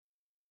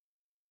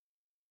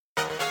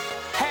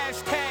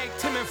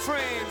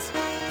friends.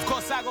 Of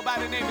course, I go by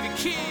the name of the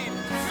Kid,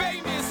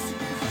 famous.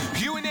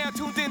 You and now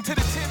tuned into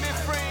the Tim and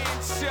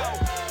Friends show.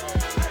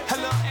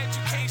 Hello,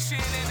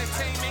 education,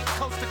 entertainment,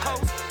 coast to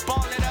coast.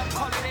 Ball it up,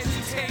 call it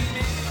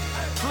entertainment.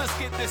 Let's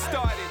get this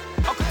started.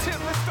 Uncle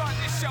Tim, let's start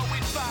this show in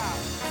 5,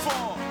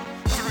 4,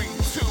 3,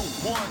 2,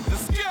 1.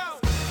 Let's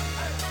go.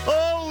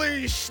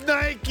 Holy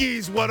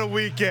shnikes, what a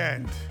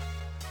weekend.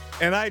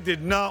 And I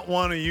did not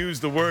want to use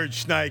the word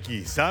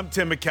shnikes. I'm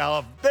Tim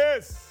McAuliffe.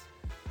 This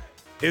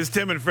is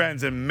Tim and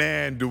Friends, and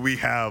man, do we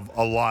have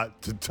a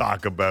lot to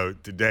talk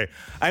about today.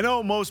 I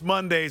know most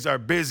Mondays are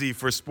busy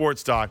for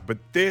sports talk, but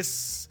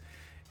this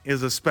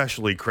is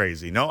especially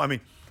crazy. No, I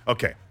mean,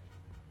 okay.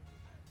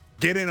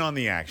 Get in on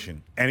the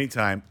action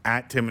anytime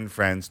at Tim and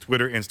Friends,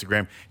 Twitter,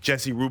 Instagram.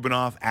 Jesse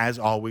Rubinoff, as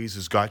always,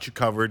 has got you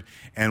covered,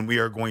 and we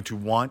are going to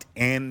want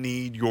and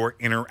need your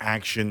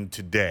interaction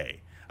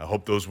today. I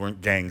hope those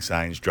weren't gang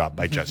signs dropped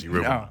by Jesse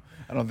Rubinoff. No,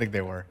 I don't think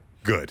they were.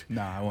 Good.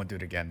 No, I won't do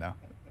it again, though.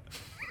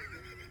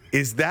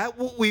 Is that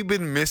what we've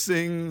been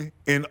missing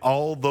in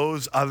all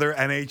those other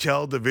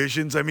NHL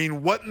divisions? I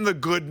mean, what in the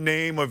good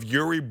name of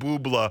Yuri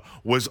Bubla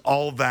was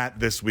all that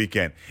this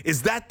weekend?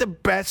 Is that the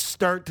best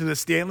start to the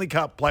Stanley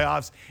Cup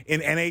playoffs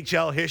in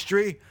NHL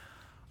history?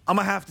 I'm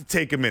going to have to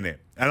take a minute,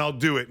 and I'll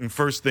do it. And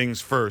first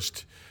things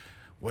first,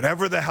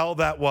 whatever the hell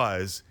that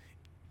was,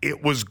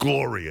 it was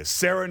glorious.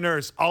 Sarah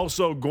Nurse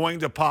also going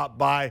to pop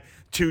by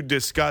to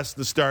discuss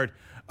the start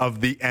of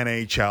the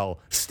NHL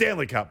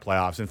Stanley Cup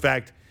playoffs. In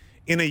fact,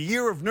 in a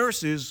year of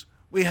nurses,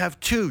 we have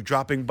two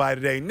dropping by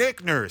today.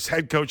 Nick Nurse,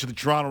 head coach of the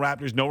Toronto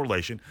Raptors, no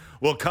relation,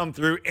 will come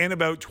through in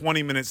about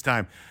 20 minutes'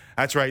 time.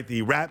 That's right,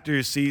 the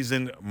Raptors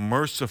season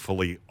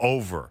mercifully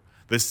over.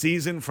 The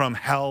season from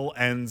hell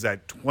ends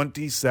at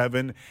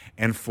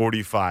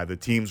 27-45, the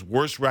team's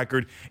worst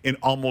record in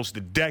almost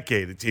a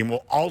decade. The team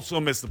will also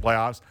miss the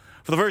playoffs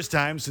for the first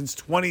time since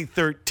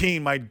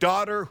 2013. My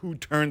daughter, who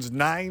turns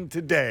 9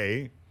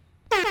 today...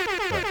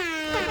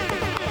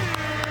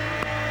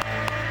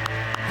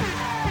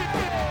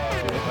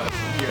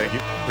 Thank you.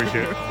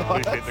 Appreciate it.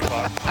 Appreciate the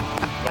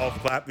clap. Golf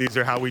clap. These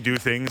are how we do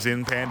things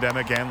in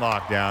pandemic and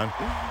lockdown.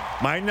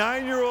 My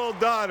 9-year-old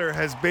daughter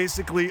has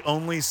basically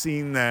only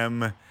seen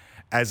them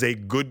as a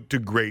good to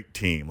great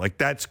team. Like,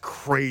 that's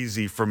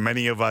crazy for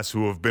many of us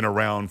who have been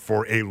around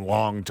for a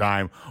long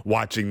time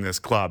watching this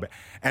club.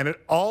 And it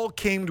all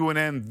came to an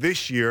end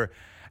this year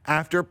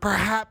after,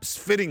 perhaps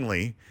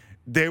fittingly,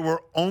 they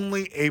were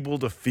only able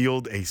to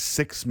field a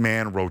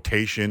 6-man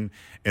rotation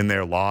in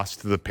their loss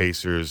to the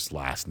Pacers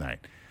last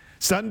night.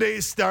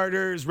 Sunday's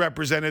starters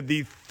represented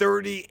the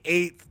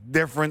 38th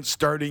different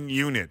starting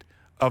unit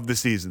of the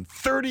season.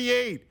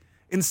 38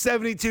 in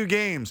 72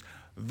 games,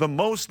 the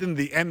most in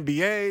the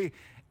NBA,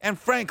 and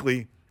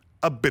frankly,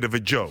 a bit of a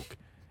joke.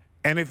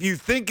 And if you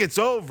think it's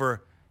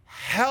over,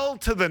 hell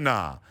to the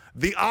nah.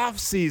 The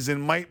offseason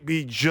might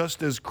be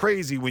just as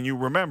crazy when you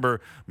remember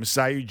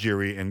Masai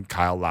Ujiri and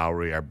Kyle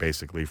Lowry are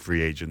basically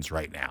free agents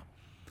right now.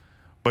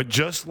 But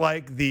just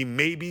like the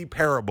maybe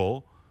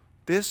parable,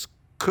 this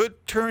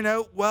could turn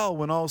out well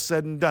when all's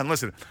said and done.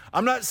 Listen,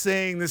 I'm not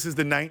saying this is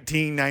the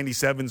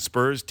 1997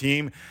 Spurs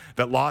team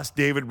that lost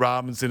David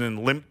Robinson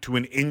and limped to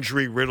an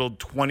injury-riddled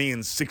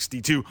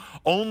 20-62,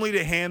 only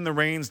to hand the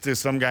reins to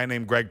some guy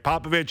named Greg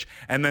Popovich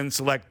and then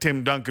select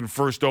Tim Duncan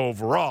first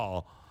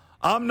overall.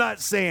 I'm not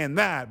saying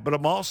that, but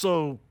I'm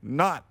also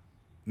not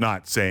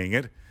saying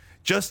it.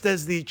 Just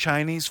as the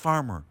Chinese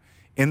farmer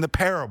in the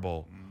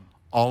parable,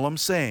 all I'm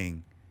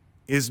saying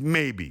is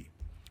maybe.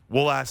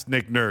 We'll ask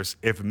Nick Nurse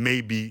if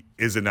maybe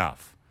is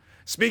enough.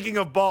 Speaking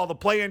of ball, the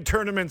play-in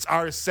tournaments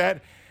are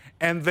set,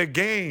 and the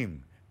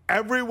game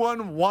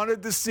everyone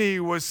wanted to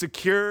see was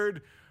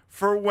secured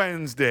for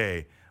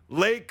Wednesday.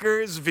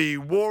 Lakers v.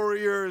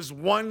 Warriors,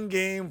 one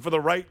game for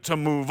the right to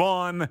move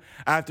on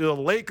after the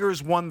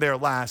Lakers won their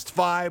last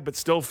 5, but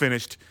still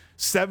finished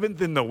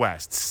 7th in the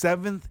West.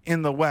 7th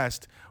in the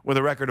West with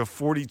a record of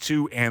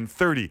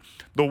 42-30.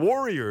 The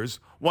Warriors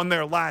won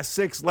their last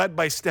 6, led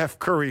by Steph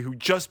Curry, who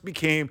just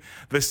became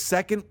the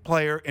second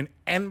player in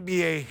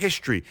NBA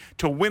history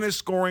to win a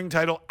scoring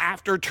title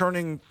after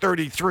turning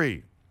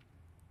 33.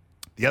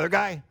 The other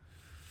guy?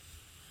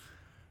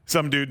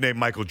 Some dude named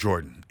Michael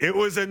Jordan. It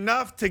was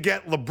enough to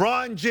get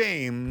LeBron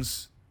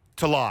James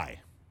to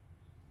lie.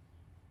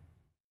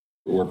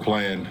 We're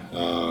playing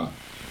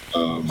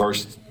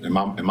versus, in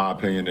my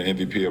opinion, the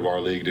MVP of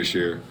our league this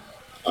year,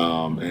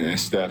 and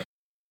Steph.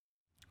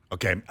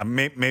 Okay,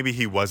 maybe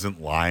he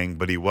wasn't lying,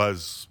 but he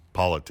was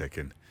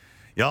politicking.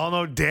 Y'all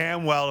know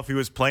damn well if he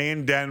was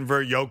playing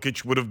Denver,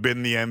 Jokic would have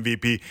been the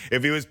MVP.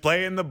 If he was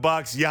playing the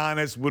Bucks,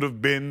 Giannis would have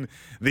been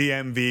the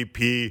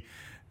MVP.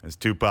 As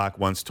Tupac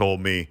once told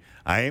me,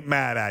 I ain't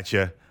mad at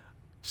you.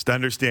 Just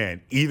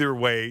understand, either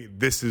way,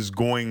 this is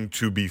going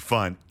to be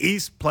fun.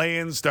 East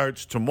play-in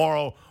starts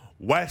tomorrow,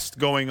 West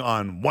going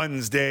on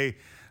Wednesday.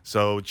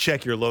 So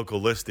check your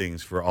local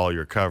listings for all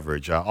your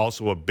coverage.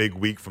 Also a big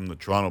week from the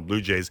Toronto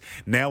Blue Jays.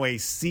 Now a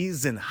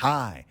season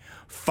high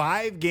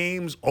 5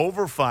 games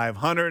over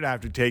 500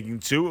 after taking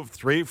 2 of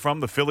 3 from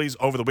the Phillies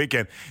over the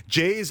weekend.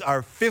 Jays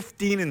are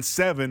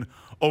 15-7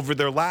 over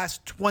their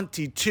last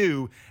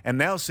 22 and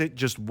now sit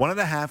just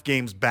 1.5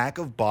 games back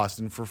of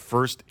Boston for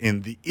first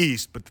in the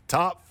East. But the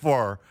top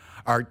 4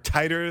 are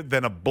tighter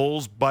than a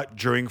bull's butt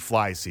during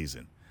fly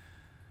season.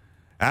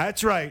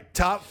 That's right.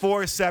 Top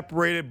 4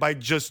 separated by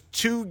just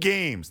 2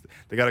 games.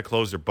 They got to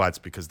close their butts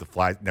because the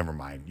Flies. Never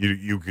mind.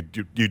 You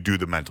do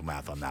the mental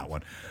math on that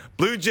one.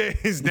 Blue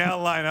Jays now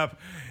line up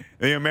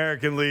in the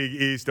American League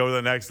East over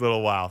the next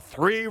little while.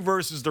 3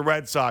 versus the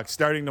Red Sox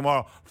starting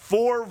tomorrow.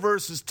 4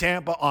 versus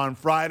Tampa on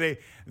Friday.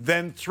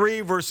 Then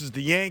 3 versus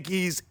the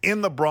Yankees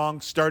in the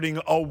Bronx starting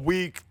a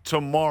week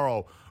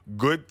tomorrow.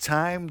 Good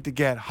time to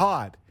get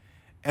hot.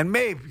 And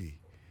maybe,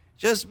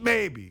 just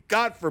maybe,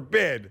 God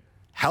forbid,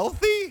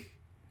 healthy?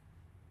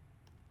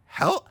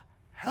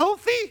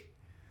 Healthy?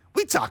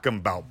 We talking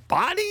about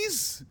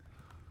bodies?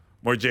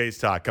 More Jays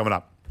talk coming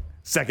up.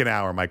 Second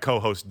hour, my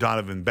co-host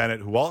Donovan Bennett,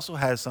 who also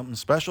has something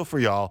special for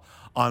y'all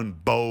on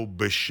Bo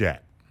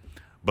Bichette.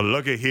 But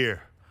look at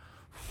here.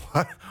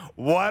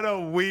 What a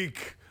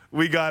week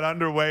we got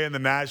underway in the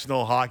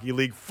National Hockey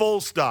League. Full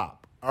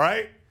stop. All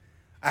right?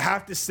 I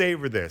have to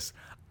savor this.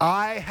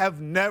 I have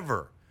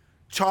never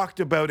talked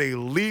about a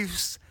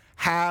Leafs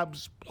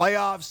Habs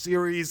playoff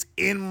series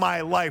in my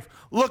life.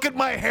 Look at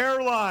my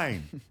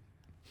hairline.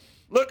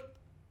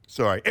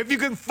 If you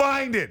can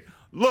find it,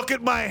 look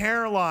at my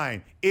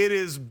hairline. It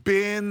has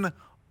been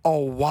a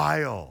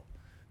while.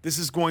 This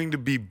is going to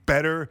be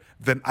better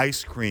than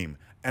ice cream,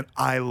 and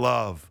I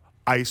love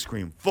ice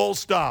cream. Full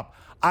stop.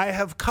 I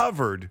have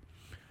covered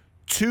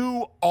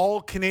 2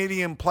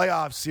 all-Canadian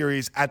playoff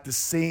series at the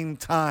same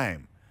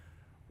time,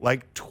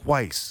 like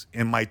twice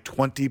in my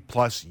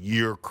 20-plus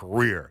year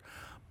career.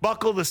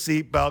 Buckle the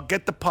seatbelt,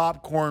 get the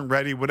popcorn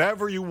ready,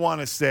 whatever you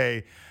want to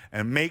say,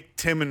 and make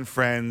Tim and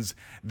Friends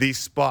the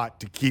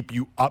spot to keep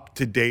you up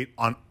to date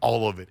on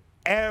all of it.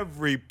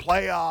 Every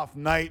playoff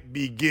night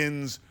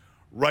begins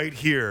right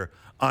here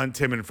on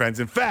Tim and Friends.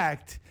 In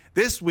fact,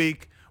 this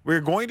week, we're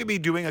going to be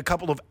doing a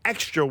couple of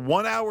extra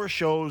 1-hour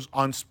shows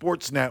on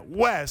Sportsnet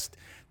West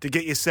to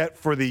get you set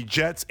for the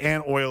Jets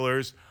and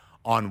Oilers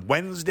on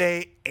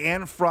Wednesday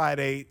and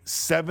Friday,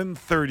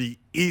 7:30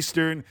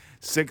 Eastern,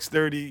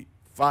 6:30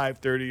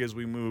 5:30 as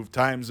we move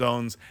time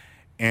zones,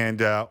 and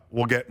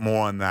we'll get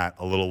more on that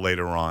a little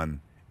later on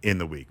in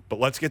the week. But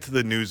let's get to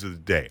the news of the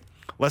day.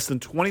 Less than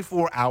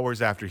 24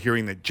 hours after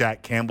hearing that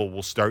Jack Campbell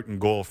will start in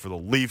goal for the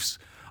Leafs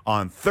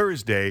on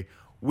Thursday,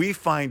 we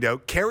find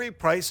out Carey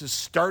Price is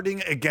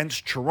starting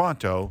against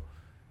Toronto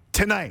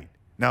tonight.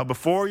 Now,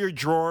 before your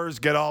drawers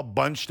get all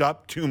bunched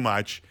up too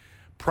much,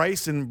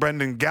 Price and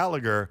Brendan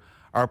Gallagher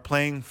are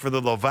playing for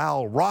the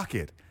Laval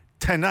Rocket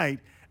tonight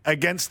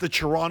against the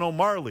Toronto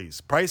Marlies.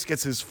 Price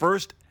gets his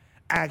first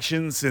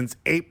action since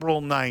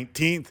April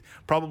 19th.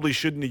 Probably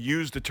shouldn't have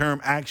used the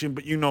term action,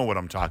 but you know what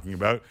I'm talking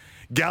about.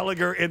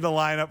 Gallagher in the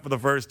lineup for the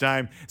first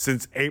time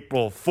since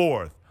April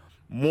 4th.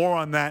 More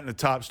on that in the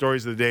top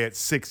stories of the day at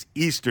 6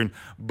 Eastern,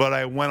 but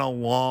I went a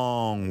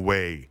long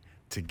way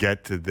to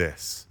get to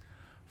this.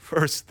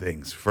 First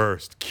things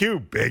first, cue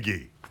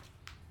Biggie.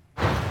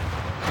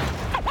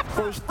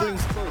 First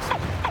things first.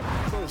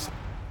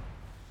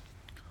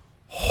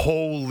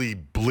 Holy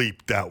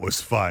bleep, that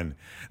was fun.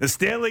 The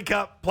Stanley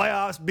Cup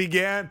playoffs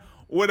began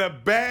with a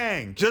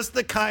bang. Just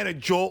the kind of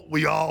jolt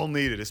we all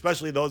needed,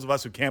 especially those of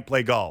us who can't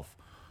play golf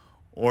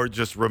or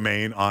just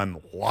remain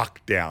on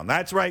lockdown.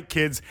 That's right,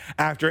 kids.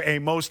 After a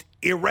most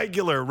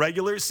irregular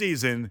regular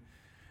season,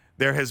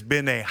 there has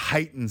been a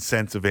heightened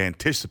sense of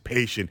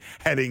anticipation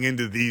heading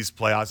into these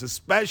playoffs,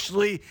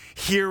 especially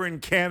here in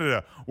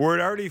Canada, where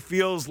it already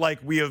feels like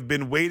we have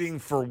been waiting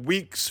for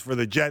weeks for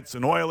the Jets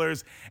and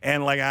Oilers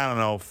and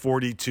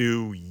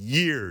 42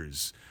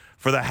 years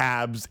for the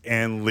Habs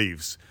and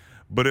Leafs.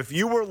 But if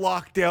you were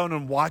locked down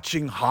and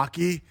watching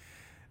hockey,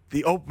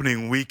 the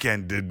opening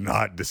weekend did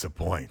not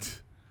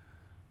disappoint.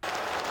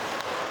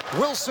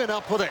 Wilson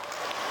up with it.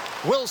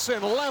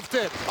 Wilson left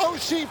it.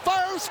 Oshie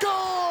fires,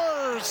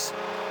 scores!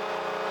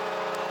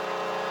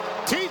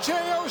 TJ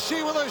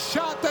Oshie with a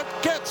shot that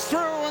gets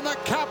through, and the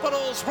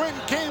Capitals win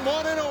Game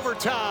 1 in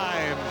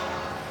overtime.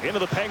 Into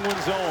the Penguin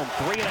zone.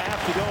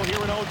 3.5 to go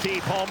here in OT.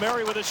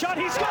 Palmieri with a shot.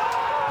 He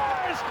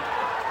scores!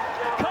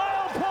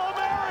 Kyle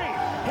Palmieri,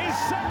 his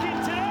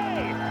second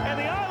today, and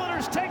the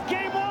Islanders take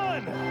Game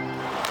 1.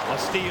 A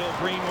steal,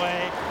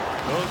 Greenway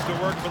goes to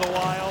work for the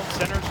Wild.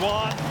 Centers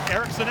one.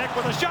 Erikssonek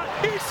with a shot.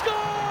 He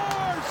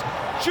scores!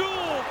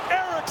 Joel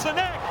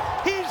Erikssonek,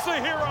 he's the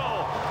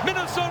hero.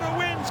 Minnesota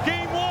wins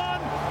Game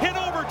 1 in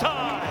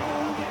overtime.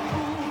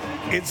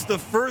 It's the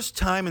first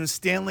time in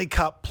Stanley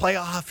Cup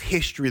playoff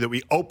history that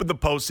we opened the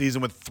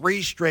postseason with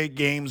 3 straight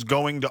games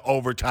going to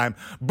overtime.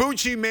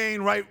 Bucci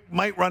Maine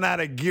might run out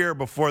of gear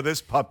before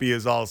this puppy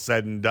is all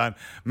said and done.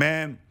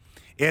 Man,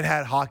 it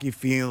had hockey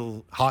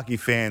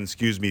fans,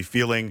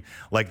 feeling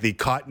like the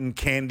cotton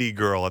candy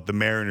girl at the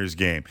Mariners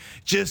game.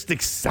 Just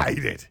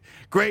excited.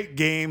 Great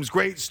games,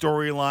 great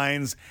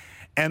storylines,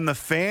 and the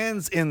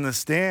fans in the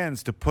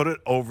stands to put it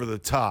over the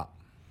top.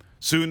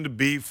 soon to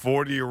be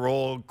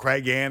 40-year-old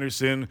Craig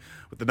Anderson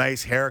with a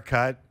nice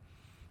haircut,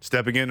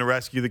 stepping in to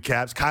rescue the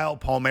Caps. Kyle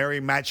Palmieri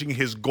matching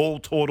his goal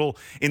total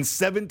in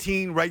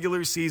 17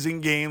 regular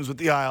season games with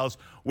the Isles,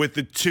 with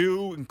the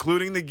 2,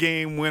 including the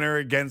game winner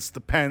against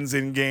the Pens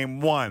in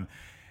Game 1.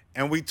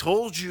 And we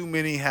told you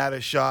Minnie had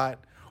a shot.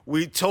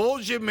 We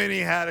told you Minnie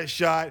had a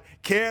shot.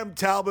 Cam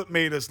Talbot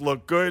made us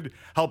look good,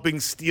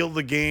 helping steal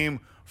the game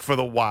for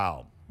the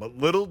Wild. But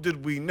little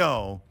did we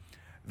know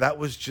that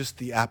was just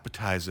the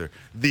appetizer,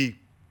 the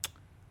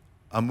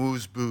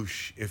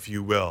amuse-bouche, if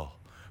you will,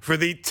 for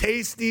the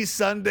tasty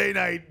Sunday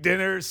night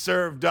dinner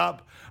served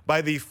up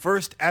by the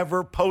first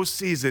ever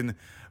postseason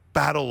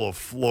Battle of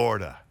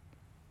Florida.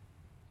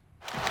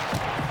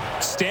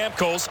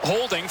 Stamkos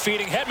holding,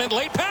 feeding Hedman,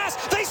 late pass.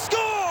 They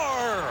score!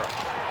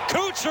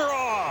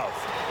 Kucherov!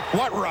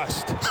 What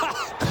rust?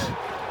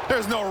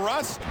 There's no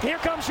rust. Here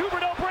comes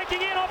Huberdeau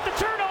breaking in off the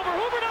turnover.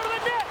 Huberdeau to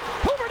the net.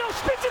 Huberdeau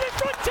spins it in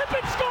front.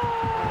 Tippett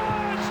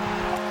scores!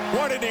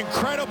 What an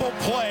incredible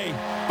play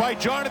by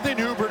Jonathan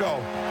Huberdeau.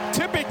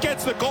 Tippett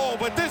gets the goal,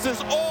 but this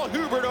is all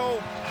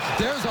Huberdeau.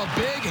 There's a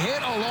big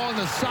hit along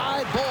the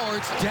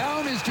sideboards.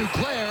 Down is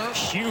Duclair.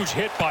 Huge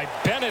hit by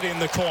Bennett in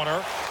the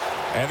corner.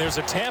 And there's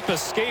a Tampa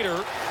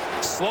skater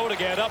slow to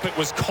get up. It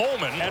was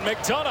Coleman. And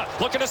McDonough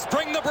looking to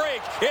spring the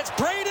break. It's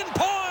Braden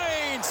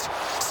Point!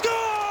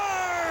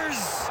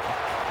 Scores!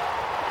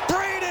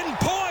 Braden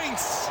Point,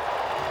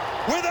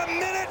 with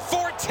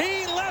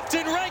 1:14 left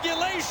in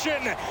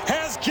regulation,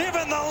 has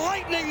given the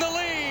Lightning the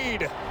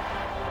lead.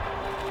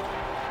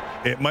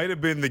 It might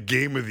have been the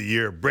game of the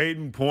year.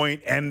 Braden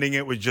Point ending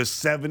it with just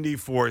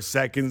 74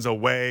 seconds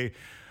away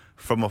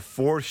from a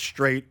 4th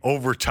straight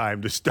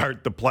overtime to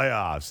start the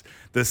playoffs.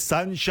 The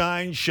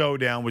Sunshine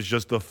Showdown was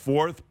just the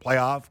 4th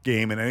playoff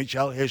game in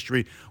NHL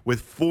history with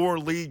 4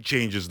 lead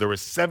changes. There were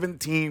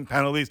 17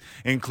 penalties,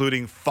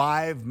 including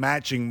 5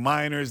 matching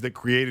minors that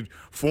created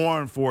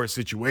 4-on-4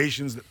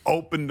 situations that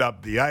opened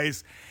up the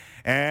ice,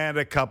 and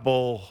a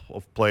couple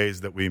of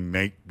plays that we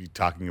may be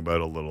talking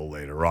about a little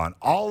later on.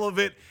 All of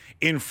it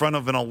in front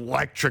of an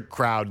electric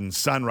crowd in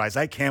Sunrise.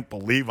 I can't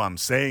believe I'm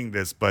saying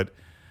this, but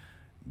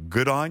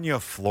good on you,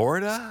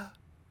 Florida.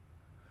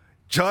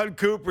 John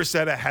Cooper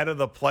said ahead of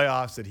the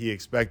playoffs that he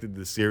expected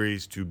the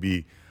series to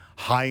be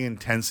high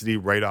intensity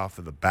right off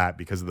of the bat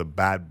because of the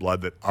bad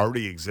blood that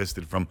already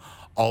existed from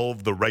all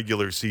of the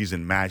regular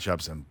season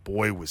matchups, and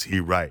boy, was he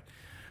right.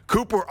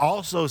 Cooper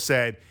also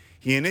said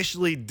he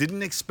initially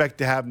didn't expect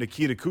to have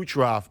Nikita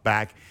Kucherov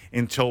back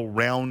until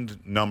round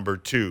number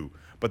 2,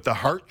 but the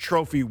Hart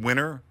Trophy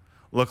winner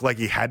looked like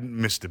he hadn't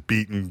missed a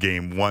beat in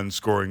Game 1,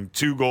 scoring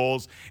 2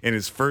 goals in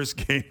his first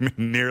game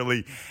in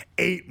nearly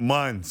 8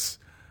 months.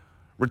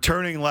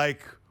 Returning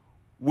like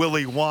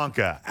Willy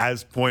Wonka,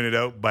 as pointed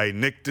out by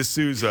Nick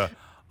D'Souza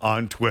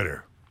on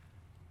Twitter.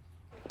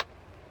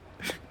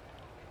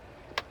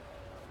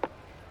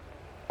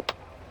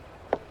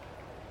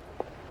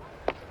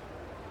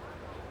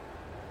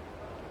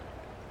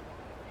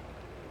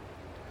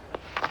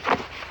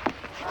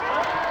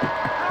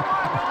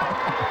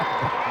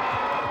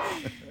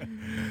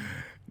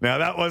 Now,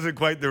 that wasn't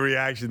quite the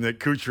reaction that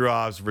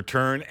Kucherov's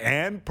return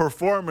and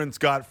performance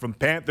got from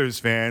Panthers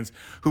fans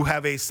who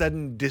have a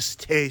sudden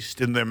distaste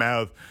in their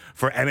mouth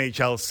for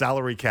NHL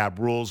salary cap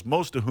rules,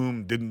 most of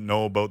whom didn't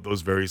know about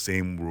those very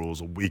same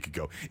rules a week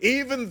ago,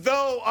 even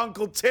though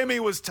Uncle Timmy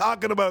was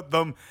talking about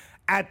them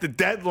at the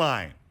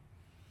deadline.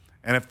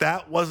 And if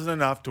that wasn't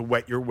enough to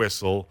wet your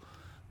whistle,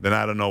 then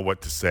I don't know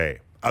what to say,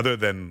 other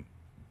than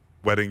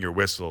wetting your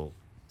whistle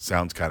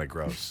sounds kind of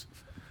gross.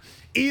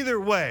 Either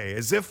way,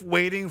 as if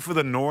waiting for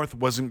the North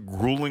wasn't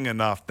grueling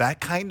enough,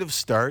 that kind of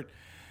start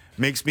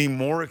makes me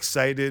more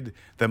excited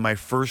than my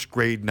first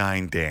grade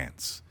 9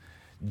 dance.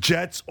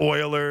 Jets,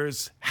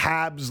 Oilers,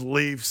 Habs,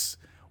 Leafs,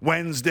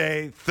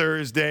 Wednesday,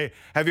 Thursday.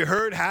 Have you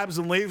heard Habs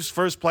and Leafs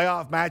first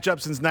playoff matchup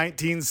since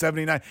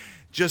 1979?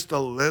 Just a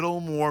little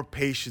more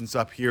patience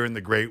up here in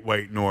the Great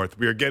White North.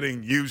 We are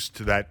getting used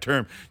to that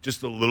term.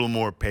 Just a little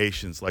more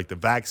patience, like the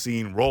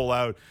vaccine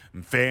rollout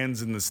and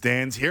fans in the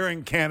stands. Here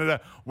in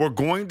Canada, we're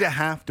going to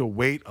have to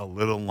wait a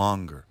little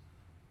longer.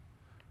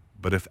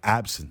 But if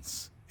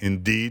absence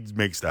indeed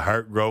makes the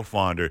heart grow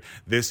fonder,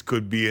 this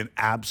could be an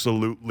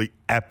absolutely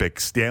epic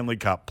Stanley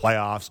Cup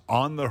playoffs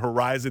on the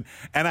horizon.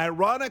 And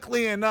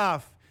ironically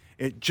enough,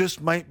 it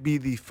just might be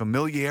the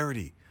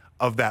familiarity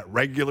of that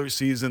regular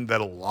season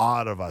that a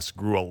lot of us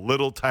grew a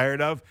little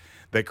tired of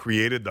that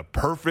created the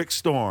perfect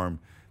storm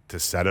to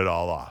set it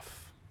all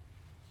off.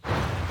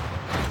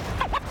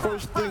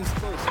 First things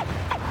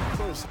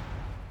first.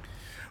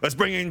 Let's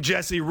bring in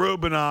Jesse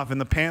Rubinoff, and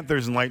the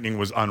Panthers and Lightning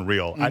was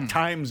unreal. At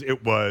times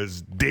it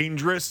was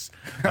dangerous,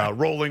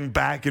 rolling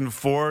back and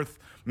forth,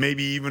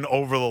 maybe even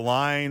over the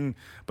line,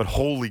 but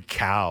holy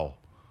cow,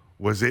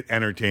 was it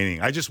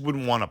entertaining. I just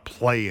wouldn't want to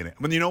play in it.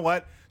 But you know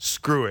what?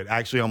 Screw it.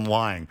 Actually, I'm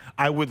lying.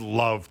 I would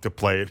love to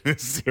play it in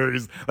this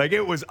series. Like,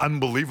 it was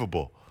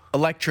unbelievable.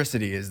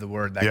 Electricity is the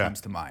word that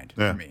comes to mind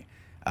for me.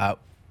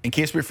 In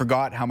case we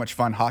forgot how much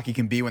fun hockey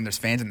can be when there's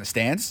fans in the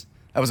stands,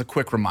 that was a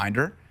quick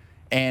reminder.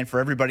 And for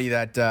everybody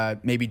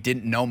that maybe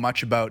didn't know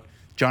much about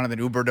Jonathan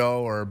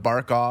Huberdeau or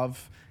Barkov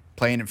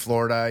playing in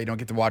Florida, you don't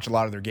get to watch a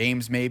lot of their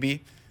games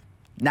maybe.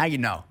 Now you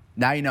know.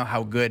 Now you know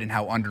how good and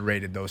how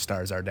underrated those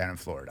stars are down in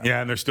Florida.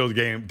 Yeah, and they're still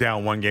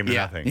down 1 game to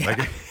nothing. Yeah. Like,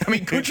 I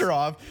mean,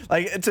 Kucherov,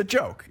 it's a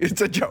joke.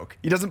 It's a joke.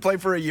 He doesn't play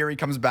for a year. He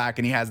comes back,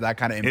 and he has that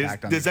kind of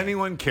impact on Does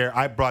anyone care?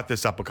 I brought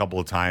this up a couple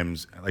of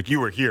times. Like, you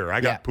were here. I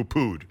got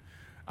poo-pooed.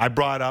 I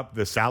brought up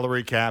the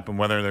salary cap and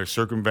whether they're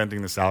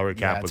circumventing the salary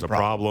cap was a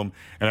problem,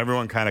 and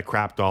everyone kind of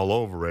crapped all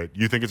over it.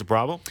 You think it's a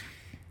problem?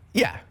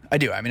 Yeah, I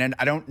do. I mean,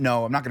 I don't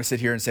know. I'm not going to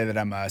sit here and say that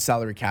I'm a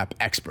salary cap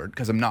expert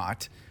because I'm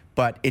not.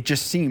 But it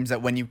just seems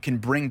that when you can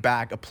bring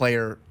back a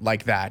player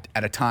like that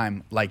at a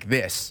time like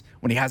this,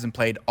 when he hasn't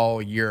played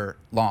all year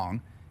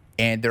long,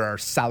 and there are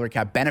salary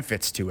cap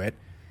benefits to it,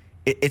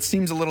 it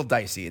seems a little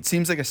dicey. It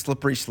seems like a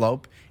slippery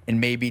slope,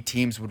 and maybe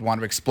teams would want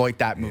to exploit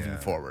that moving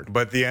forward.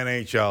 But the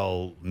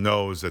NHL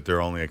knows that there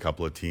are only a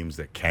couple of teams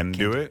that can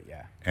do it.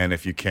 Yeah. And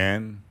if you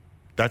can,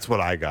 that's what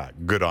I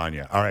got. Good on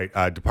you. All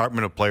right,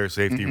 Department of Player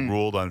Safety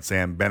ruled on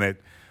Sam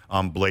Bennett,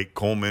 on Blake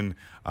Coleman.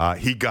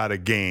 He got a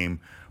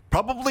game.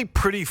 Probably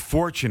pretty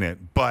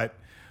fortunate, but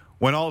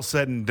when all's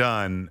said and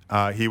done,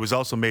 he was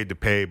also made to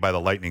pay by the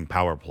Lightning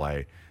power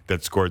play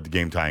that scored the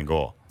game-tying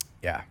goal.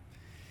 Yeah.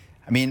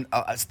 I mean,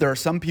 there are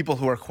some people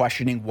who are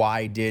questioning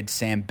why did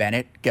Sam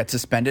Bennett get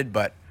suspended,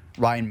 but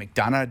Ryan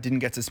McDonough didn't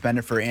get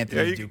suspended for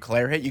Anthony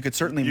Duclair hit. You could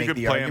certainly make the argument.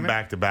 You could play him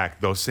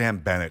back-to-back, though Sam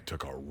Bennett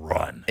took a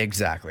run.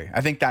 Exactly.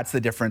 I think that's the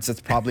difference. That's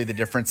probably the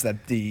difference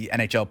that the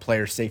NHL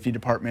Player Safety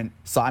Department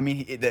saw. I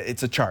mean,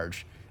 it's a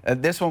charge.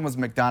 This one was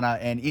McDonough,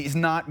 and he's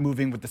not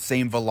moving with the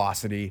same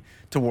velocity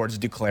towards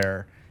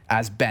Duclair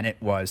as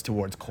Bennett was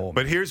towards Coleman.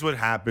 But here's what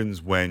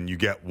happens when you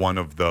get one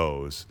of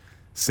those.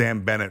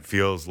 Sam Bennett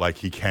feels like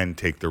he can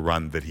take the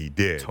run that he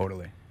did.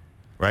 Totally.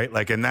 Right?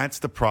 Like, and that's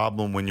the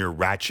problem when you're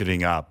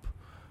ratcheting up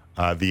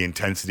the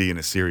intensity in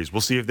a series.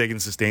 We'll see if they can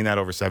sustain that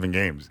over 7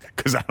 games,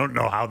 because I don't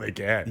know how they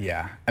can.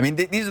 Yeah. I mean,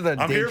 these are the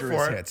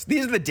dangerous hits.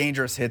 These are the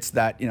dangerous hits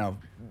that,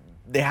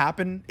 they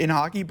happen in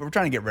hockey, but we're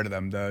trying to get rid of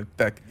them. The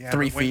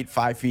 3 feet,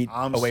 5 feet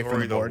away from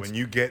the boards. When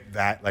you get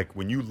that, like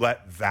when you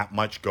let that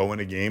much go in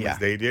a game as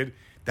they did,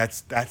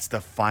 that's the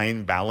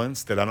fine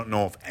balance that I don't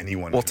know if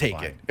anyone will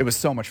take it. It was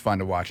so much fun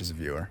to watch as a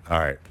viewer. All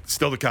right.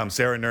 Still to come,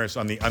 Sarah Nurse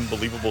on the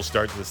unbelievable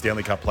start to the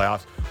Stanley Cup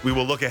playoffs. We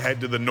will look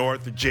ahead to the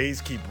North. The Jays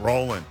keep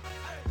rolling.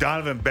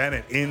 Donovan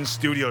Bennett in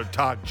studio to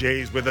talk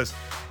Jays with us.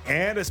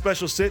 And a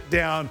special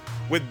sit-down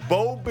with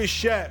Bo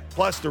Bichette.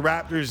 Plus, the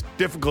Raptors'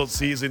 difficult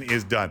season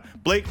is done.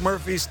 Blake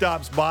Murphy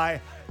stops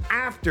by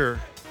after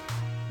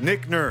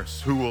Nick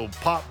Nurse, who will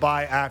pop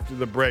by after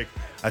the break.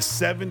 A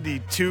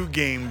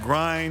 72-game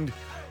grind.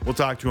 We'll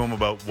talk to him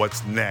about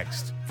what's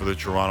next for the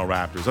Toronto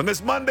Raptors on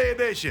this Monday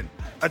edition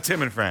of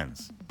Tim and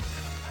Friends.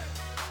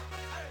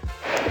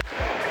 And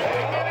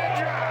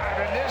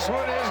this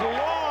one is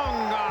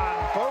long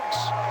gone, folks.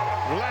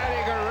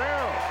 Vladdy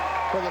Guerrero,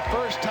 for the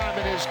first time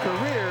in his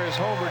career, has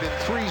homered in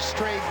 3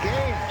 straight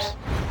games.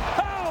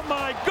 Oh,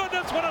 my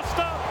goodness, what a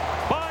stop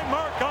by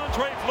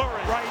Marc-Andre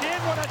Fleury. Right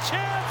in, what a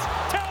chance.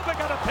 Talbot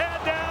got a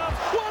pad down.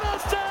 What a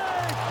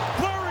save.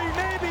 Fleury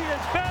maybe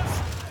his best.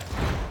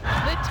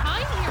 The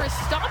time here is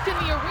stopped in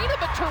the arena,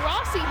 but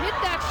Taurasi hit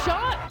that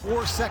shot.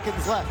 4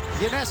 seconds left.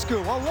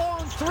 Ionescu, a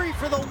long 3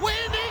 for the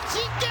win, and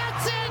she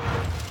gets it!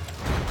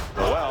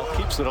 Well,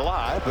 keeps it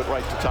alive, but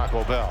right to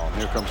Taco Bell.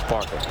 Here comes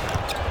Parker.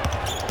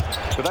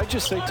 Did I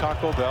just say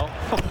Taco Bell?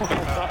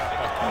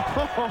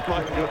 Oh,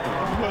 my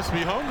goodness. You must be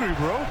hungry,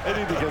 bro. I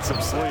need to get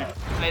some sleep.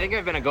 I think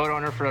I've been a goat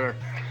owner for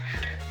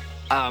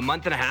a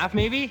month and a half,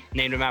 maybe.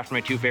 Named him after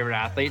my 2 favorite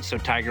athletes, so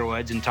Tiger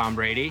Woods and Tom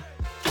Brady.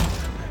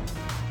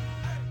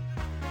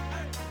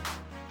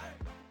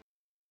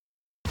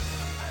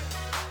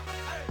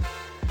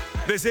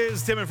 This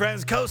is Tim and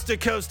Friends, coast to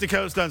coast to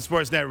coast on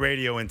Sportsnet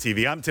Radio and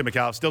TV. I'm Tim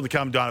McCall. Still to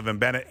come, Donovan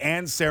Bennett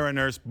and Sarah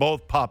Nurse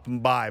both popping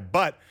by.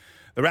 But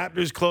the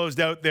Raptors closed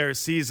out their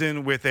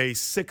season with a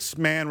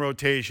 6-man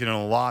rotation and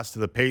a loss to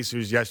the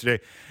Pacers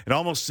yesterday. It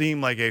almost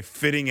seemed like a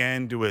fitting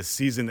end to a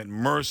season that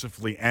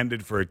mercifully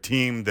ended for a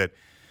team that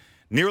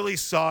nearly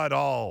saw it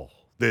all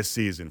this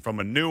season, from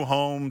a new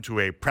home to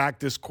a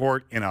practice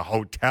court in a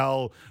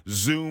hotel,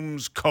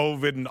 Zooms,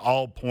 COVID, and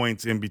all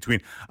points in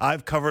between.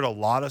 I've covered a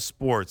lot of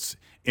sports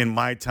in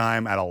my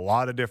time at a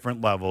lot of different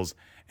levels,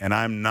 and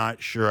I'm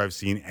not sure I've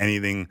seen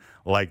anything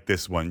like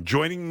this one.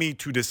 Joining me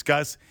to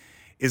discuss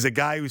is a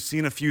guy who's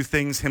seen a few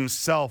things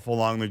himself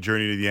along the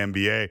journey to the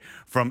NBA,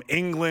 from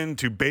England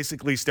to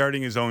basically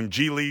starting his own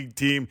G League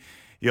team.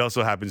 He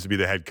also happens to be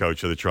the head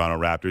coach of the Toronto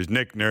Raptors.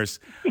 Nick Nurse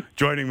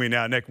joining me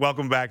now. Nick,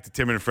 welcome back to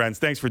Tim and Friends.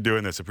 Thanks for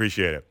doing this.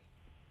 Appreciate it.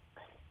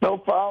 No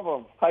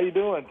problem. How you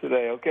doing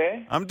today,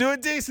 okay? I'm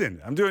doing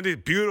decent.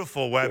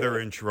 Beautiful weather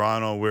in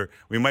Toronto.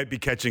 We might be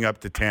catching up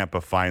to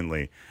Tampa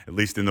finally, at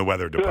least in the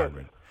weather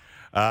department.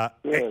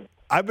 Good.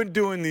 I've been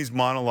doing these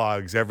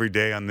monologues every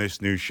day on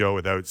this new show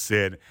without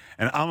Sid,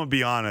 and I'm going to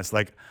be honest,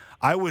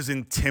 I was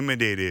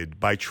intimidated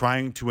by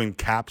trying to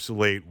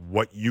encapsulate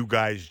what you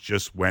guys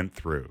just went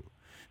through.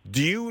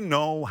 Do you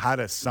know how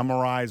to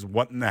summarize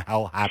what in the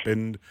hell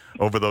happened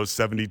over those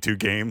 72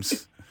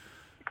 games?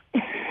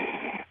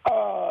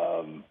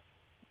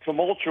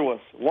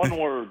 Tumultuous. One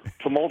word.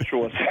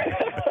 Tumultuous.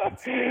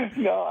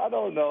 No, I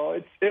don't know.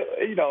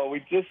 We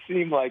just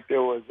seemed like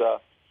there was a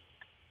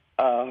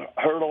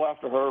hurdle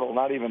after hurdle.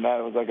 Not even that.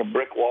 It was like a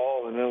brick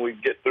wall, and then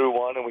we'd get through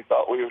one, and we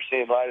thought we were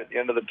seeing light at the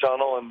end of the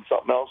tunnel, and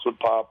something else would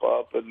pop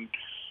up, and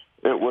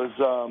it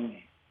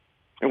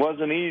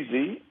wasn't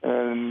easy,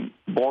 and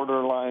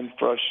borderline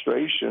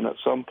frustration at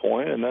some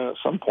point, and then at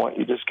some point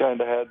you just kind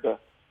of had to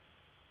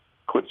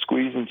quit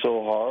squeezing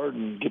so hard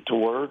and get to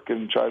work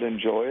and try to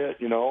enjoy it,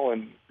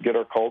 and get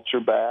our culture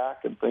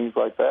back and things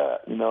like that,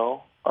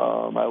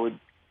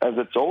 as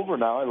it's over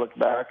now, I look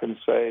back and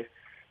say,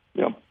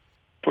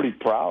 pretty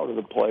proud of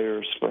the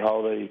players for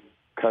how they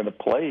kind of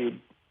played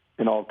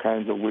in all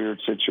kinds of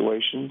weird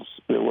situations.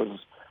 It was,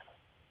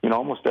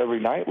 almost every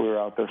night we were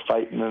out there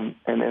fighting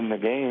and in the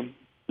game,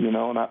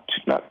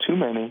 not too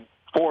many,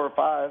 4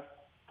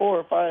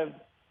 or 5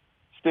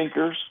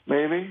 stinkers,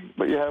 maybe,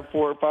 but you have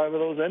 4 or 5 of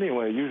those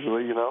anyway,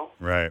 usually,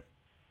 Right.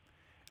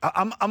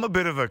 I'm a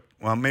bit of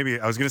maybe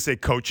I was going to say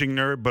coaching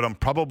nerd, but I'm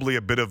probably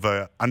a bit of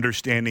a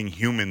understanding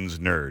humans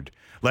nerd.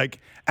 Like,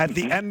 at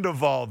the end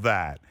of all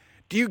that,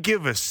 do you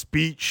give a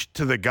speech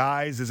to the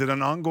guys? Is it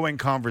an ongoing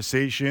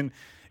conversation?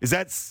 Is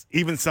that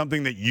even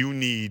something that you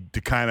need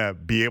to kind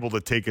of be able to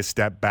take a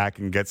step back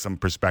and get some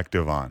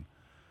perspective on?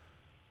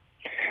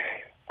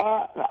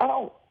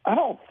 I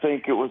don't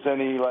think it was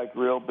any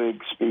real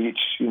big speech.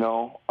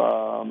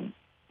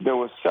 There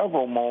was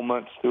several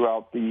moments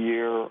throughout the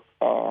year,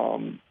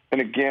 and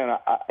again,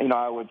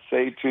 I would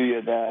say to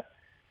you that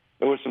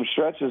there were some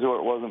stretches where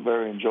it wasn't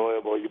very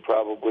enjoyable. You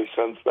probably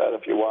sensed that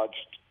if you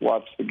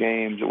watched the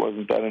games. It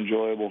wasn't that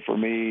enjoyable for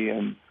me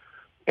and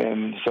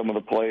some of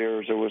the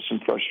players. There was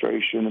some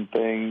frustration and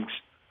things.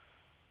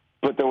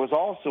 But there was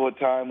also a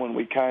time when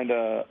we kind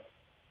of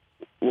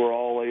were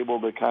all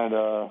able to kind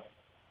of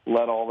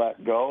let all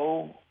that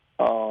go,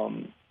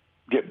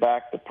 get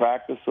back to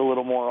practice a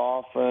little more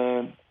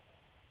often.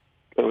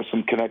 There was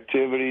some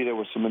connectivity. There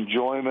was some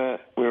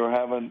enjoyment. We were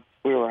having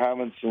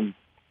some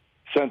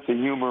sense of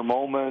humor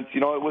moments.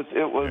 It was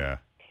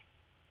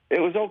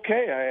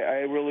okay.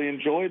 I really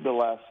enjoyed the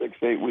last 6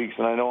 to 8 weeks,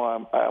 and I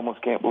know I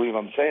almost can't believe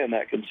I'm saying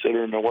that,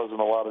 considering there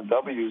wasn't a lot of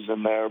W's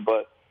in there.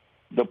 But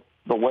the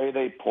way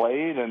they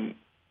played, and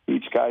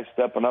each guy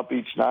stepping up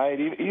each night,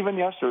 even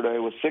yesterday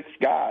with 6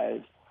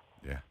 guys.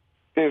 Yeah.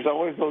 There's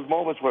always those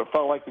moments where it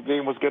felt like the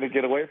game was going to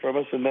get away from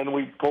us, and then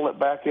we pull it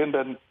back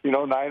into 8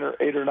 or 9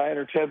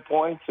 or 10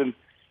 points, and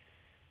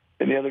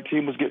the other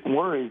team was getting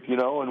worried,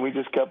 and we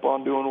just kept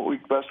on doing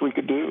what best we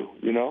could do,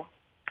 Do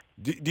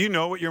you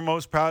know what you're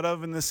most proud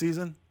of in this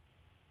season?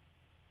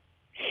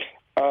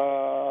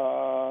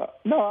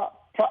 No,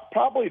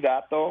 probably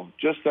that, though.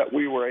 Just that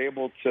we were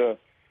able to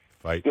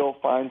still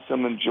find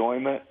some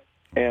enjoyment.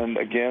 And,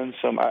 again,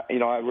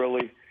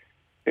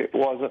 it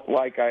wasn't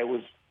like I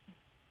was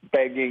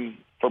begging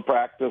for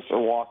practice or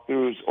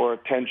walkthroughs or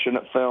attention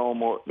at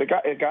film. Or the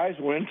guys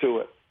were into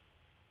it,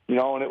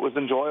 and it was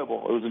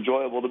enjoyable. It was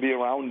enjoyable to be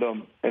around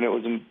them, and it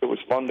was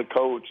fun to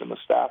coach, and the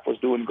staff was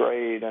doing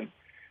great, and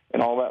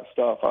all that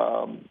stuff.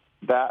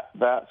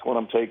 That's what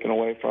I'm taking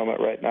away from it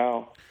right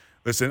now.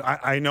 Listen,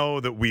 I know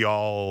that we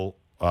all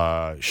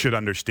should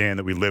understand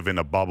that we live in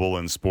a bubble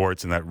in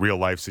sports and that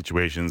real-life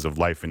situations of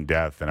life and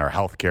death and our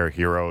healthcare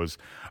heroes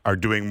are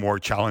doing more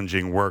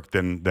challenging work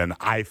than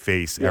I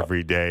face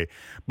every day.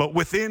 But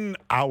within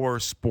our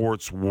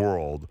sports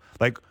world,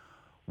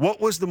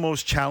 what was the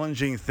most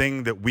challenging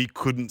thing that we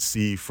couldn't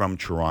see from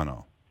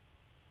Toronto?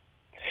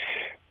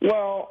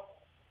 Well,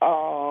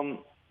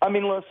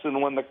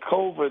 listen, when the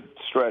COVID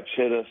stretch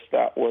hit us,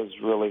 that was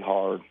really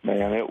hard,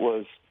 man. It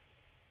was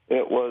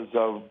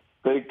a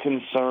big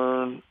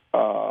concern. A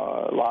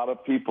lot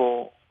of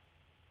people,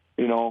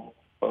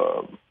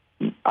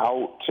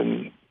 out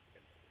and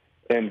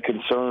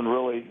concerned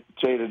really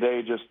day to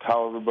day just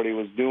how everybody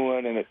was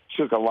doing, and it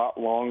took a lot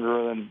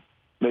longer than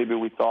maybe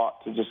we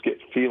thought to just get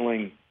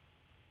feeling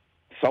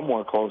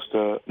somewhere close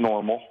to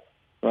normal,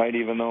 right?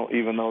 Even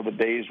though the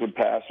days would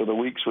pass or the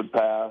weeks would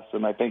pass,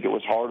 and I think it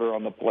was harder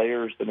on the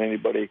players than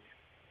anybody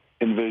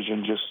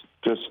envisioned, just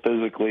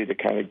physically to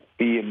kind of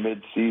be in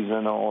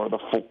mid-season or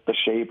the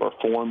shape or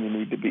form you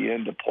need to be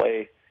in to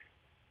play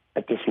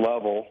at this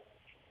level.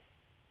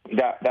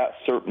 That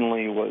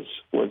certainly was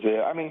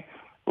it.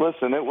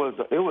 Listen, it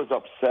was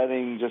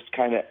upsetting just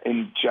kind of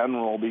in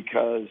general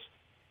because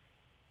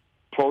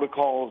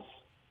protocols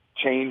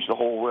changed the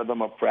whole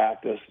rhythm of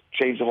practice,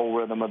 changed the whole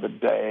rhythm of the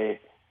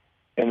day.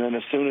 And then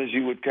as soon as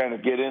you would kind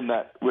of get in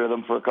that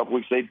rhythm for a couple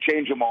weeks, they'd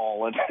change them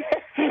all and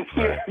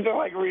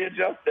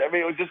readjust it.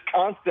 It was just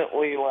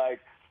constantly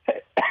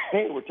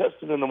hey, we're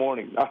testing in the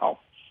morning now.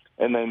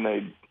 And then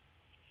they'd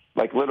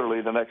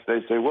literally the next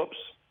day say, whoops,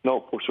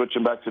 nope, we're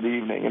switching back to the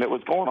evening. And it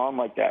was going on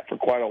like that for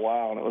quite a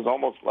while. And it was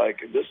almost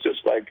this is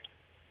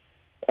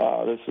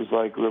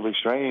really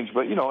strange.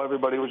 But,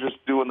 everybody was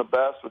just doing the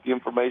best with the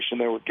information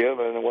they were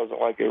given. It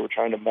wasn't like they were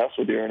trying to mess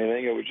with you or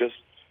anything. It was just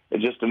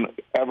just an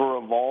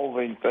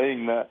ever-evolving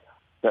thing that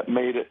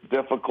made it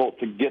difficult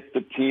to get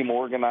the team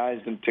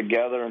organized and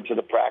together into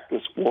the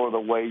practice floor the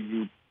way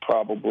you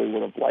probably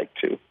would have liked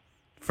to.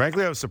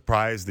 Frankly, I was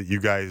surprised that you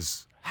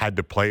guys had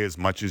to play as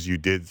much as you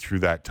did through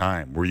that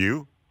time. Were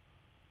you?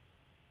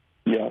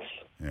 Yes.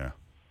 Yeah.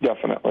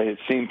 Definitely. It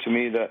seemed to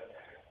me that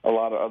a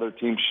lot of other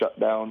teams shut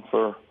down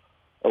for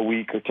a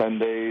week or 10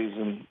 days,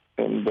 and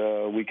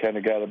we kind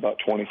of got about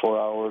 24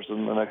 hours,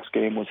 and the next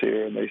game was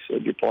here, and they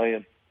said, you're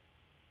playing.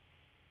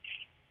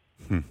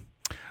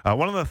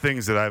 One of the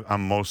things that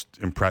I'm most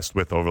impressed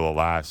with over the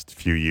last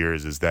few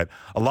years is that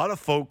a lot of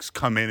folks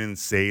come in and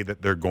say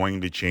that they're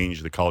going to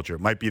change the culture.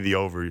 It might be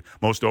the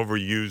most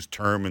overused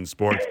term in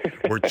sports.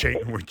 We're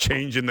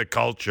changing the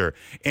culture.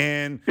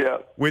 And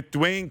with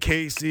Dwayne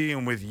Casey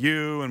and with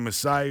you and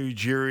Masai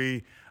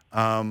Ujiri,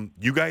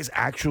 you guys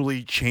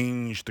actually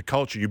changed the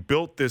culture. You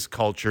built this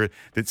culture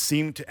that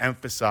seemed to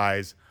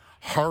emphasize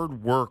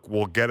hard work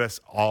will get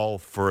us all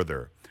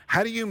further.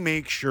 How do you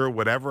make sure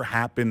whatever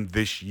happened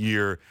this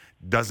year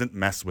doesn't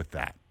mess with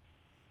that?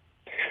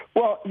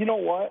 Well, you know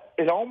what?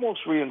 It almost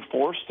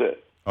reinforced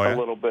it a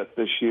little bit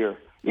this year.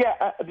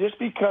 Yeah, just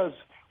because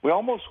we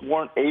almost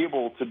weren't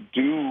able to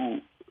do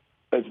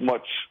as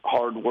much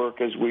hard work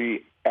as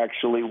we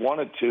actually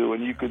wanted to,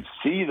 and you could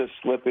see the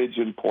slippage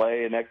in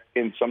play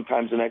and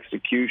sometimes in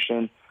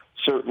execution,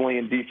 certainly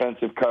in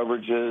defensive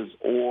coverages,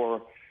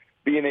 or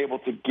being able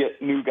to get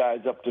new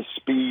guys up to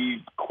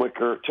speed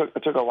quicker.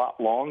 It took a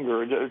lot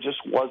longer. It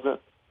just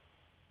wasn't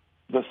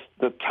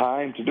the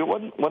time to do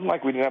it. It wasn't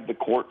like we didn't have the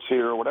courts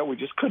here or whatever. We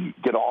just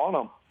couldn't get on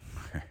them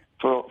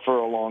for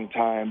a long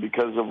time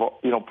because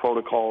of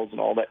protocols and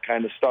all that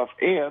kind of stuff.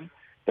 And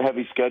the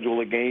heavy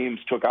schedule of games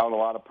took out a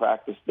lot of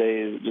practice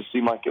days. It just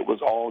seemed like it was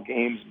all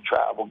games and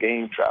travel,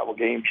 game,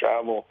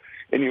 travel.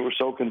 And you were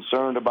so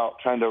concerned about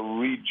trying to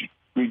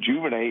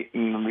rejuvenate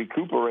and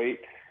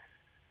recuperate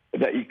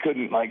that you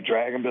couldn't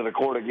drag them to the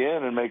court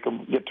again and make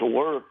them get to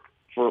work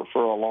for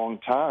a long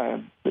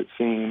time, it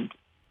seemed.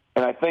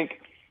 And I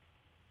think,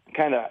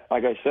 kind of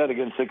like I said,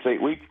 again,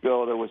 6-8 weeks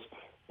ago, there was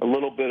a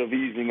little bit of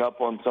easing up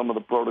on some of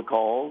the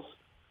protocols.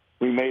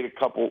 We made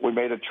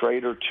a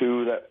trade or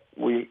two that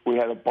we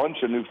had a bunch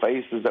of new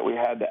faces that we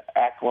had to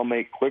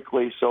acclimate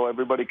quickly, so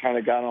everybody kind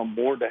of got on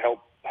board to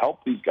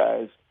help these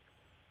guys.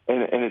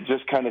 And it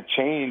just kind of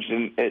changed,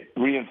 and it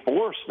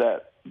reinforced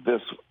that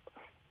this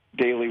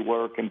daily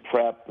work and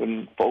prep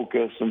and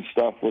focus and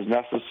stuff was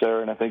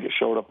necessary, and I think it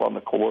showed up on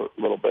the court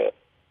a little bit.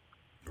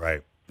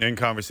 Right. In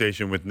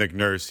conversation with Nick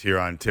Nurse here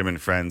on Tim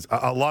and Friends,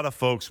 a lot of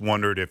folks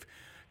wondered if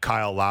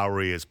Kyle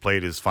Lowry has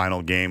played his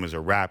final game as a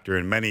Raptor,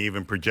 and many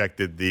even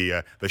projected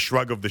the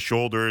shrug of the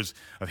shoulders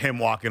of him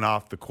walking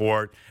off the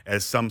court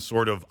as some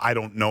sort of, I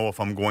don't know if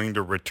I'm going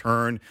to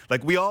return.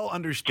 We all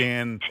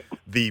understand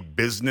the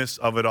business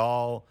of it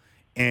all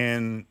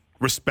and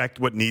respect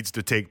what needs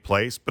to take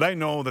place, but I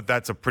know that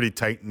that's a pretty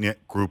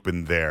tight-knit group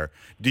in there.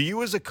 Do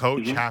you as a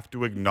coach have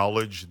to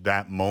acknowledge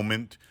that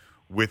moment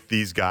with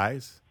these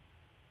guys?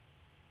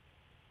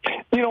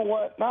 You know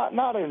what?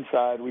 Not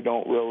inside. We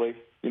don't really.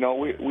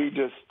 We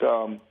just.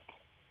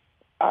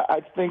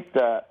 I think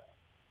that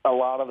a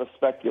lot of the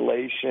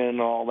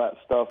speculation, all that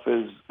stuff,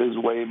 is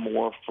way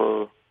more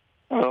for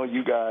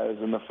you guys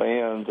and the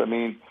fans. I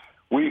mean,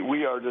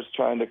 we are just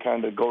trying to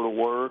kind of go to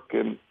work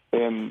and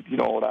you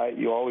know what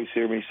you always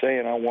hear me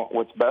saying, I want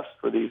what's best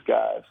for these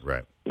guys.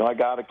 Right. I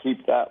got to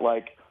keep that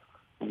way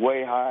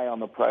high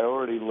on the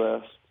priority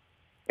list,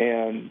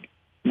 and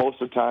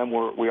most of the time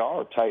we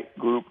are a tight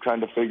group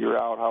trying to figure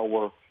out how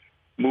we're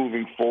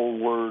moving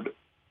forward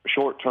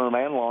short-term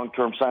and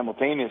long-term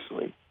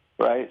simultaneously,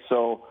 right?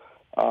 So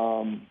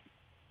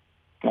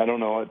I don't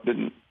know.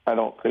 I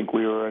don't think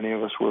any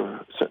of us were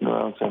sitting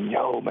around saying,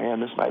 "Yo, man,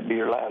 this might be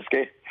your last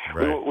game."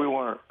 Right. We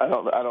weren't.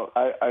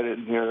 I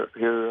didn't hear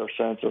or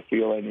sense or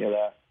feel any of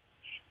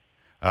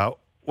that.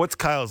 What's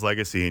Kyle's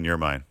legacy in your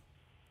mind?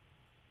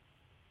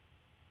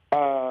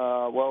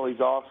 Well, he's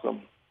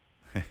awesome.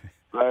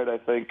 Right. I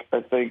think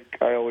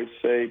I always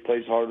say he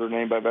plays harder than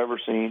anybody I've ever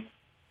seen.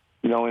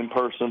 In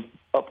person,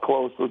 up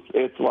close.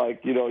 It's like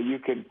you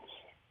can.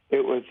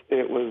 It was.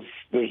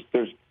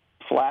 There's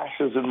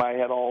flashes in my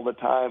head all the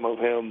time of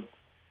him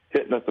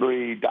hitting a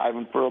three,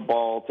 diving for a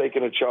ball,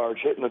 taking a charge,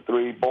 hitting a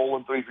three,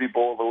 bowling 3-3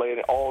 bowl overlaying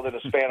it, all in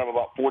a span of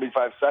about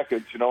 45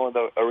 seconds. And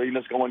the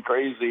arena's going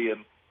crazy,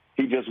 and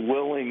he just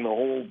willing the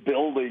whole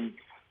building.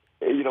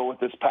 With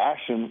this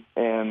passion,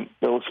 and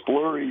those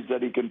flurries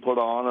that he can put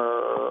on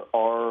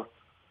are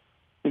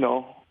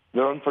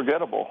they're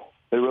unforgettable.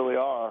 They really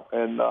are.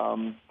 And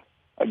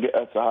I guess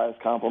that's the highest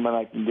compliment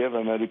I can give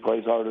him, that he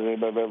plays harder than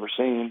anybody I've ever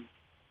seen.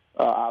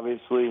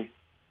 Obviously,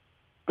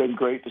 been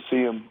great to see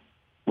him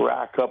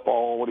rack up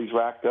all what he's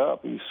racked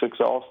up. He's 6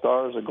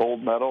 All-Stars, a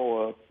gold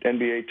medal, an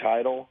NBA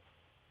title.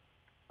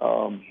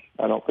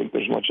 I don't think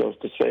there's much else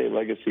to say.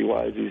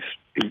 Legacy-wise,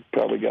 he's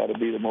probably got to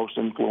be the most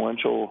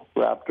influential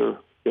Raptor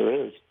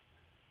there is.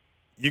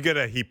 You get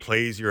he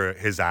plays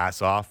his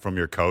ass off from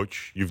your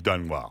coach, you've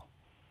done well.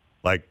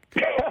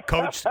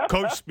 Coach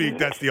speak,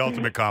 that's the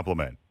ultimate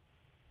compliment.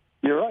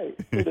 You're right.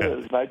 It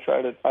is. And I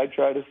try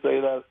to say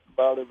that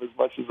about him as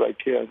much as I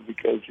can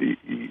because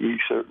he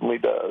certainly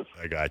does.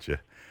 I got you.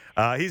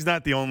 He's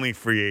not the only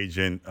free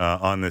agent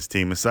on this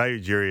team. Masai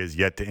Ujiri has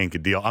yet to ink a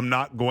deal. I'm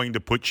not going to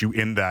put you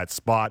in that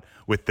spot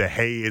with the,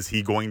 hey, is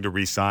he going to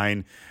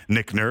re-sign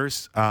Nick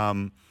Nurse?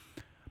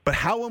 But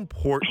how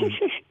important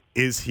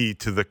is he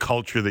to the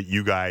culture that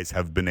you guys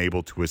have been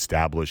able to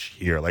establish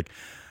here? Like,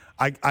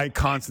 I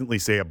constantly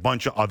say a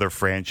bunch of other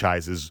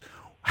franchises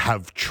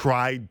have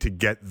tried to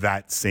get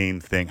that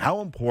same thing.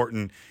 How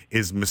important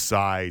is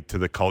Masai to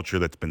the culture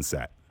that's been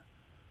set?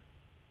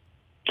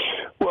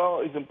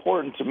 Well, he's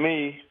important to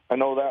me. I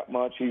know that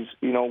much. He's,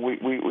 we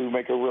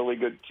make a really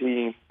good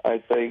team, I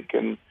think,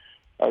 and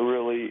I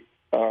really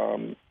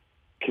can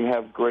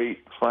have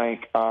great,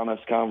 frank,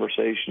 honest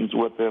conversations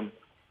with him.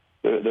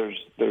 There's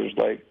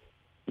like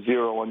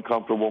zero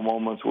uncomfortable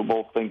moments. We're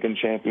both thinking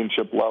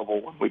championship level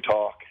when we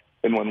talk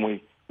and when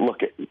we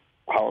look at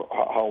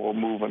how we're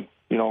moving.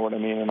 You know what I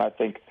mean? And I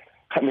think,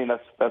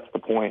 that's the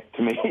point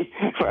to me.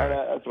 Right?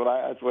 That's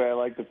the way I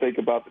like to think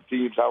about the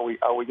teams. How we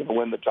going to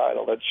win the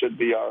title? That should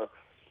be our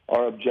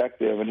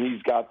objective. And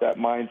he's got that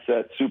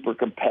mindset. Super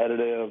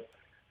competitive,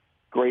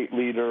 great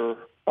leader.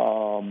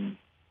 And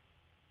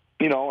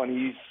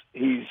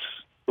he's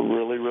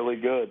really, really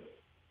good.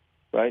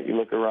 Right? You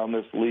look around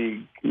this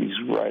league, he's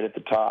right at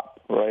the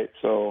top. Right?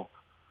 So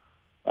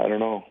I don't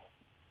know.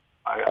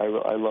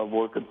 I love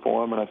working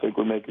for him, and I think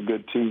we make a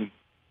good team.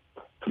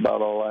 That's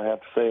about all I have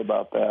to say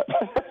about that.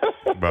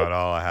 About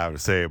all I have to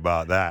say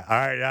about that. All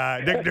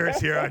right, Nick Nurse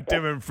here on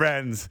Tim and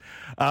Friends.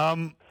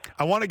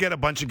 I want to get a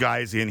bunch of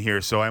guys in here,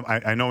 so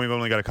I know we've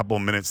only got a couple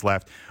of minutes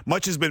left.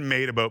 Much has been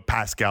made about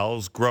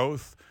Pascal's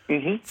growth.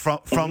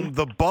 From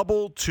the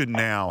bubble to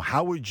now,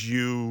 how would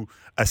you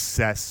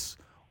assess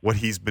what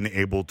he's been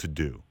able to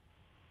do?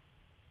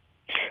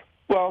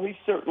 Well, he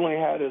certainly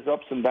had his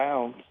ups and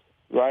downs,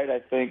 right? I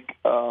think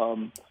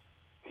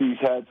he's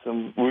had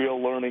some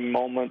real learning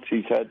moments.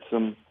 He's had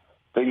some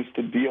things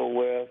to deal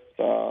with.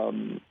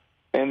 And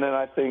then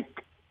I think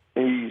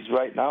he's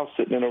right now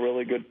sitting in a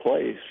really good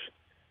place.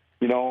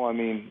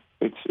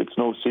 It's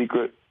no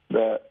secret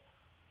that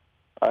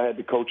I had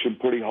to coach him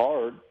pretty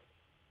hard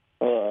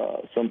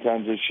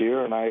sometimes this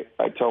year. And I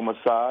tell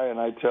Masai and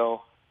I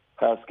tell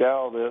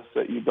Pascal this,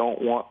 that you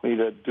don't want me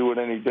to do it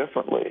any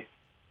differently,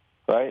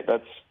 right?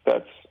 I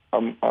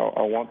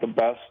want the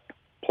best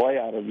play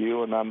out of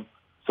you, and I'm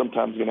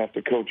sometimes going to have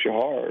to coach you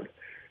hard.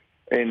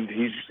 And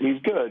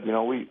he's good.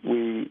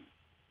 We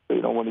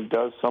when he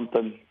does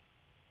something,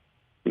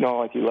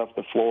 like he left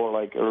the floor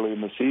like early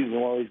in the season,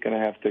 well, he's going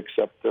to have to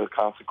accept the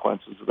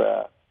consequences of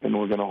that, and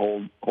we're going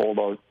to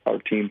hold our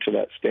team to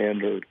that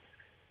standard.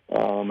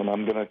 And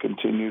I'm going to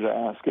continue to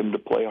ask him to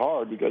play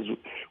hard because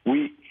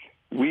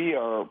we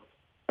are,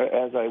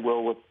 as I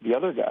will with the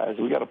other guys,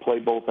 we got to play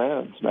both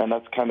ends, man.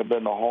 That's kind of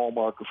been the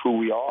hallmark of who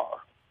we are.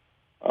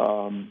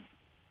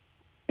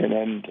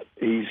 And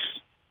he's,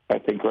 I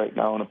think, right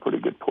now in a pretty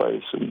good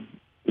place, and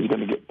he's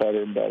going to get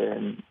better and better.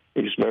 And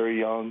he's very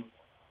young.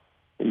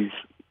 He's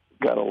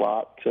got a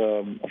lot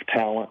of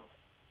talent,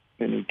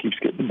 and he keeps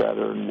getting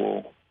better, and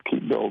we'll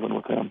keep building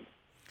with him.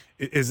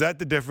 Is that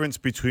the difference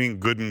between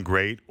good and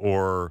great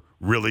or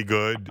really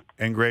good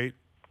and great?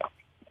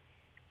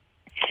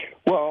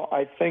 Well,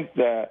 I think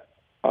that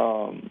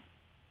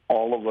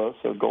all of us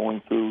are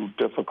going through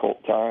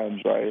difficult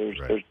times, right?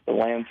 There's the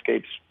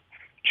landscape's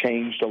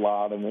changed a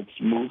lot, and it's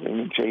moving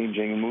and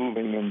changing and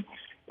moving. And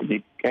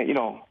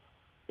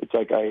it's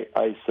like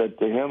I said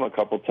to him a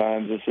couple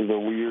times, this is a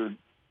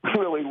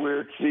really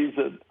weird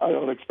season. I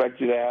don't expect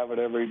you to have it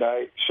every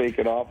night. Shake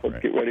it off.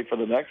 Let's get ready for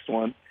the next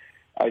one.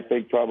 I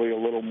think probably a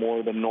little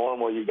more than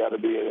normal. You got to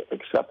be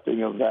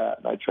accepting of that.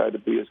 And I try to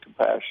be as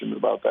compassionate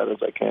about that as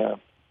I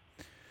can.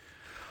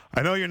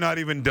 I know you're not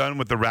even done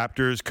with the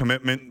Raptors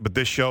commitment, but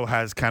this show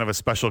has kind of a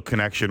special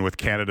connection with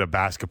Canada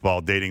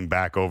basketball dating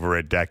back over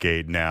a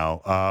decade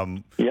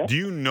now. Do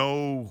you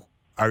know,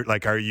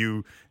 are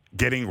you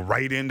getting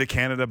right into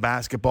Canada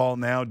basketball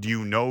now? Do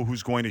you know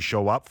who's going to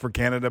show up for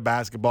Canada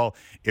basketball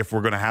if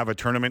we're going to have a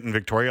tournament in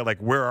Victoria? Like,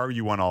 where are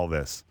you on all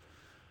this?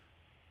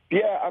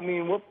 Yeah,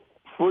 we're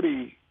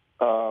pretty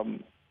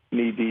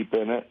knee-deep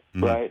in it,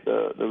 right?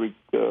 The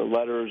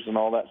letters and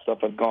all that stuff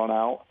have gone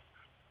out.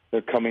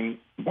 They're coming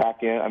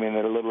back in.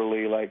 They're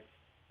literally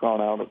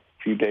gone out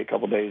a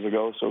couple days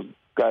ago. So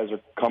guys are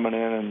coming in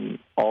and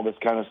all this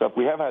kind of stuff.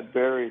 We have had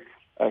very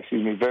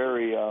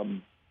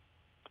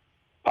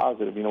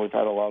positive. We've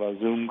had a lot of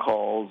Zoom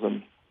calls,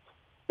 and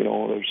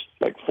there's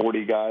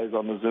 40 guys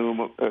on the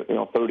Zoom.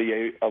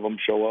 38 of them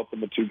show up,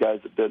 and the 2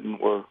 guys that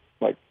didn't were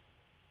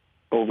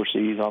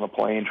overseas on a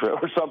plane trip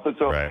or something.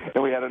 So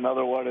and we had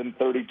another one, and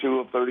 32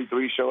 of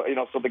 33 show.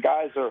 So the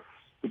guys,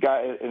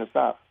 and it's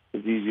not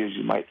as easy as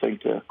you might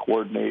think to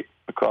coordinate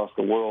across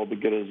the world to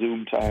get a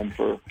Zoom time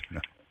for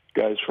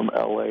guys from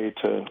LA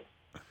to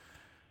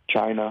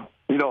China,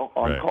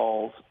 on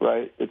calls,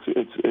 right?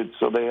 It's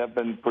so they have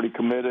been pretty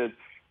committed.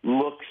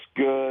 Looks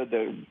good.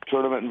 The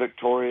tournament in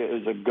Victoria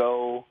is a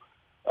go.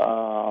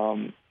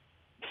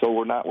 So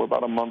we're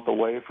about a month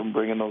away from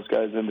bringing those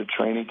guys into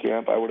training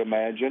camp. I would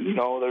imagine,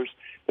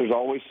 there's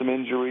always some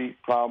injury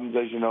problems,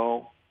 as you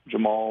know.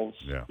 Jamal's,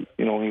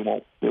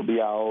 he'll be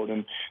out,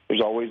 and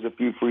there's always a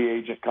few free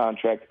agent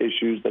contract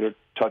issues that are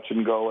touch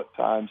and go at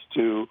times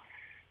too.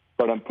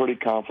 But I'm pretty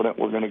confident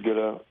we're going to get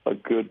a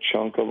good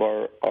chunk of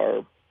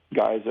our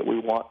guys that we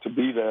want to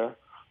be there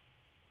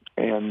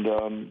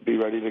and be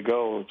ready to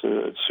go.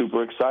 It's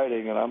super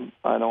exciting, and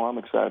I know I'm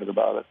excited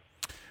about it.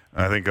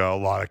 I think a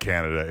lot of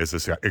Canada is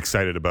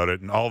excited about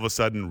it, and all of a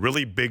sudden,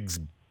 really big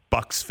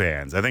Bucks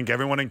fans. I think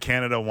everyone in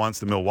Canada wants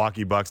the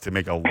Milwaukee Bucks to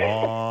make a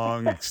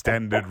long,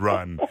 extended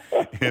run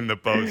in the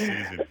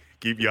postseason.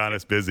 Keep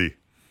Giannis busy.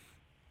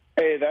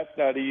 Hey, that's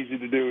not easy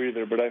to do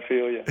either, but I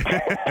feel you.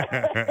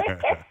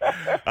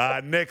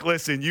 Nick,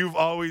 listen, you've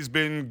always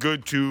been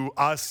good to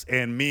us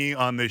and me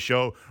on this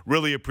show.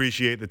 Really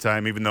appreciate the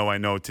time, even though I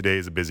know today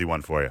is a busy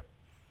one for you.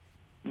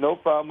 No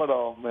problem at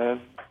all,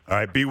 man. All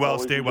right, be well,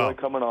 stay well.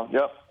 Coming on.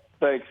 Yep,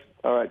 thanks.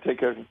 All right, take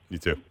care. You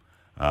too.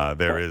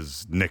 There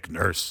is Nick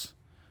Nurse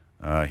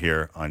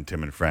here on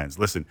Tim and Friends.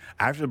 Listen,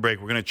 after the break,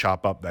 we're going to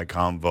chop up that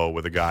convo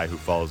with a guy who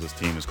follows this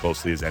team as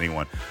closely as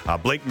anyone.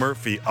 Blake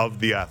Murphy of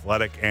The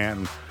Athletic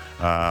and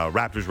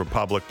Raptors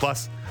Republic,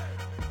 plus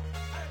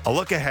a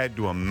look ahead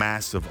to a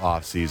massive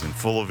offseason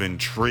full of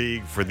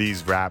intrigue for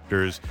these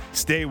Raptors.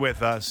 Stay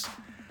with us.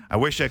 I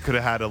wish I could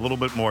have had a little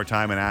bit more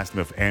time and asked him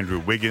if Andrew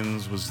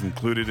Wiggins was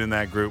included in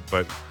that group,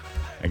 but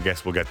I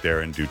guess we'll get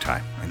there in due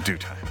time.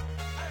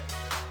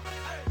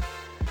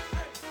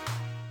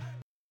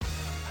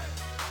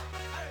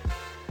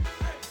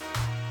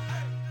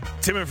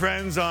 Tim and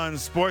Friends on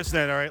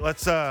Sportsnet. All right,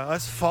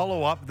 let's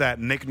follow up that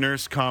Nick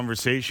Nurse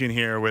conversation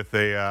here with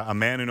a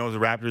man who knows the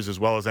Raptors as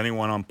well as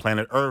anyone on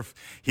planet Earth.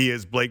 He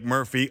is Blake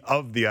Murphy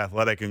of The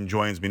Athletic and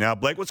joins me now.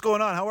 Blake, what's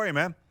going on? How are you,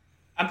 man?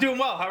 I'm doing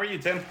well. How are you,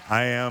 Tim?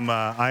 I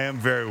am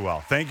very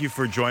well. Thank you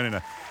for joining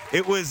us.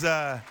 It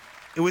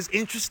was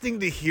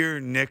interesting to hear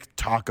Nick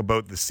talk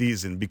about the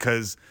season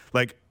because,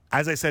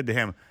 as I said to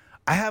him,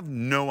 I have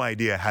no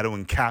idea how to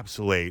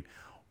encapsulate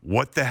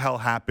what the hell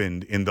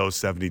happened in those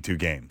 72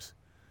 games.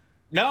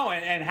 No,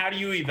 and how do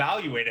you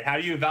evaluate it? How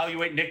do you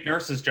evaluate Nick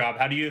Nurse's job?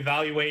 How do you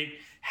evaluate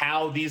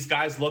how these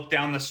guys look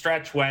down the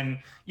stretch when,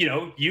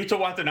 Yuta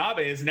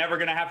Watanabe is never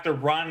going to have to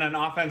run an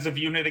offensive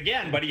unit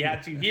again, but he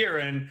had to here,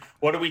 and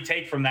what do we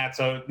take from that?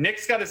 So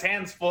Nick's got his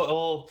hands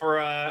full for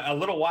a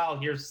little while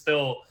here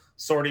still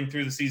sorting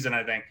through the season,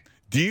 I think.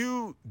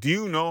 Do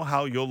you know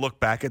how you'll look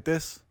back at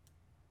this?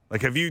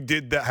 Have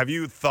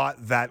you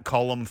thought that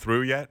column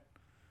through yet?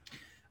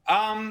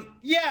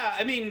 Yeah,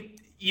 I mean,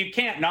 you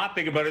can't not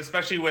think about it,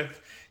 especially with,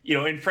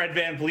 in Fred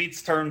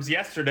VanVleet's terms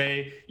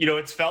yesterday,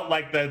 it's felt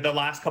like the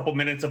last couple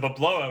minutes of a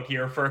blowout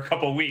here for a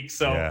couple weeks.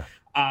 So yeah.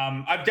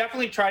 I've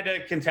definitely tried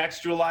to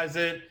contextualize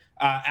it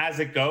as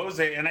it goes.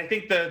 And I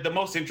think the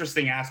most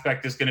interesting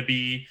aspect is going to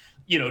be,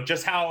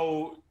 just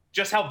how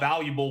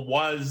valuable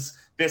was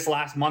this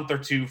last month or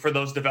two for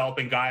those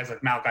developing guys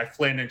like Malachi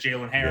Flynn and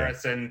Jalen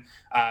Harris. Yeah. And,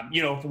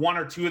 if one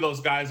or two of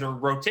those guys are a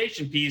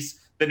rotation piece,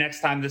 the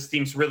next time this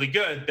team's really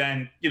good,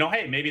 then,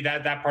 hey, maybe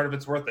that part of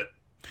it's worth it.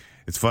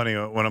 It's funny,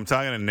 when I'm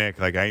talking to Nick,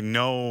 I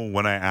know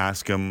when I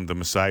ask him the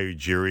Masai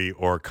Ujiri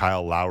or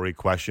Kyle Lowry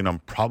question, I'm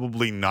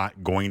probably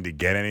not going to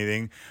get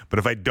anything. But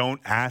if I don't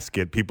ask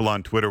it, people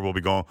on Twitter will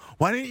be going,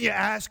 why didn't you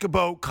ask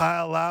about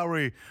Kyle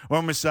Lowry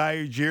or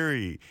Masai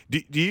Ujiri?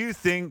 Do you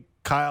think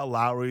Kyle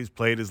Lowry's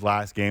played his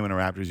last game in a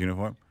Raptors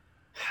uniform?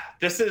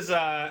 This is,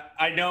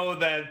 I know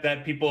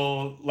that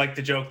people like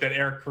to joke that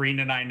Eric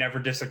Koreen and I never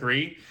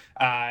disagree.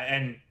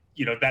 And,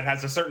 that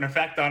has a certain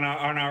effect on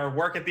our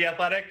work at The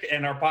Athletic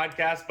and our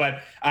podcast.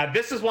 But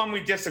this is one we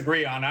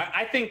disagree on.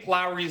 I think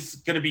Lowry's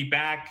going to be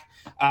back.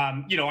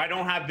 I'm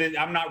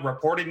not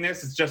reporting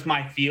this. It's just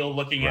my feel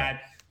looking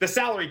at the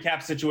salary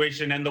cap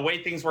situation and the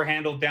way things were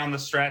handled down the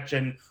stretch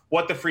and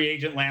what the free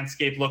agent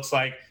landscape looks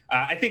like.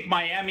 I think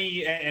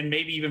Miami and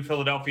maybe even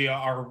Philadelphia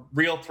are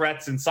real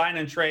threats in sign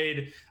and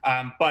trade.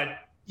 But,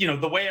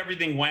 the way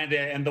everything went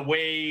and the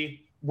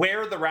way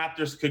where the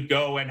Raptors could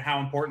go and how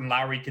important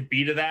Lowry could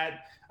be to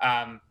that,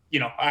 I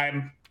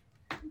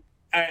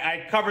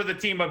cover the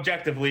team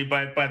objectively,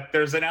 but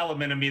there's an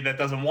element of me that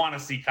doesn't want to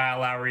see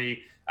Kyle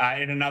Lowry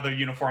in another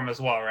uniform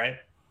as well, right?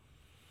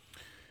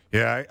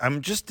 Yeah,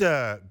 I'm just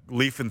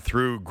leafing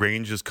through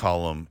Grange's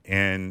column,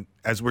 and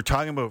as we're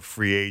talking about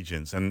free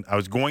agents, and I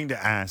was going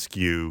to ask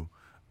you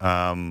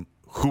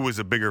who was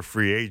a bigger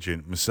free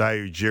agent,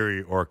 Masai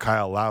Ujiri or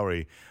Kyle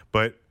Lowry,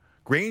 but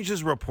Grange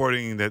is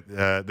reporting that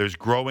there's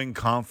growing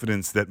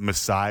confidence that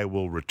Masai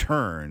will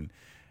return.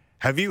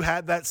 Have you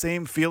had that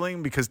same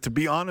feeling? Because to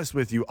be honest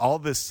with you, all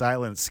this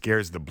silence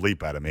scares the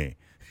bleep out of me.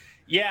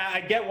 Yeah,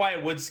 I get why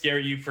it would scare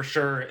you for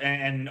sure.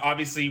 And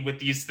obviously with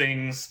these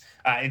things,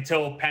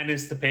 until pen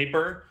is to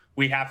paper,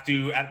 we have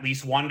to at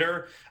least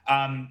wonder.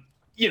 I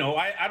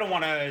don't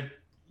want to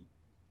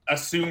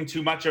assume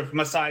too much of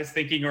Masai's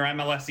thinking or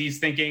MLSE's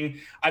thinking.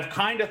 I've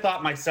kind of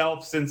thought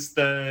myself since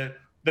the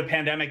the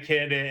pandemic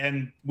hit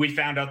and we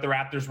found out the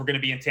Raptors were going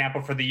to be in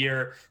Tampa for the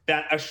year,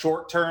 that a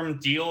short-term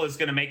deal is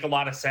going to make a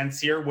lot of sense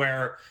here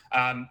where,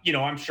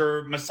 I'm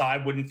sure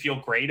Masai wouldn't feel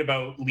great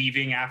about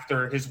leaving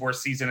after his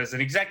worst season as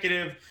an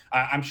executive.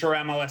 I'm sure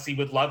MLSE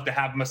would love to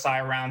have Masai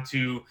around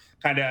to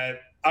kind of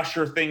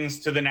usher things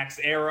to the next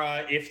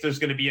era, if there's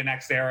going to be a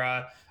next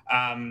era.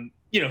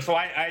 So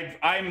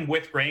I'm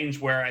with Grange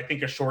where I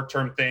think a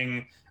short-term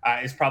thing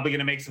is probably going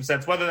to make some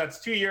sense. Whether that's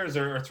 2 years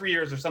or 3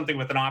 years or something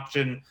with an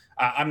option,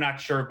 I'm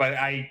not sure. But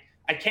I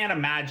can't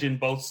imagine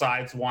both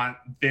sides want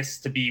this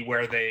to be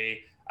where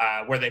they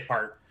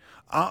part.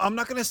 I'm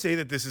not going to say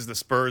that this is the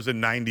Spurs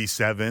in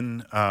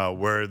 '97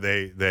 where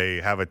they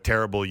have a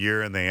terrible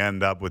year and they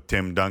end up with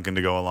Tim Duncan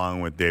to go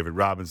along with David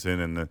Robinson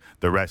and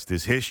the rest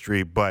is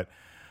history. But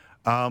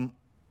a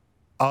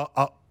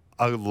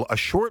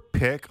short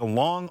pick, a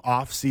long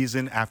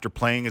offseason after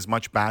playing as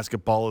much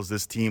basketball as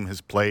this team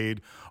has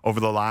played over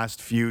the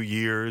last few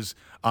years,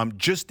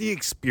 just the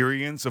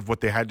experience of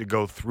what they had to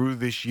go through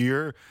this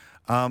year,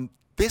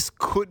 this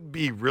could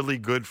be really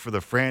good for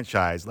the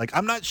franchise. Like,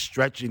 I'm not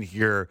stretching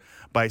here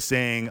by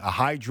saying a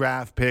high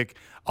draft pick,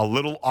 a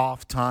little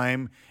off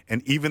time,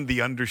 and even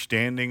the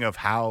understanding of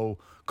how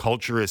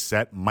culture is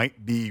set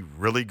might be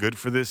really good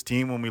for this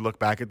team when we look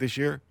back at this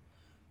year.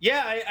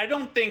 Yeah, I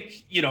don't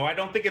think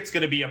it's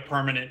going to be a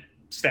permanent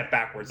step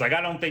backwards. Like, I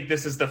don't think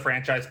this is the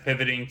franchise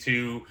pivoting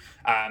to,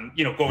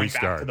 going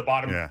Restart. back to the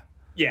bottom.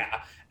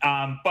 Yeah.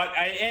 But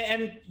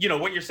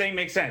what you're saying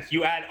makes sense.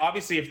 You add,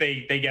 obviously, if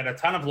they get a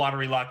ton of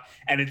lottery luck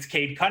and it's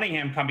Cade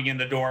Cunningham coming in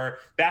the door,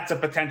 that's a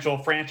potential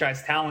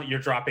franchise talent you're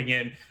dropping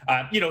in.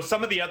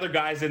 Some of the other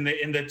guys in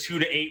the 2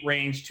 to 8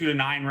 range, 2 to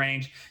 9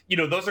 range,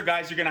 those are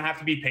guys you're going to have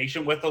to be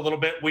patient with a little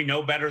bit. We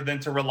know better than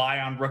to rely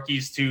on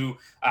rookies to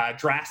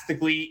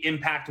drastically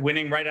impact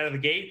winning right out of the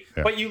gate.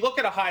 Yeah. But you look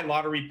at a high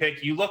lottery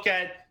pick, you look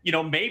at,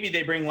 maybe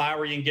they bring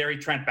Lowry and Gary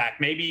Trent back.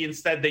 Maybe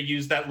instead they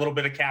use that little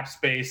bit of cap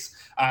space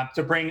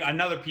to bring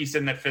another piece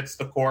in that fits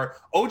the core.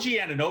 OG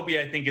Anunoby,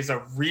 I think, is a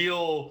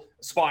real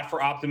spot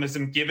for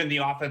optimism given the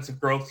offensive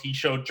growth he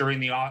showed during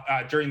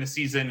the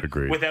season.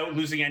 Agreed. Without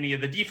losing any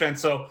of the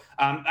defense. So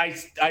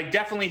I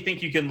definitely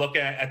think you can look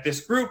at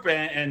this group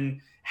and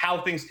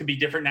how things could be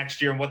different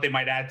next year and what they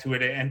might add to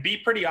it and be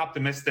pretty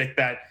optimistic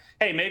that,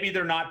 hey, maybe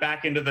they're not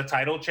back into the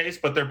title chase,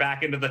 but they're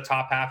back into the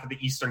top half of the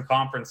Eastern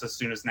Conference as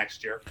soon as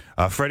next year.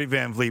 Freddie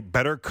VanVleet,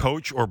 better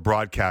coach or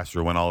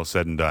broadcaster when all is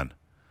said and done?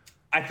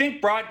 I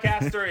think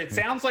broadcaster, it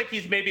sounds like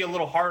he's maybe a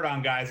little hard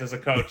on guys as a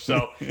coach.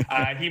 So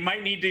he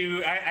might need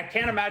to, I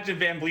can't imagine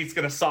VanVleet's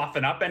going to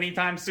soften up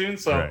anytime soon.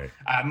 So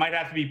might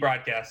have to be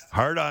broadcast.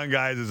 Hard on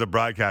guys as a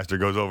broadcaster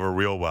goes over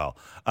real well.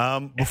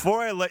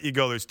 Before I let you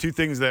go, there's two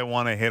things that I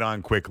want to hit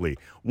on quickly.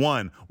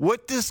 One,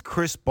 what does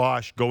Chris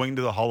Bosh going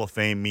to the Hall of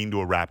Fame mean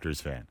to a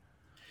Raptors fan?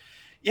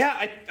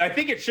 Yeah, I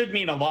think it should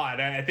mean a lot.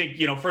 I think,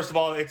 first of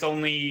all, it's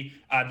only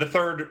the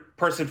third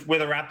person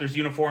with a Raptors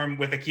uniform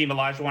with Akeem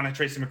Olajuwon and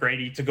Tracy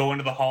McGrady to go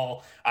into the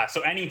Hall. So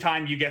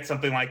anytime you get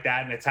something like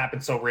that, and it's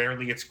happened so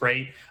rarely, it's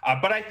great.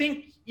 But I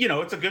think,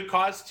 it's a good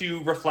cause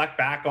to reflect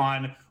back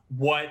on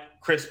what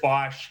Chris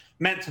Bosh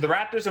meant to the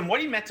Raptors and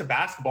what he meant to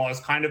basketball as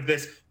kind of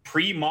this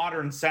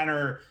pre-modern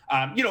center,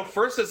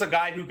 first as a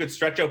guy who could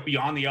stretch out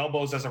beyond the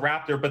elbows as a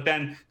Raptor, but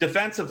then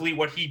defensively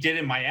what he did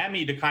in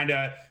Miami to kind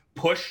of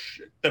push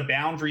the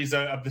boundaries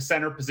of the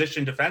center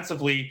position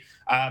defensively.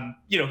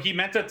 He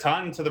meant a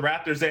ton to the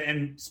Raptors.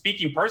 And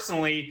speaking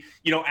personally,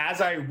 as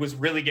I was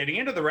really getting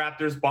into the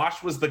Raptors,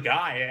 Bosh was the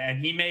guy,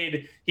 and he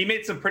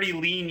made some pretty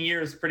lean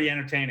years pretty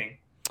entertaining.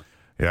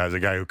 Yeah, as a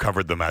guy who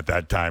covered them at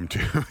that time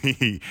too,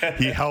 he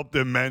helped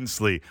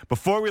immensely.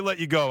 Before we let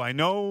you go, I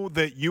know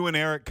that you and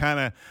Eric kind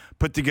of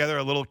put together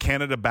a little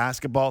Canada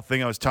basketball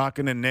thing. I was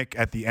talking to Nick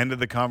at the end of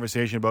the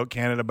conversation about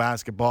Canada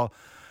basketball.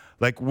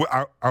 Like,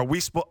 are we?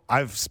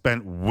 I've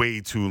spent way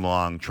too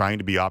long trying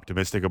to be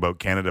optimistic about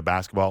Canada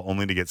basketball,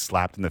 only to get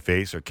slapped in the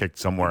face or kicked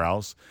somewhere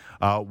else.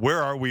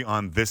 Where are we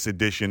on this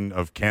edition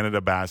of Canada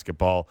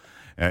basketball,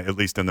 at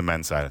least on the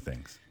men's side of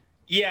things?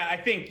 Yeah, I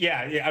think,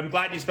 I'm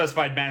glad you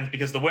specified men's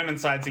because the women's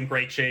side's in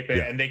great shape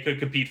and they could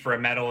compete for a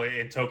medal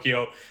in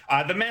Tokyo.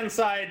 The men's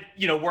side,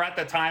 we're at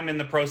the time in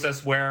the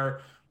process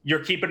where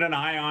you're keeping an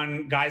eye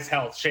on guys'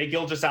 health. Shai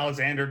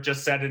Gilgeous-Alexander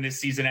just said in his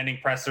season-ending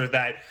presser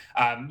that,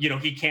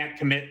 he can't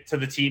commit to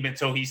the team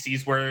until he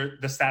sees where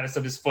the status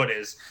of his foot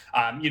is.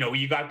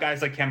 You got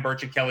guys like Khem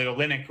Birch and Kelly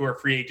Olynyk who are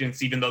free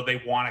agents even though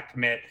they want to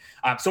commit.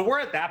 So we're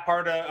at that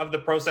part of the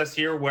process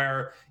here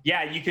where,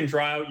 you can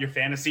draw out your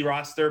fantasy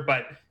roster,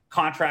 but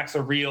contracts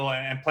are real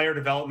and player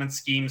development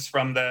schemes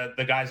from the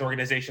guys'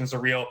 organizations are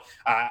real.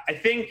 I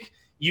think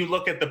you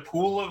look at the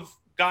pool of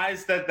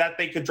guys that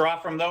they could draw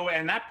from, though,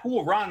 and that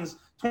pool runs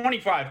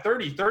 25,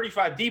 30,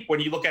 35 deep when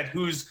you look at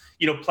who's,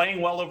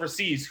 playing well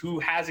overseas, who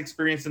has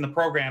experience in the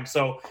program.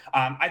 So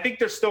I think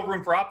there's still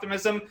room for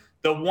optimism.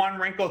 The one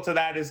wrinkle to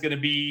that is going to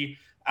be,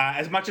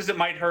 as much as it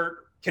might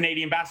hurt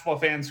Canadian basketball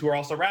fans who are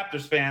also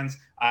Raptors fans,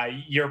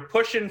 you're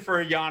pushing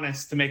for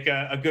Giannis to make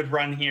a good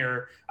run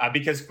here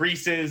because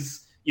Greece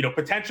is,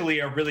 potentially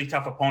a really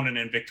tough opponent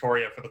in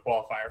Victoria for the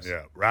qualifiers.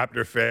 Yeah,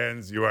 Raptor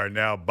fans, you are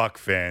now Buck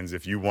fans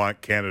if you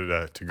want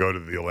Canada to go to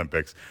the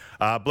Olympics.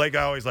 Blake,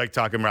 I always like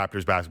talking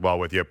Raptors basketball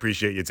with you.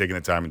 Appreciate you taking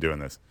the time and doing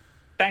this.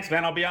 Thanks,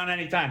 man. I'll be on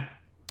anytime.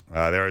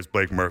 There is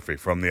Blake Murphy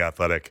from The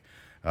Athletic,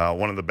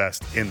 one of the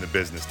best in the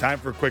business. Time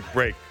for a quick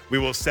break. We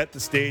will set the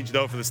stage,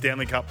 though, for the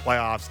Stanley Cup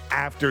playoffs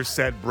after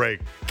said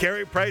break.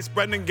 Carey Price,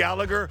 Brendan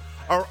Gallagher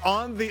are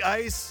on the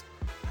ice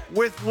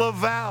with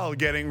Laval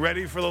getting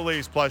ready for the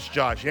Leafs. Plus,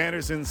 Josh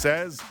Anderson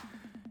says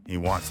he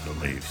wants the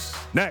Leafs.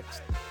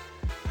 Next.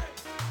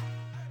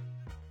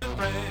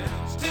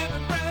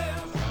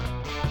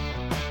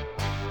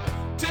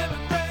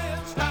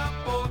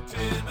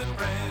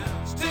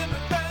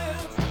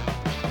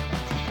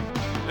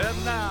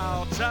 And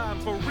now, time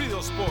for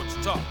Real Sports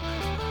Talk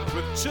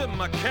with Tim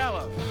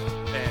McCallum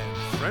and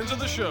friends of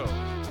the show.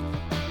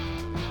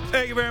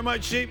 Thank you very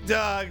much,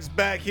 Sheepdogs.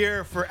 Back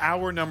here for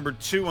hour number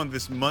 2 on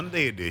this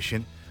Monday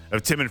edition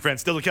of Tim and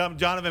Friends. Still to come,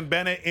 Jonathan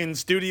Bennett in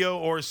studio,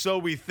 or so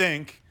we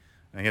think.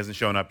 He hasn't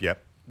shown up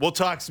yet. We'll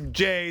talk some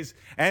Jays,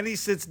 and he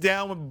sits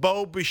down with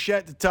Bo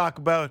Bichette to talk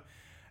about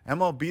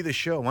MLB The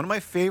Show, one of my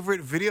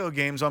favorite video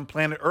games on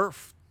planet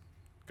Earth.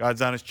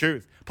 God's honest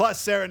truth. Plus,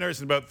 Sarah Nurse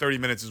in about 30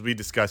 minutes as we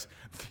discuss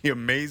the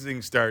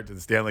amazing start to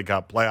the Stanley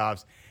Cup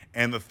playoffs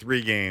and the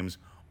 3 games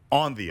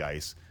on the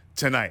ice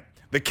tonight.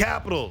 The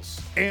Capitals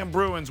and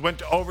Bruins went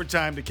to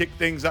overtime to kick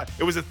things up.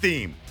 It was a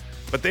theme,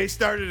 but they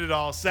started it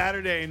all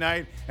Saturday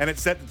night, and it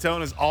set the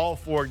tone as all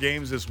 4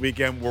 games this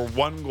weekend were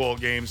 1-goal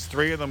games,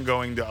 3 of them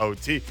going to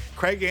OT.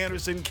 Craig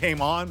Anderson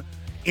came on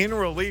in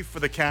relief for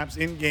the Caps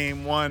in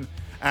Game 1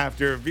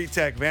 after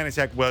Vitek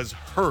Vanacek was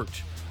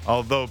hurt.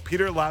 Although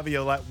Peter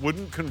Laviolette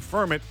wouldn't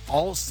confirm it,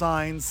 all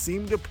signs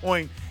seem to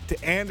point to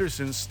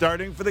Anderson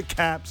starting for the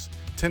Caps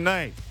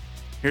tonight.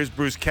 Here's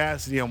Bruce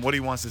Cassidy on what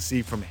he wants to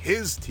see from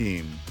his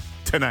team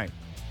tonight.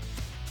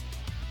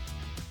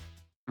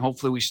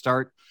 Hopefully we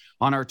start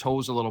on our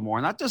toes a little more.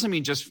 And that doesn't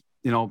mean just,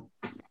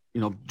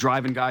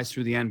 driving guys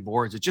through the end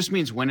boards. It just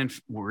means winning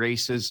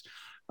races,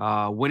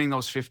 winning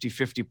those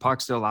 50-50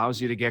 pucks that allows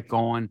you to get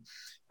going,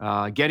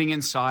 getting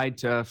inside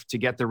to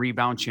get the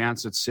rebound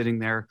chance that's sitting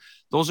there.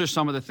 Those are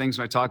some of the things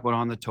I talk about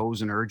on the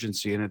toes and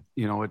urgency. And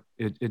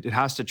it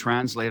has to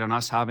translate on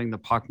us having the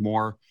puck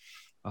more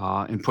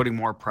and putting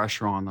more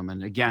pressure on them.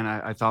 And again,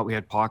 I thought we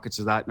had pockets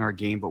of that in our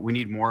game, but we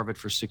need more of it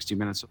for 60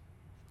 minutes.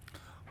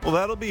 Well,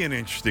 that'll be an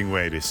interesting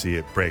way to see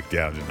it break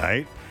down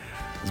tonight.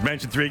 As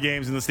mentioned, 3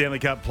 games in the Stanley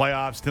Cup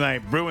playoffs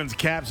tonight. Bruins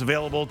Caps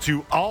available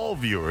to all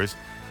viewers.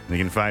 You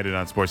can find it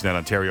on Sportsnet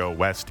Ontario,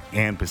 West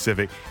and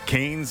Pacific.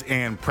 Canes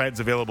and Preds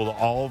available to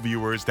all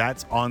viewers.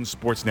 That's on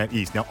Sportsnet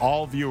East. Now,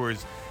 all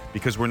viewers,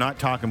 because we're not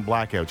talking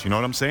blackouts. You know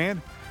what I'm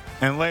saying?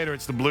 And later,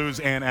 it's the Blues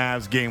and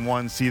Avs Game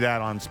 1. See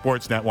that on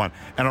Sportsnet 1.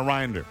 And a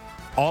reminder,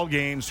 all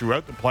games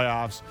throughout the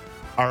playoffs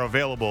are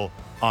available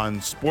on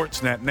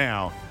Sportsnet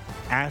now.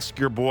 Ask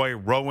your boy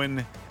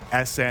Rowan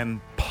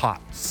SN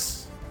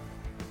Potts.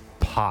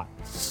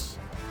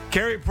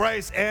 Carey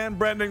Price and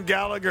Brendan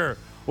Gallagher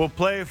will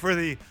play for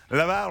the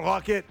Laval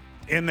Rocket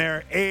in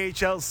their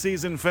AHL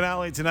season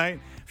finale tonight,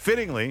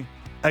 fittingly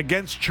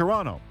against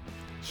Toronto.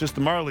 It's just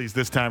the Marlies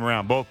this time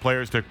around. Both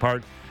players took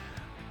part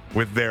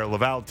with their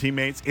Laval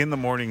teammates in the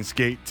morning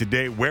skate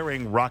today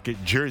wearing Rocket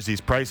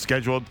jerseys. Price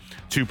scheduled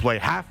to play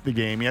half the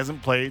game. He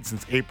hasn't played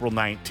since April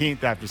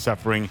 19th after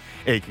suffering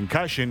a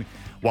concussion,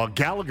 while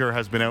Gallagher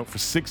has been out for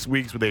 6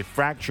 weeks with a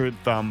fractured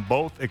thumb.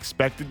 Both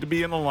expected to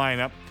be in the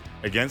lineup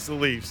against the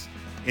Leafs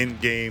in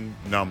game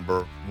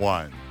number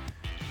 1.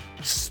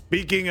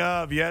 Speaking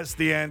of, yes,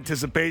 the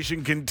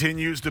anticipation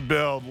continues to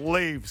build.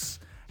 Leafs,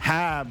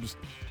 Habs,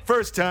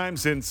 first time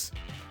since,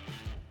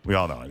 we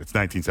all know it, it's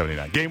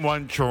 1979. Game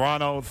 1,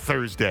 Toronto,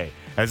 Thursday.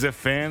 As if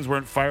fans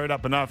weren't fired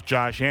up enough,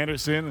 Josh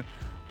Anderson,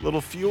 little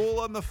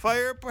fuel on the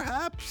fire,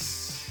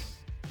 perhaps?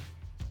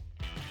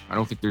 I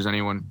don't think there's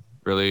anyone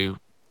really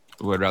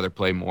who would rather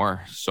play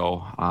more.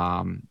 So,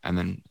 and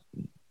then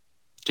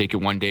take it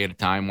one day at a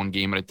time, one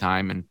game at a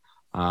time, and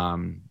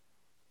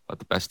let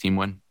the best team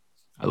win.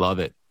 I love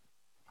it.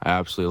 I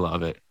absolutely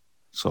love it.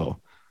 So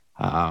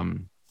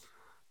I'm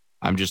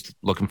just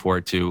looking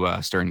forward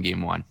to starting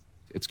game 1.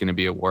 It's going to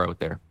be a war out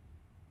there.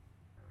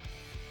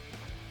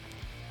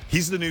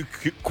 He's the new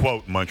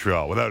quote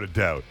Montreal, without a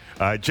doubt.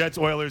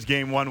 Jets-Oilers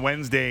game 1,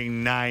 Wednesday,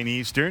 9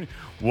 Eastern.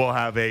 We'll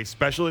have a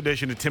special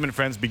edition of Tim and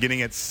Friends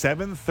beginning at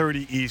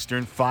 7:30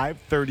 Eastern,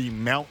 5:30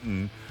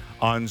 Mountain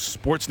on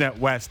Sportsnet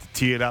West to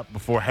tee it up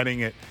before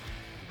handing it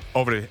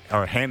over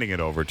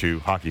to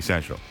Hockey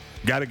Central.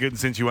 Got it good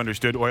since you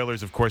understood.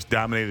 Oilers, of course,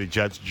 dominated the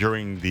Jets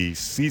during the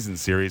season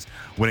series,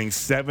 winning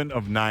 7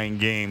 of 9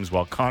 games,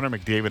 while Connor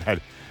McDavid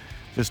had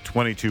just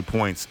 22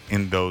 points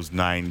in those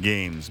 9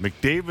 games.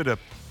 McDavid, a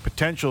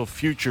potential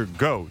future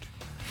GOAT.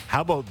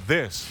 How about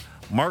this?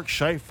 Mark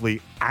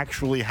Scheifele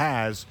actually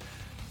has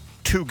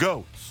 2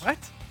 goats. What?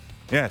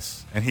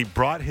 Yes, and he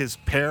brought his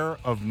pair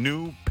of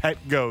new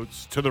pet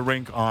goats to the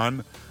rink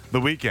on the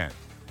weekend.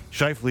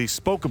 Scheifele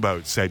spoke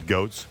about said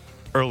goats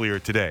earlier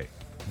today.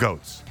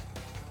 Goats.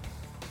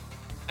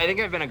 I think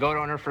I've been a goat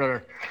owner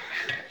for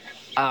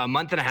A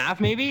month and a half,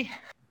 maybe.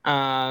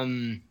 Got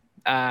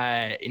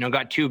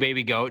 2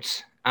 baby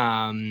goats.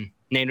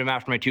 Named them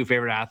after my 2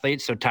 favorite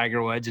athletes, so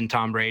Tiger Woods and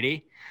Tom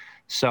Brady.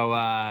 So,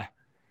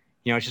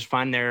 it's just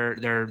fun.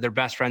 They're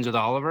best friends with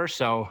Oliver.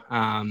 So,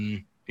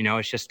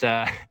 it's just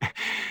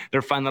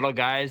they're fun little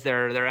guys.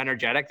 They're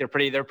energetic. They're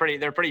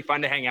pretty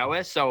fun to hang out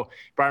with. So,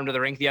 brought them to the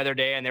rink the other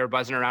day, and they were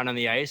buzzing around on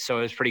the ice. So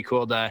it was pretty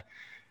cool to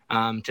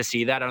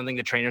see that. I don't think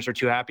the trainers were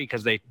too happy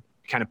because they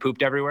kind of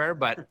pooped everywhere.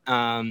 But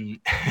no,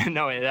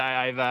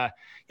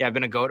 I've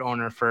been a goat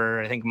owner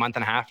for I think a month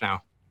and a half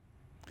now.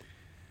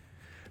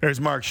 There's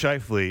Mark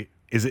Scheifele.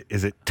 Is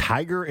it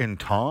Tiger and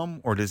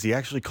Tom, or does he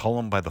actually call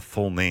them by the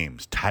full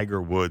names,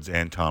 Tiger Woods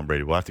and Tom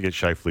Brady? We'll have to get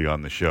Scheifele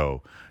on the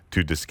show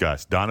to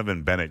discuss.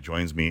 Donovan Bennett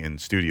joins me in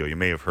studio. You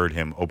may have heard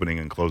him opening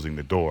and closing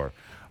the door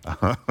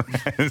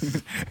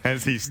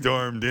as he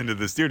stormed into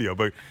the studio.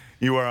 But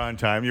you are on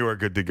time. You are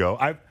good to go.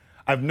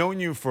 I've known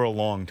you for a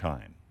long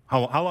time.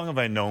 How long have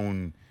I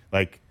known?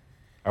 Like,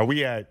 are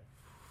we at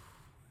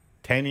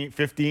 10,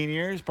 15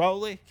 years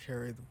probably?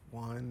 Carried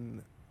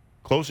one.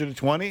 Closer to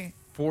 20?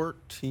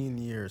 14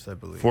 years, I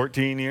believe.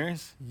 14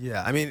 years?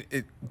 Yeah, I mean,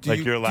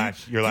 your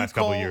last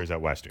couple of years at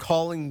Western.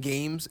 Calling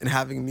games and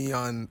having me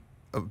on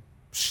a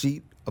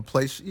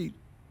play sheet.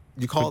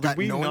 You call that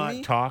knowing me? Did we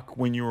not talk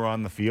when you were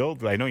on the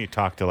field? I know you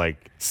talked to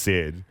like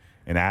Sid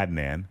and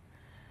Adnan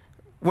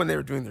when they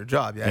were doing their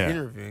job. Yeah.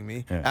 Interviewing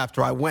me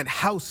after I went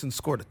house and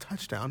scored a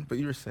touchdown. But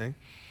you were saying.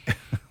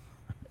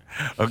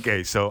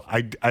 Okay, so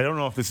I don't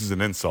know if this is an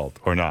insult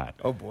or not.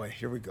 Oh boy,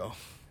 here we go.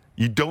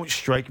 You don't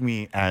strike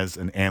me as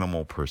an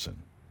animal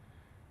person.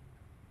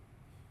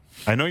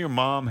 I know your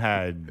mom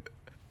had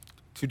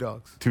 2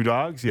 dogs. 2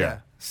 dogs? Yeah.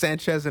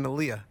 Sanchez and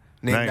Aaliyah,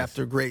 named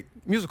after great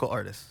musical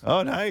artists.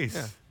 Oh,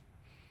 nice.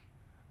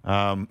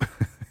 Yeah.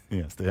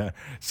 Yes. Yeah.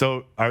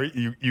 So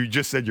you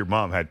just said your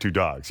mom had 2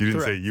 dogs. You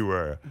didn't say you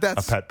were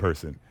a pet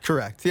person.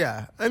 Correct.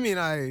 Yeah. I mean,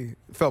 I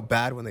felt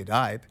bad when they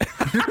died.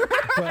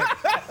 But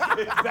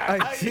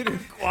I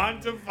didn't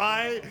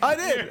quantify. I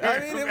did. I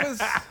mean, it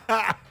was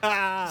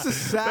it's a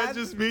sad. That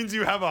just means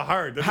you have a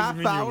heart. That half doesn't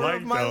mean hour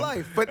of my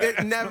life, but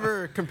it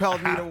never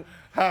compelled me to.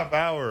 Half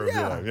hour of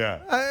your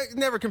life, It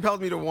never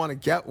compelled me to want to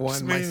get one.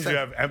 This means you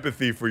have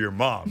empathy for your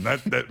mom.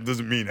 That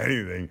doesn't mean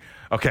anything.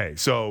 Okay,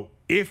 so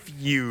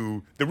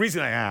the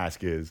reason I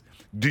ask is,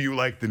 do you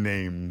like the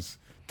names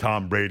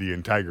Tom Brady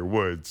and Tiger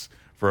Woods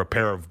for a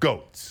pair of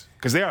goats?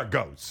 Because they are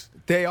goats.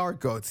 They are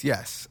goats,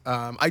 yes.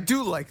 I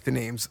do like the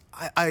names.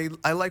 I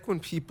like when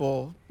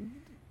people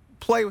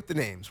play with the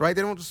names, right?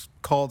 They don't just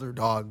call their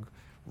dog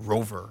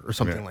Rover or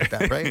something like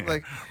that, right?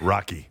 Like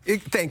Rocky.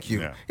 Thank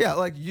you. Yeah,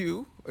 like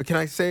you. Can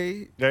I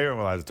say? Yeah, you're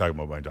allowed to talk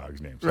about my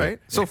dog's name. Right?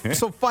 So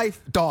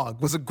Fife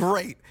Dog was a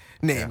great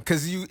name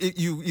because you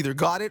either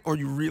got it or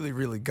you really,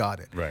 really got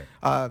it. Right.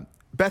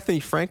 Bethany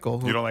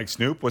Frankel. You don't like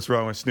Snoop? What's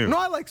wrong with Snoop? No,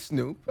 I like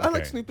Snoop. Okay. I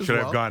like Snoop as well.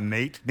 Should I have gone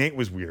Nate? Nate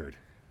was weird.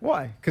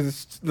 Why? Because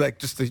it's like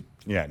just a...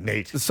 Yeah,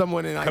 Nate.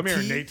 Someone in Come IT.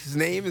 Here, Nate. His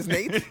name is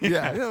Nate.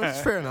 Yeah,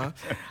 it's fair enough.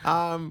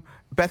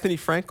 Bethany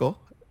Frankel,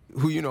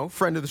 who you know,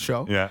 friend of the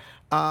show. Yeah.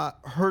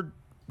 Her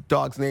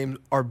dogs' names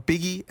are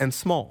Biggie and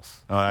Smalls.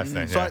 Oh, that's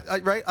nice. So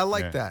I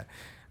like that.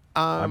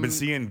 I've been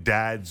seeing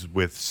dads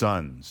with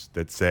sons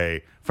that say,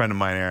 a friend of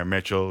mine, Aaron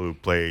Mitchell, who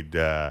played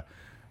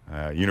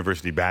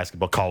university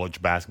basketball,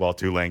 college basketball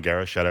too,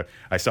 Langara, shout out.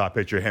 I saw a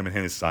picture of him and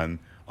his son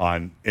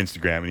on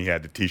Instagram, and he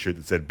had the T-shirt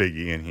that said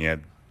Biggie, and he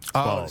had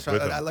Smalls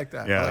with him. I like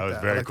that. Yeah, I like that was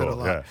that. very I like cool.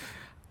 That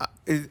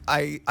a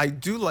lot. I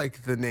do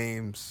like the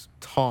names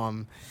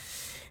Tom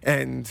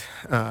and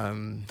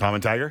Tom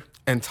and Tiger?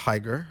 And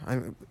Tiger.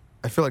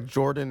 I feel like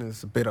Jordan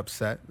is a bit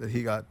upset that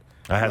he got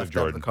left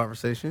out of the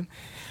conversation.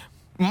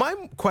 My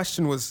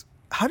question was,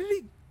 how did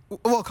he...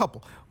 Well, a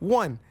couple.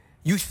 One,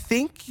 you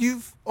think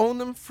you've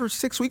owned them for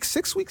 6 weeks?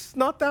 6 weeks is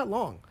not that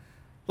long.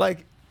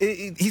 Like,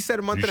 he said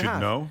a month and a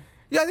half. You should know.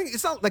 Yeah, I think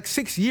it's not like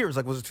 6 years.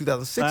 Like, was it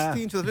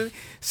 2016, 2015?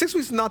 6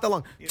 weeks is not that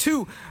long.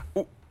 2,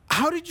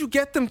 how did you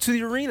get them to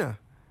the arena?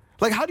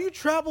 Like, how do you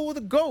travel with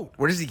a goat?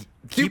 Where does he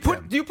Do you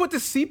put the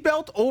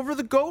seatbelt over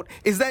the goat?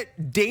 Is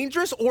that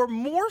dangerous or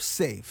more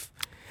safe?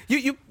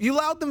 You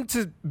allowed them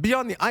to be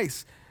on the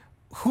ice.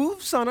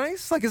 Hooves on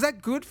ice? Like, is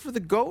that good for the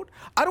goat?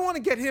 I don't want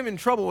to get him in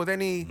trouble with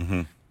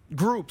any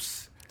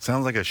groups.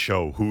 Sounds like a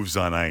show, Hooves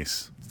on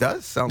Ice.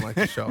 Does sound like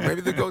a show.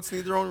 Maybe the goats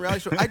need their own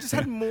reality show. I just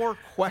had more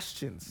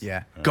questions.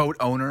 Yeah. Goat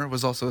owner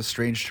was also a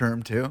strange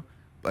term, too.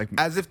 Like,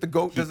 as if the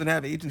goat doesn't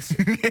have agency.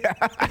 Yeah.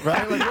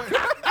 Right? Like,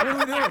 what are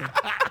we doing?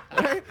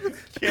 Right?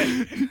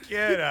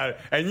 Get out of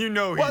it. And you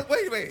know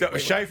wait.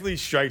 Scheifele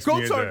strikes goats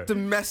me as Goats aren't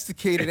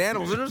domesticated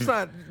animals. They're just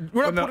not...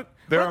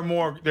 There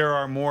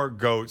are more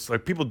goats.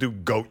 Like, people do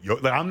goat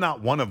yoga. Like, I'm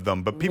not one of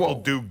them, but people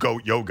do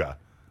goat yoga.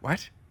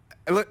 What?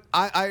 Look,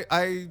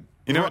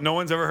 You know what? No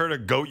one's ever heard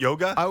of goat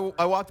yoga?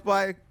 I walked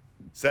by...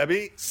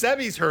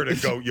 Sebi's heard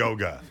of goat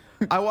yoga.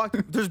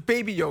 There's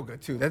baby yoga,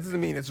 too. That doesn't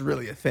mean it's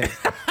really a thing.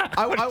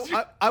 I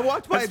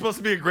walked by... That's supposed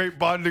to be a great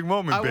bonding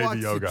moment,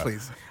 baby yoga.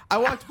 Please. I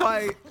walked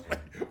by...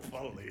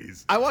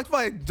 Please. I walked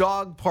by a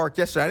dog park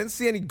yesterday. I didn't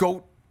see any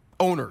goat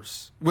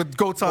owners with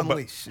goats on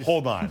leash.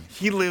 Hold on.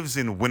 He lives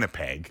in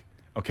Winnipeg,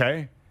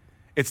 okay?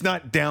 It's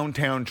not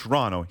downtown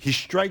Toronto. He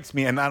strikes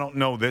me, and I don't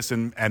know this,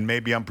 and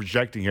maybe I'm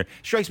projecting here,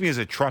 strikes me as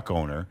a truck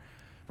owner,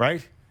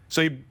 right?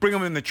 So you bring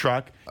him in the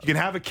truck. You can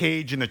have a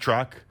cage in the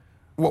truck.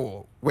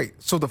 Whoa.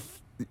 Wait. So the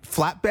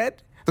flatbed?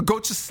 The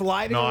goat's just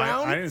sliding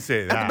around? I didn't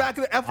say that. At the back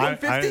of the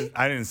F-150?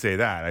 I didn't say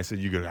that. I said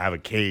you could have a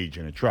cage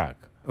in a truck.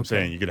 I'm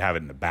saying you could have it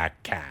in the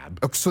back cab.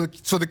 So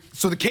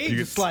the cage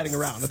is sliding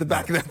around at the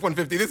back of the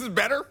F-150. This is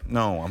better?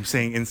 No, I'm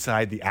saying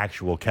inside the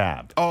actual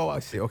cab. Oh, I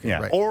see. Okay,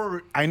 right.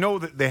 Or I know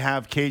that they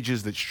have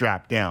cages that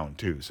strap down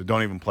too, so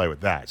don't even play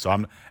with that. So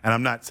I'm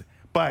not.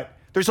 But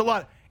there's a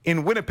lot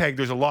in Winnipeg.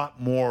 There's a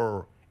lot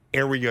more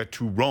area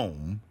to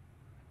roam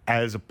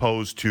as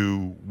opposed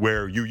to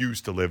where you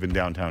used to live in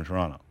downtown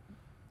Toronto.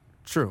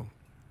 True.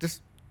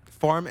 Just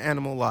farm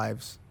animal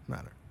lives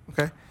matter.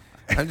 Okay.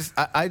 I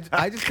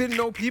just didn't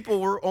know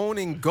people were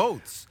owning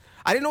goats.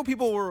 I didn't know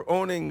people were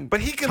owning. But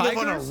he could live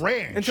on a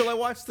ranch until I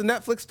watched the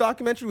Netflix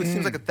documentary, which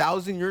seems like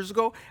 1,000 years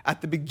ago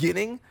at the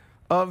beginning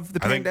of the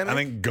pandemic. I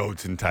think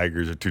goats and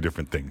tigers are two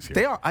different things here.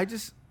 They are.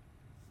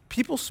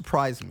 People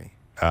surprise me.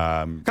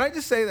 Can I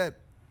just say that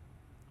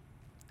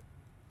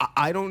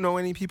I don't know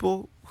any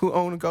people who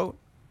own a goat?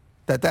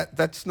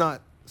 That's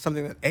not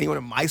something that anyone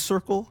in my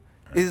circle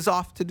is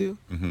off to do.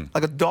 Mm-hmm.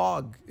 Like a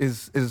dog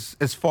is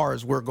as far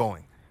as we're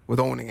going with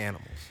owning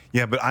animals.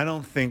 Yeah, but I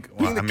don't think...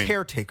 Being the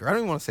caretaker. I don't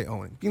even want to say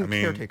owning. Being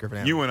the caretaker of an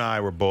animal. You and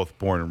I were both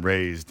born and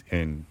raised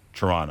in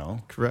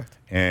Toronto. Correct.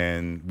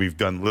 And we've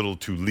done little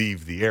to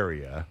leave the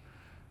area.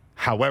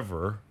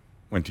 However,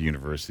 went to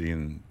university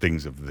and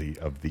things of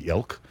the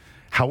ilk.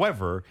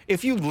 However,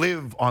 if you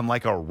live on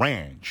like a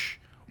ranch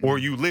or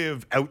you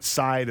live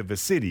outside of a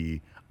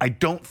city, I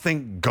don't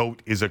think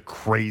goat is a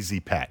crazy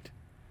pet.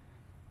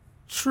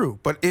 True,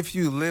 but if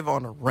you live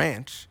on a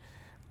ranch,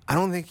 I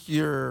don't think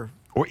you're...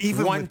 Or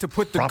even one to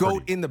put the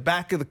goat in the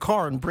back of the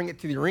car and bring it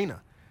to the arena.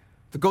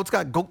 The goat's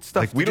got goat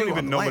stuff. Like we don't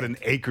even know what an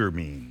acre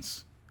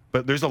means,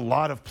 but there's a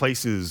lot of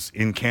places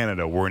in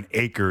Canada where an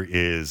acre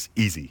is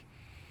easy.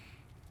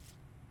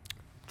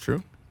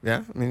 True.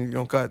 Yeah. I mean, you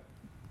don't got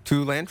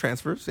 2 land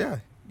transfers. Yeah,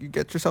 you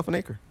get yourself an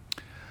acre.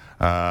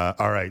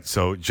 All right.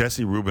 So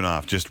Jesse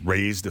Rubinoff just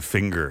raised a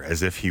finger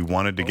as if he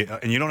wanted to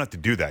get, and you don't have to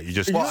do that. You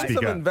just speak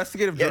up.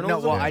 Investigative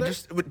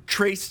journalism.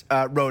 Trace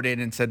wrote in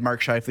and said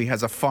Mark Scheifele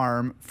has a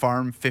farm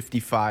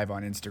 55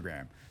 on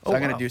Instagram. So I'm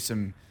going to do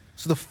some.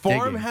 So the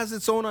farm digging. has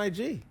its own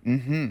IG.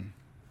 Mm-hmm.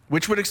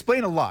 Which would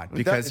explain a lot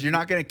because you're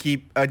not going to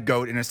keep a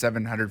goat in a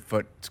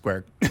 700-foot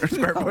square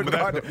foot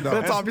condo.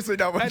 That's obviously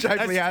not what Scheifele has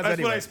anyway.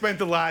 That's what I spent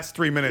the last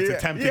 3 minutes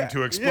attempting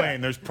to explain. Yeah.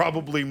 There's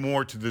probably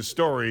more to this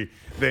story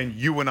than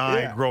you and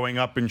I growing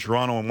up in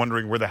Toronto and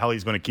wondering where the hell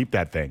he's going to keep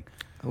that thing.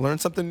 I learn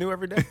something new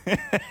every day.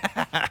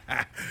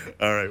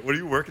 All right. What are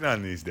you working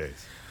on these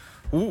days?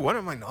 Ooh, what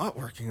am I not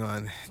working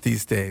on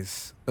these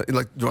days? Like, do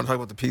you want to talk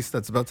about the piece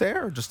that's about to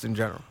air or just in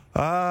general?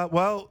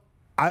 Well...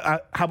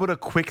 how about a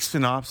quick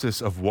synopsis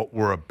of what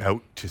we're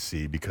about to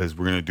see, because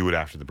we're going to do it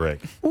after the break.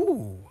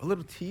 Ooh, a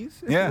little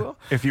tease, if you will.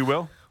 If you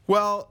will.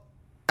 Well,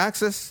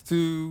 access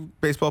to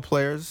baseball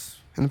players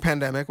in the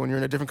pandemic when you're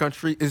in a different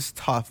country is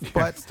tough.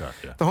 But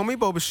the homie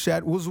Bo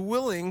Bichette was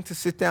willing to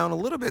sit down a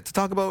little bit to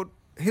talk about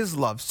his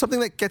love,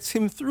 something that gets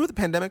him through the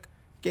pandemic,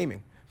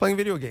 gaming, playing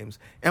video games.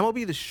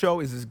 MLB The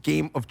Show is his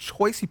game of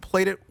choice. He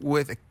played it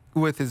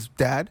with his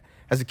dad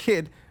as a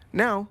kid.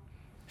 Now...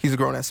 he's a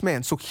grown-ass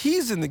man. So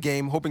he's in the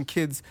game hoping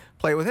kids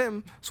play with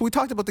him. So we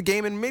talked about the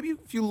game, and maybe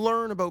if you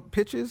learn about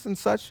pitches and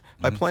such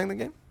by playing the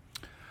game.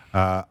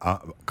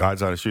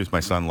 God's honest truth, my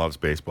son loves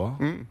baseball.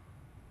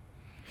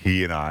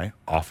 He and I,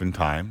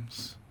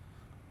 oftentimes,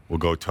 will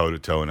go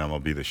toe-to-toe in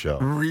MLB The Show.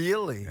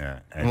 Really? Yeah.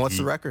 And what's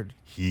the record?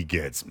 He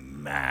gets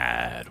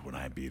mad when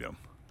I beat him.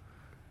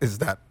 Is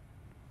that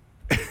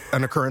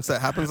an occurrence that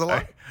happens a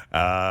lot?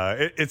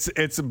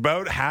 It's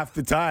about half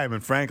the time,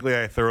 and frankly,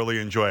 I thoroughly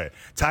enjoy it.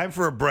 Time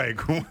for a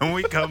break. When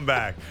we come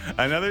back,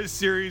 another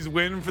series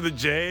win for the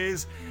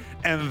Jays,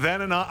 and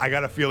then I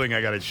got a feeling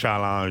I got a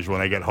challenge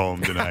when I get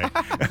home tonight.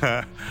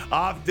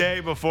 Off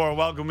day before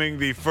welcoming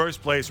the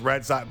first place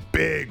Red Sox.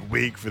 Big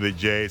week for the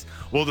Jays.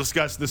 We'll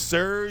discuss the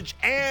surge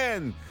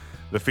and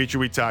the feature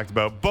we talked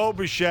about. Bo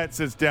Bichette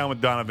sits down with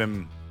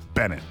Donovan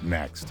Bennett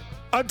next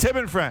on Tim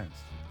and Friends.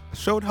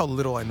 Showed how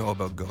little I know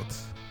about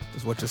goats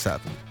is what just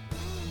happened.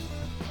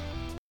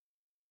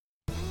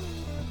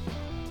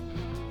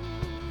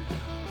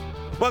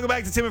 Welcome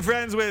back to Tim and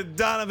Friends with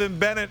Donovan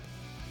Bennett.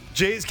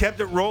 Jays kept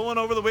it rolling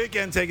over the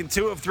weekend, taking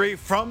 2 of 3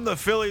 from the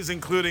Phillies,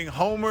 including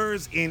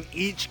homers in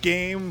each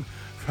game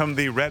from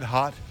the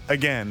red-hot,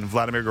 again,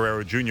 Vladimir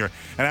Guerrero Jr.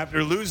 And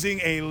after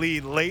losing a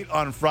lead late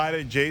on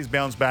Friday, Jays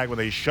bounced back with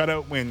a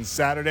shutout win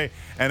Saturday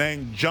and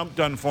then jumped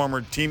on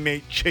former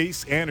teammate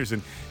Chase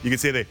Anderson. You can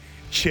say they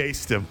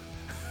chased him.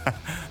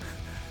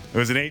 It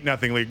was an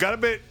 8-0 lead. Got a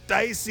bit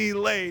dicey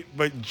late,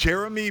 but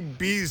Jeremy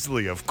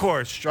Beasley, of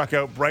course, struck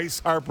out Bryce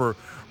Harper,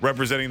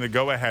 representing the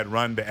go-ahead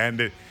run to end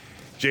it.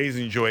 Jays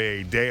enjoy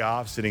a day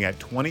off, sitting at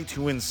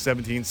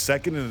 22-17,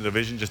 second in the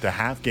division, just a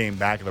half game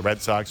back of the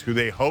Red Sox, who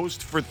they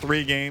host for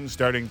 3 games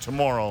starting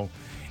tomorrow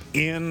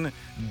in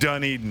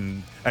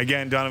Dunedin.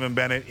 Again, Donovan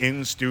Bennett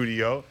in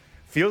studio.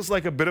 Feels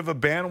like a bit of a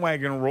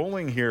bandwagon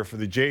rolling here for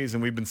the Jays,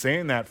 and we've been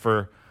saying that for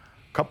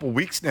a couple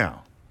weeks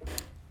now.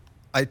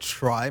 I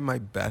try my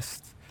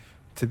best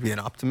to be an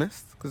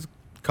optimist because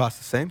it costs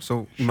the same,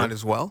 so you might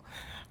as well.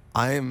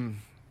 I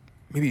am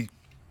maybe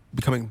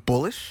becoming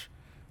bullish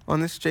on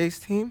this Jays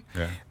team.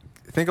 Yeah.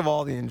 Think of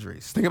all the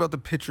injuries. Think about the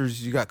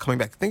pitchers you got coming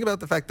back. Think about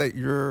the fact that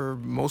your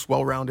most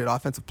well-rounded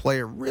offensive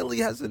player really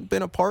hasn't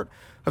been a part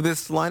of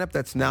this lineup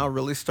that's now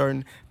really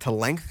starting to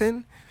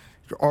lengthen.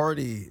 You're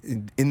already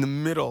in the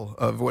middle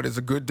of what is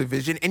a good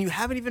division, and you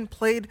haven't even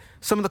played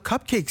some of the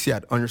cupcakes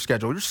yet on your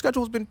schedule. Your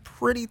schedule has been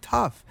pretty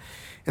tough.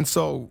 And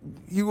so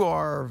you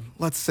are,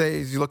 let's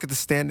say, as you look at the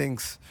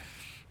standings,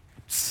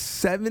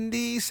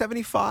 70,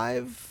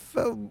 75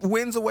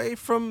 wins away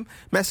from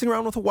messing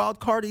around with a wild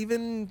card,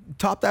 even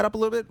top that up a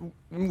little bit,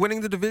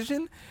 winning the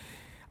division.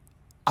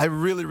 I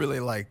really, really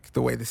like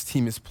the way this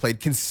team is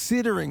played,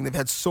 considering they've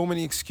had so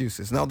many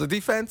excuses. Now, the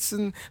defense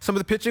and some of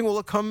the pitching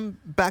will come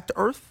back to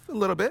earth a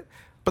little bit,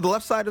 but the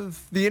left side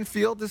of the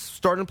infield is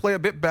starting to play a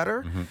bit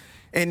better. Mm-hmm.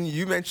 And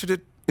you mentioned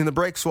it in the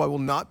break, so I will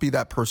not be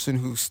that person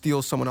who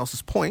steals someone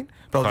else's point,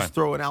 but I'll just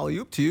throw an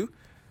alley-oop to you.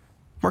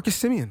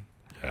 Marcus Semien.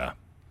 Yeah.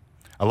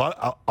 A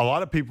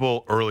lot of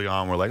people early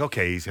on were like,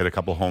 okay, he's hit a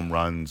couple home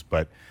runs,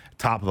 but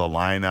top of the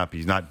lineup,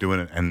 he's not doing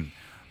it. And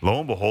lo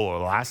and behold, over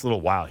the last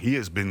little while, he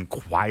has been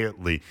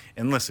quietly.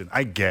 And listen,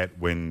 I get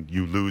when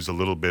you lose a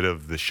little bit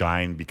of the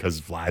shine because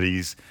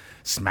Vladdy's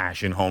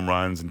smashing home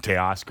runs and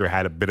Teoscar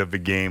had a bit of a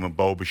game of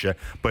Bo Bichette.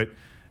 But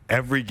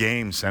every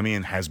game,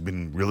 Semien has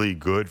been really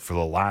good for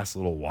the last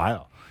little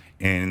while.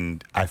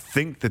 And I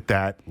think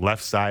that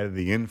left side of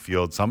the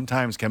infield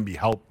sometimes can be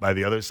helped by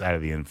the other side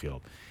of the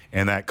infield.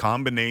 And that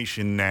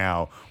combination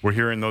now, we're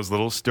hearing those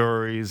little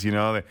stories, you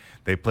know,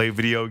 they play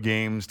video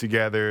games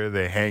together,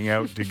 they hang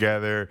out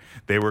together,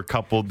 they were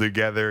coupled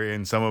together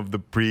in some of the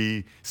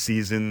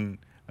pre-season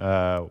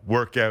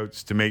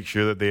workouts to make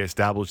sure that they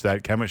establish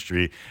that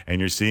chemistry.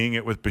 And you're seeing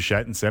it with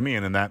Bichette and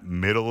Semien in that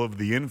middle of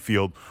the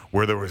infield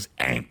where there was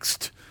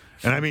angst.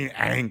 And I mean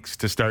angst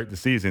to start the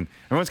season.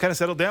 Everyone's kind of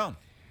settled down.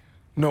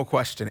 No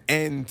question.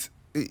 And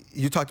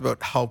you talked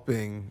about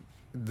helping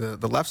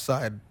the left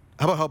side.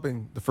 How about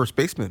helping the first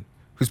baseman,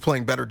 who's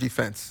playing better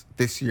defense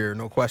this year,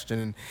 no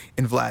question,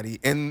 in Vladdy?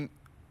 And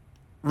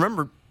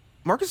remember,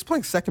 Marcus is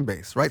playing second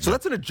base, right? So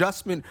that's an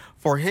adjustment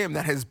for him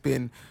that has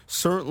been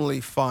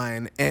certainly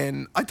fine.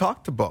 And I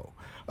talked to Bo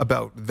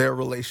about their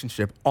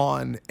relationship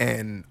on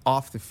and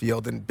off the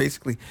field, and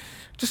basically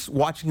just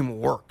watching him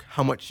work,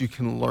 how much you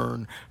can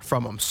learn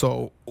from him.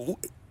 So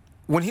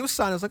when he was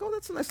signed, I was like, oh,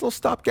 that's a nice little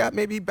stopgap.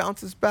 Maybe he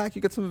bounces back,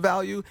 you get some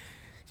value.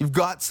 You've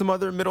got some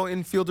other middle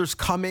infielders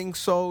coming,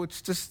 so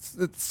it's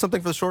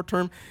something for the short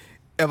term.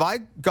 If I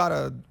got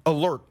an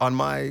alert on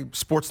my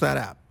Sportsnet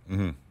app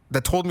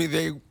that told me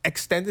they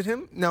extended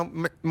him, now,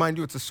 mind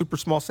you, it's a super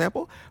small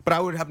sample, but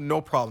I would have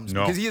no problems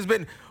because he has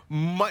been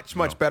much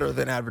better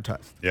than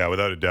advertised. Yeah,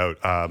 without a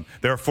doubt.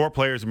 There are 4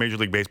 players in Major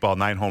League Baseball,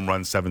 9 home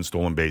runs, 7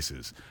 stolen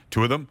bases.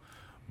 2 of them,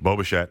 Bo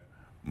Bichette,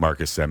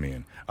 Marcus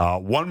Semien.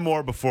 One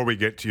more before we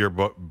get to your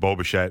Bo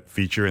Bichette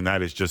feature, and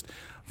that is just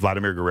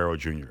Vladimir Guerrero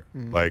Jr.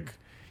 Like,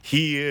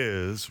 he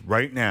is,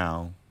 right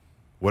now,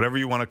 whatever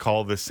you want to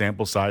call this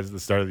sample size at the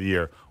start of the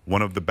year,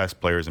 one of the best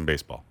players in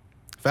baseball.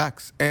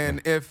 Facts.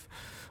 And if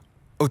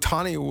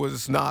Ohtani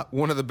was not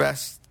one of the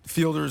best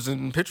fielders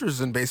and pitchers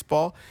in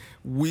baseball,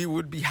 we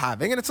would be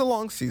having, and it's a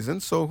long season,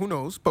 so who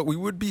knows, but we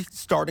would be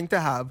starting to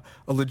have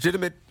a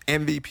legitimate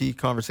MVP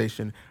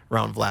conversation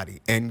around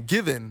Vladdy. And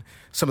given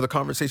some of the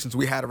conversations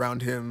we had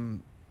around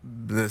him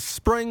this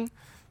spring,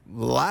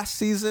 last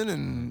season,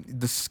 and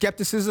the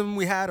skepticism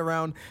we had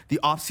around the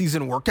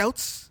off-season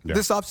workouts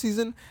this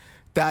off-season,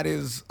 that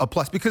is a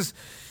plus. Because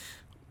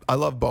I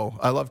love Bo.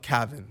 I love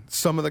Cavan.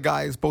 Some of the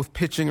guys, both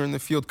pitching or in the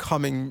field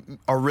coming,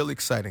 are really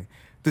exciting.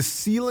 The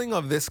ceiling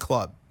of this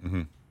club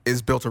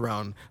is built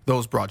around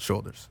those broad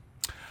shoulders.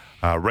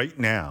 Right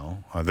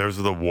now, those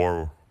are the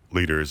WAR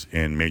leaders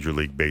in Major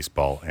League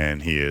Baseball,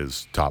 and he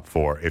is top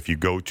 4. If you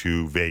go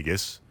to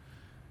Vegas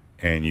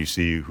and you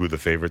see who the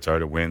favorites are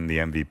to win the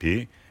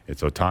MVP,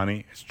 it's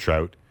Ohtani, it's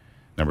Trout.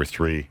 Number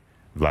 3,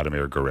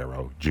 Vladimir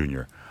Guerrero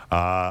Jr.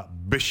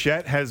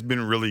 Bichette has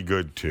been really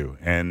good, too.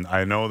 And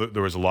I know that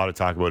there was a lot of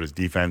talk about his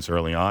defense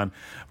early on,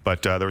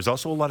 but there was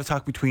also a lot of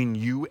talk between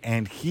you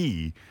and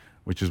he,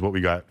 which is what we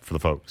got for the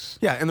folks.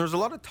 Yeah, and there was a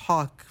lot of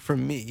talk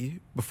from me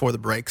before the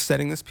break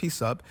setting this piece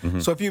up.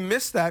 So if you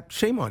missed that,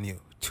 shame on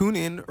you. Tune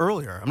in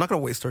earlier. I'm not going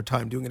to waste our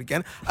time doing it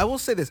again. I will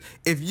say this.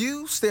 If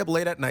you stay up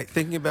late at night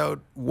thinking about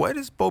what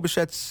is Bo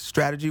Bichette's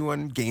strategy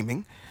when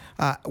gaming,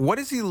 what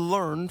has he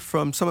learned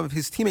from some of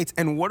his teammates,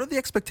 and what are the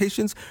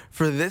expectations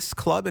for this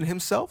club and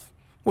himself?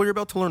 Well, you're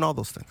about to learn all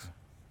those things.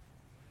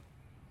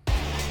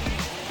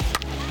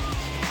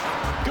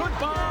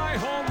 Goodbye,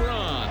 home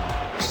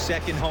run.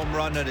 Second home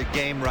run of the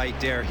game right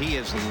there. He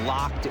is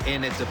locked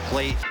in at the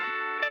plate.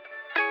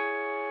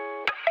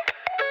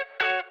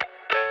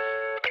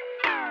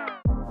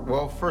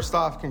 Well, first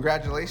off,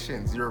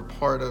 congratulations. You're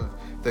part of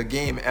the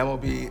game,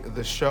 MLB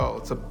The Show.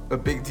 It's a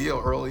big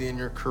deal early in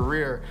your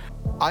career.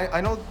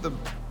 I know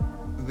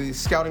the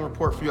scouting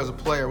report for you as a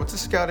player. What's the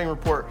scouting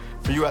report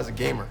for you as a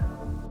gamer?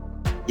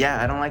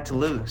 Yeah, I don't like to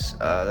lose.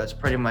 That's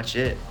pretty much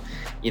it.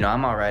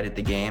 I'm all right at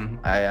the game.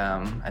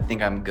 I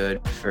think I'm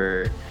good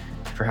for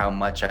how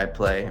much I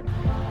play.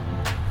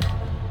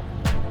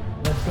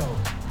 Let's go.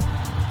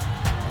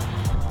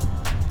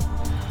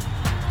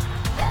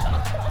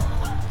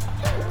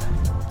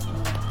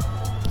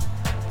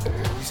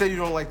 You said you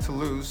don't like to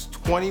lose.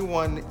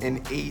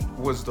 21-8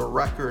 was the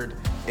record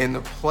in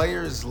the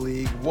Players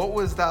League. What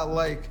was that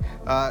like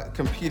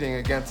competing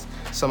against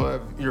some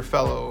of your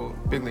fellow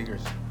big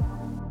leaguers?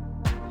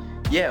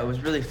 Yeah, it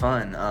was really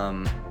fun.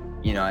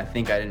 I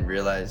think I didn't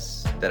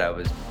realize that I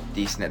was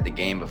decent at the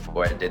game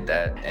before I did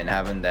that, and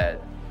having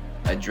that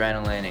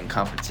adrenaline and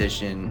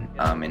competition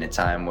in a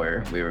time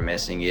where we were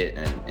missing it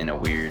and in a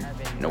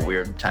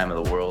weird time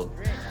of the world,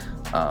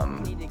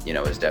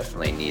 is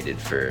definitely needed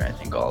for, I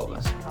think, all of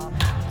us.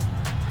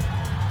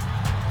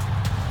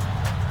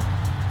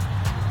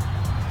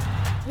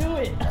 Do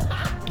it!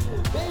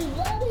 Baby,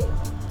 daddy!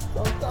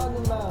 What I'm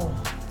talking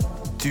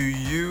about. Do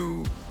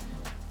you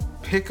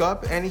pick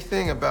up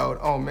anything about,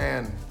 oh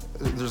man,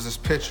 there's this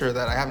pitcher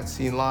that I haven't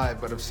seen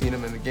live, but I've seen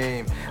him in the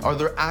game? Are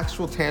there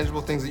actual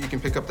tangible things that you can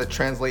pick up that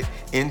translate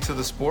into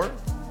the sport?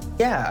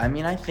 Yeah,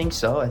 I think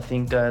so. I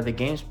think the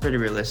game's pretty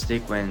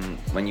realistic when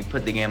you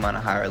put the game on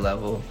a higher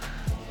level.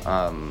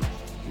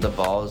 The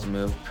balls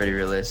move pretty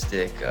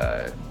realistic.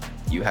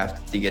 You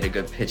have to get a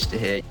good pitch to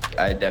hit.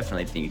 I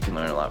definitely think you can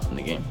learn a lot from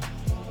the game.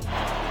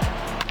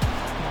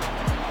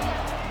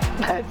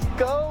 Let's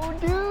go,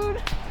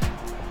 dude!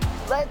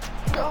 Let's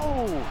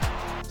go!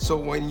 So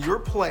when you're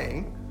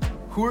playing,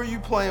 who are you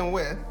playing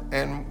with,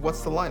 and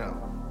what's the lineup?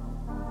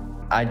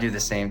 I do the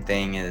same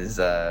thing as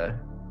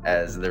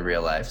the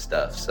real life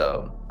stuff.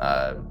 So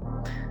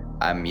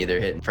I'm either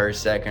hitting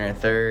first, second, or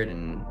third,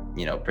 and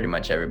pretty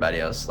much everybody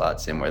else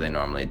slots in where they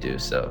normally do.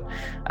 So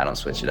I don't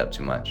switch it up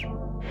too much.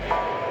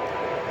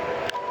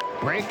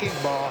 Breaking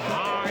ball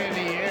high in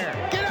the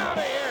air. Get out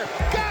of here!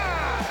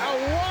 God! A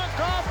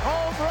walk-off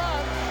home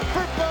run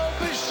for Bo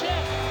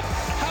Bichette.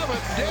 Have a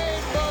day,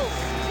 Bo.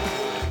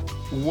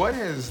 What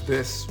has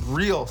this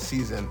real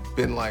season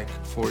been like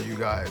for you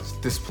guys?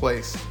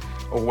 Displaced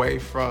away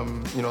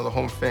from, the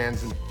home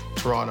fans in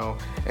Toronto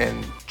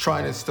and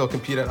trying to still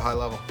compete at a high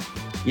level?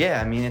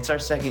 Yeah, it's our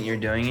second year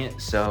doing it.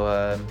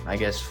 So I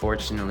guess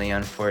fortunately,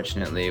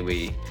 unfortunately,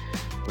 we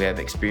have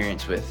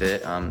experience with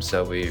it.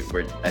 So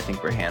I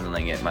think we're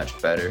handling it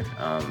much better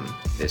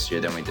this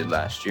year than we did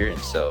last year. And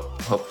so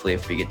hopefully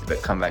if we get to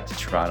come back to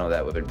Toronto,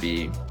 that would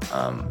be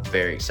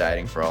very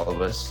exciting for all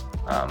of us.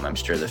 I'm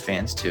sure the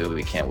fans too.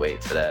 We can't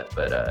wait for that.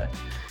 But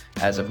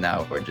as of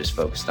now, we're just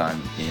focused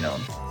on,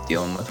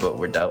 dealing with what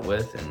we're dealt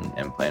with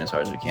and playing as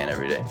hard as we can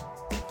every day.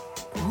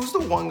 Who's the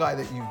one guy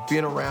that you've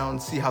been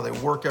around, see how they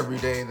work every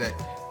day, that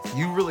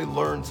you really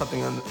learned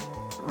something and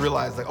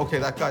realized, like, okay,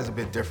 that guy's a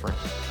bit different?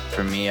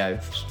 For me,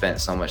 I've spent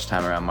so much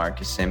time around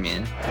Marcus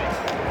Semien.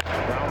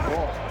 Ground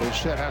ball.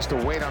 Bichette has to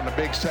wait on the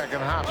big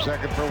second hop.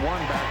 Second for one,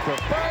 back to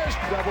first.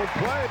 Double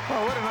play.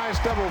 Oh, what a nice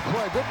double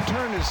play. Good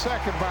turn to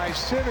second by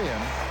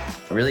Semien.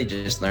 Really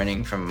just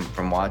learning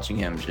from watching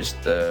him,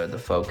 just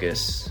the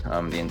focus,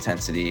 the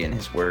intensity, and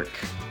his work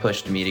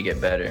pushed me to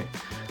get better.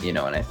 And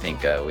I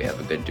think we have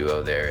a good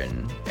duo there,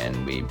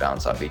 and we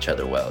bounce off each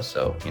other well.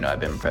 So,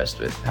 I've been impressed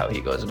with how he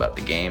goes about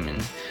the game,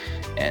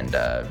 and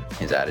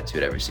his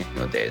attitude every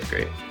single day is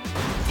great.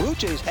 Blue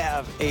Jays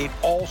have an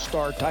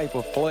all-star type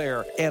of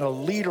player and a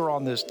leader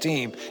on this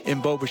team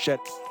in Bo Bichette.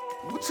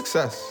 What's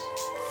success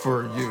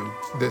for you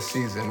this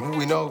season?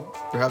 We know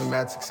you're having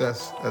mad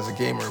success as a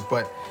gamer,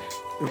 but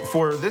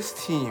for this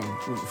team,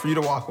 for you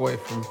to walk away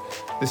from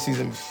this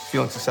season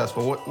feeling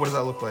successful, what does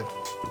that look like?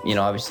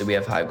 Obviously we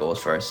have high goals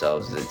for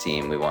ourselves as a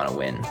team. We want to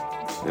win.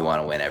 We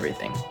want to win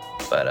everything.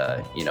 But,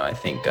 I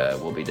think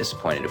we'll be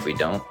disappointed if we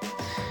don't.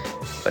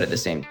 But at the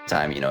same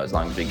time, as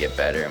long as we get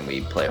better and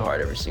we play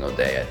hard every single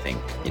day, I think,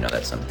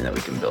 that's something that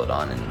we can build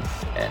on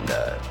and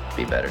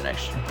be better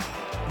next year.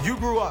 You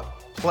grew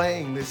up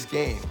playing this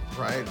game,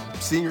 right?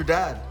 Seeing your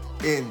dad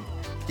in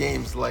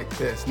games like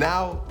this.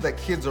 Now that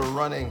kids are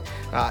running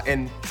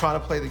and trying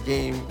to play the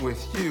game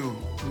with you,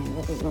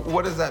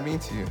 what does that mean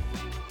to you?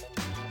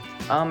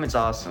 It's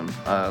awesome.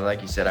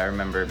 Like you said, I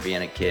remember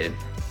being a kid,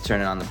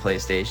 turning on the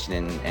PlayStation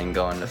and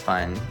going to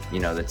find,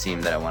 the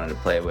team that I wanted to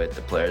play with,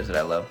 the players that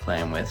I love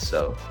playing with.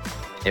 So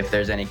if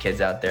there's any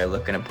kids out there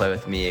looking to play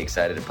with me,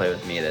 excited to play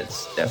with me,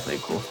 that's definitely a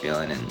cool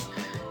feeling and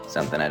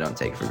something I don't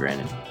take for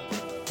granted.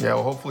 Yeah,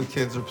 well, hopefully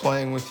kids are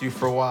playing with you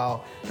for a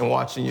while and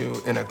watching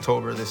you in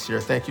October this year.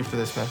 Thank you for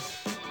this, man.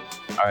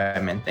 All right,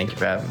 man. Thank you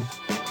for having me.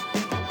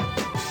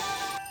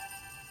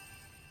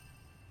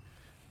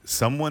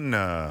 Someone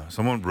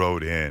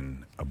wrote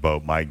in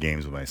about my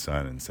games with my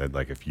son and said,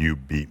 like, if you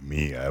beat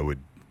me, I would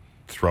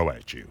throw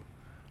at you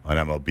on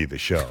MLB The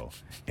Show.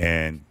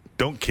 And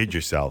don't kid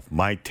yourself.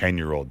 My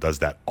 10-year-old does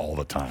that all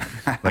the time.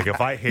 Like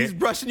if I hit, he's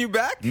brushing you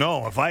back.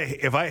 No, if I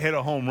hit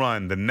a home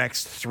run, the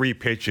next 3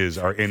 pitches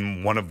are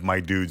in one of my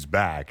dude's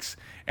backs,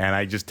 and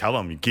I just tell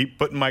him, "You keep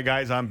putting my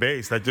guys on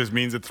base. That just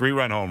means a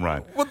 3-run home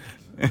run." Well,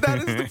 that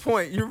is the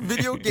point. Your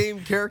video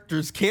game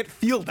characters can't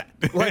feel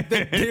that. Like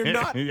they're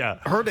not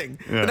hurting.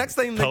 Yeah. The next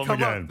time they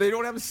come up, they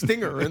don't have a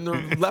stinger in their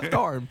left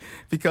arm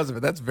because of it.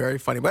 That's very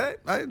funny.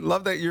 But I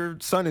love that your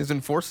son is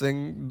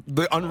enforcing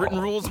the unwritten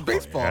rules of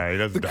baseball.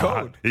 Yeah,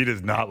 code. He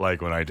does not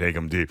like when I take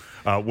him deep.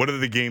 What are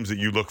the games that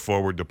you look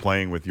forward to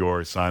playing with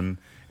your son?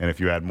 And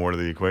if you add more to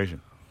the equation?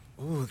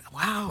 Ooh,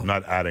 wow.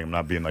 I'm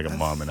not being like a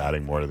mom and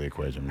adding more to the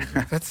equation.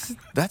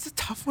 That's a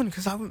tough one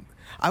because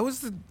I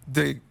was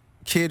the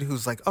kid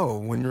who's like, oh,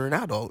 when you're an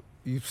adult,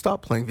 you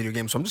stop playing video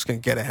games, so I'm just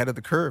going to get ahead of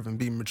the curve and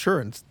be mature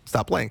and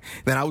stop playing.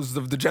 Then I was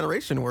the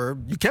generation where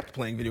you kept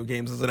playing video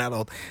games as an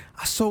adult.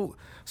 So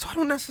I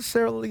don't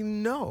necessarily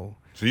know.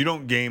 So you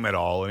don't game at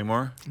all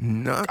anymore?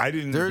 No, I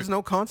didn't. There's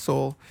no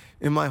console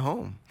in my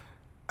home.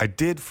 I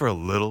did for a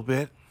little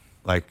bit.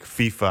 Like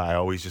FIFA, I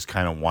always just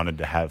kind of wanted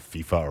to have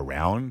FIFA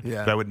around,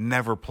 but I would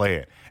never play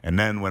it. And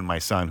then when my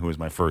son, who was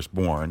my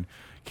firstborn,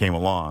 came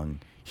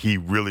along, he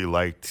really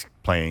liked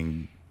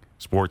playing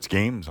sports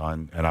games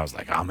and I was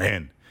like, I'm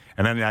in.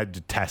 And then I had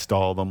to test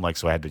all of them,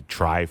 so I had to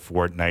try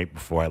Fortnite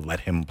before I let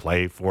him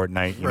play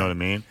Fortnite. You know what I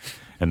mean?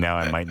 And now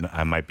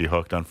I might be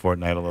hooked on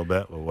Fortnite a little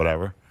bit, or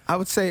whatever. I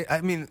would say,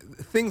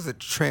 things that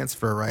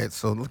transfer, right?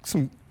 So look,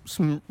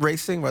 some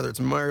racing, whether it's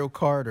Mario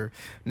Kart or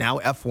now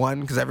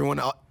F1, because everyone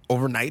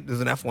overnight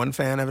is an F1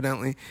 fan,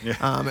 evidently.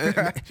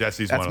 Yeah.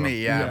 Jesse's one of them. That's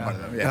me, yeah. One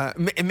of them,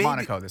 yeah.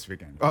 Monaco this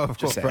weekend. Oh, of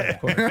course. Right,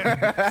 of course.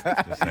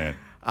 Just saying.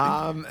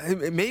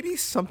 Maybe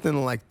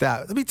something like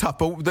that. It'd be tough.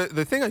 But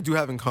the thing I do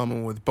have in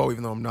common with Bo,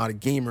 even though I'm not a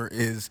gamer,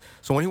 is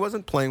so when he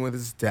wasn't playing with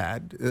his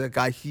dad, the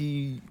guy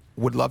he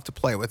would love to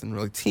play with and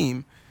really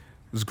team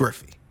was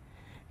Griffey.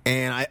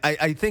 And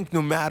I think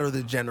no matter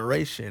the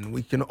generation,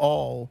 we can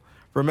all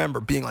remember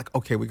being like,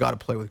 okay, we got to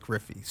play with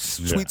Griffey.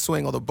 Sweet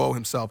swing, although Bo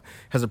himself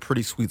has a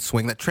pretty sweet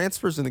swing. That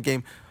transfers in the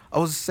game. I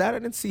was sad I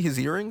didn't see his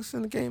earrings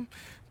in the game,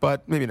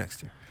 but maybe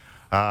next year.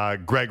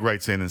 Greg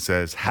writes in and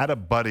says, had a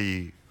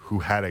buddy who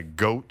had a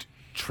goat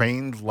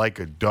trained like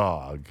a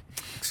dog.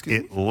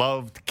 It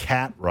loved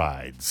cat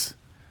rides.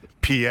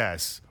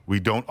 P.S.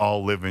 We don't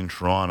all live in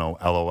Toronto.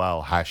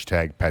 LOL.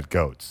 #pet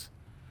goats.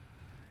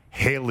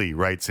 Haley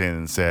writes in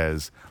and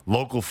says,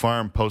 local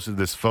farm posted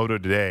this photo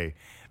today.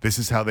 This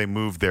is how they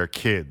move their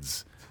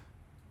kids.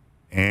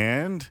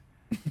 And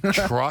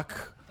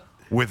truck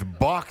with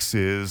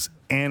boxes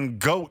and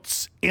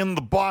goats in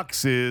the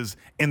boxes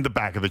in the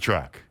back of the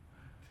truck.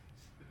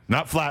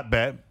 Not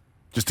flatbed,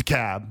 just a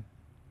cab.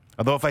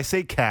 Although if I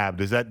say cab,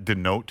 does that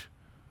denote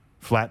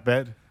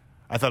flatbed?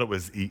 I thought it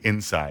was the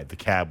inside. The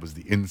cab was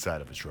the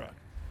inside of a truck.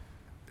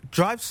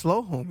 Drive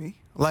slow, homie.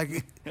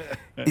 Like,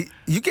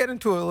 you get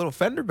into a little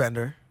fender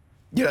bender.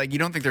 Yeah, you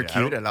don't think they're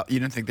cute at all? You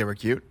didn't think they were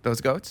cute,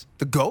 those goats?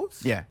 The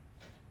goats? Yeah.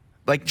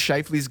 Like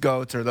Shifley's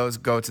goats or those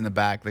goats in the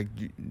back, like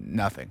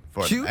nothing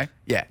for cute? them.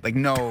 Yeah, like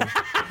no.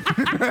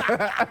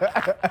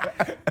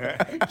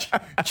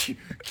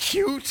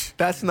 Cute?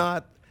 That's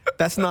not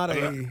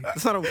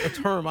a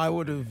term I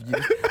would have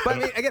used.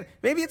 But again,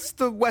 maybe it's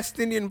the West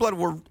Indian blood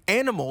where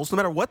animals, no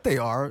matter what they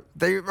are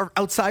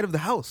outside of the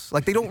house.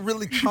 Like they don't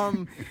really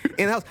come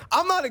in the house.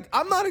 I'm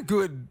not a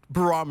good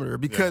barometer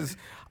because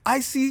I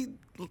see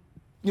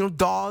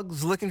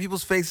dogs licking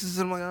people's faces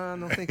and I'm like, oh,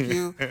 no, thank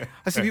you.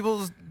 I see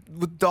people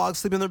with dogs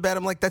sleeping in their bed.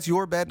 I'm like, that's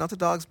your bed, not the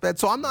dog's bed.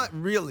 So I'm not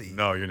really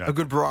you're not a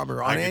good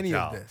barometer on any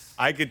of this.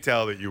 I could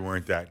tell that you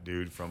weren't that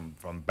dude from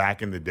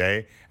back in the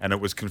day, and it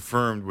was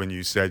confirmed when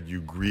you said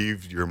you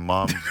grieved your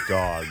mom's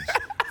dogs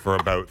for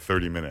about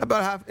 30 minutes.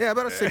 About a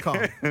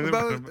sitcom.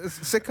 About a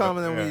sitcom,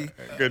 and then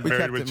we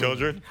Married with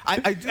Children?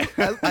 I do.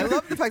 I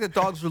love the fact that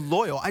dogs are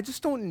loyal. I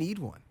just don't need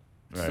one.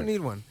 Don't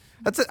need one.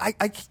 That's it.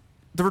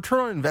 The return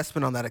on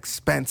investment on that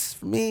expense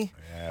for me.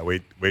 Yeah,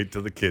 wait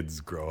till the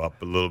kids grow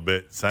up a little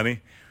bit,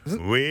 Sonny.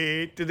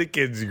 Wait till the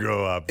kids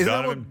grow up. Is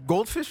that what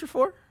goldfish are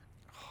for?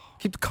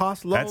 Keep the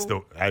cost low.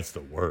 That's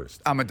the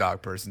worst. I'm a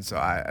dog person, so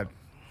I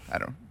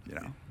don't,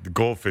 The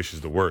goldfish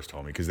is the worst,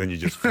 homie, because then you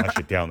just flush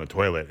it down the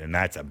toilet, and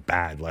that's a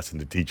bad lesson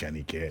to teach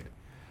any kid.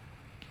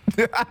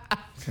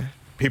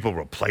 People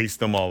replace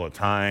them all the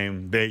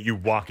time. You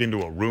walk into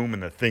a room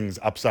and the thing's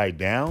upside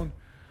down.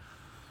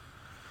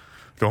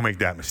 Don't make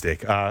that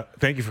mistake.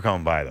 Thank you for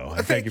coming by, though.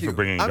 Thank you for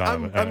bringing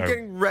Donovan. I'm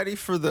getting ready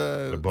for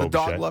the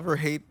dog lover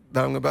hate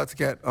that I'm about to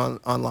get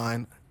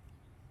online.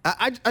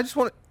 I just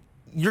want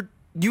to.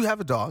 You have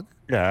a dog.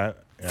 Yeah.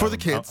 For the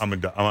kids. I'm a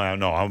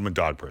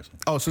dog person.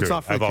 Oh, so it's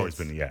not for the kids. I've always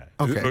been, yeah.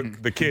 Okay.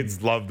 The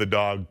kids love the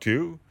dog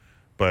too,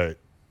 but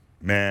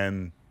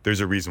man,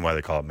 there's a reason why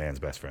they call it man's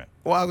best friend.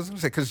 Well, I was going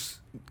to say,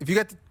 because if you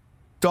got the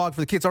dog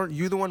for the kids, aren't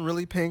you the one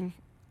really paying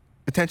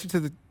attention to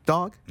the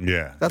dog?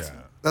 Yeah.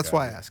 That's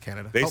why I asked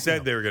Canada. They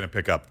said they were going to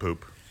pick up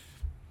poop.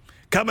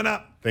 Coming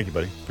up. Thank you,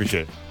 buddy.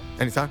 Appreciate it.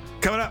 Anytime.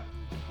 Coming up.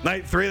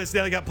 Night 3 of the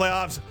Stanley Cup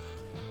playoffs.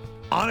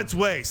 On its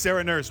way,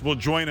 Sarah Nurse will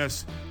join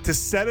us to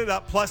set it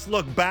up, plus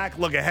look back,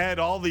 look ahead,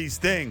 all these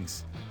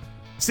things.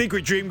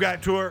 Secret Dream Guy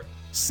Tour,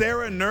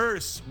 Sarah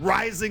Nurse,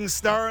 rising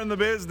star in the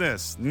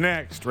business.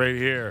 Next, right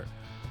here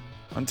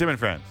on Tim and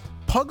Friends.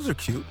 Pugs are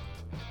cute.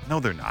 No,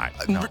 they're not.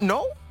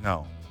 No?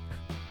 No.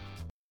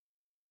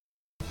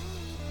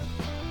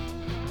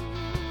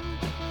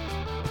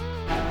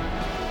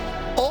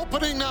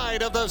 Opening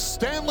night of the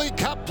Stanley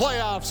Cup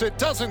playoffs. It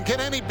doesn't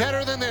get any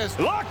better than this.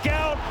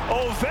 Lockout.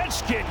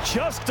 Ovechkin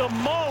just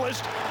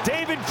demolished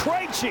David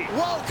Krejci.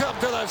 Welcome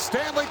to the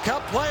Stanley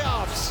Cup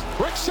playoffs.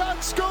 Quick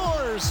shot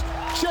scores.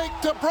 Jake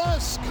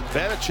DeBrusk.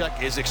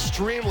 Vanacek is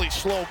extremely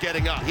slow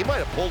getting up. He might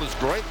have pulled his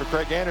groin. For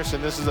Craig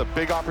Anderson, this is a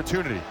big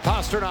opportunity.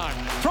 Pasternak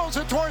throws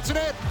it towards the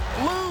net.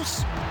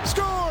 Loose.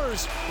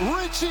 Scores.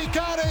 Ritchie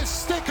got his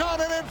stick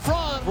on it in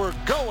front. We're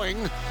going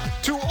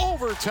to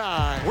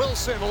overtime.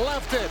 Wilson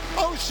left it.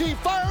 Oshie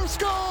fires,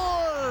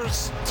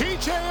 scores!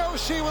 TJ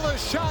Oshie with a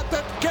shot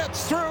that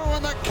gets through,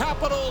 and the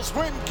Capitals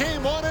win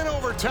game 1 in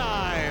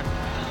overtime.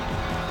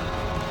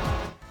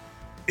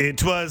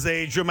 It was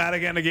a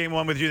dramatic end of game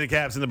 1 between the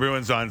Caps and the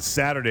Bruins on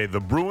Saturday. The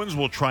Bruins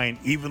will try and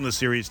even the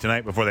series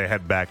tonight before they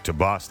head back to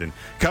Boston.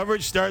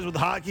 Coverage starts with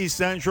Hockey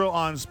Central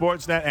on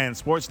Sportsnet and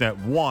Sportsnet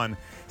 1,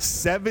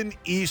 7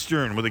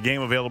 Eastern, with a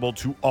game available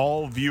to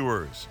all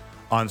viewers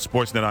on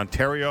Sportsnet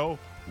Ontario,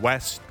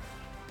 West,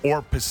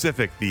 or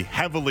Pacific. The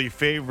heavily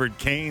favored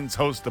Canes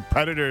host the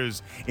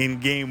Predators in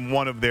game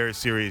 1 of their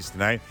series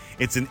tonight.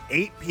 It's an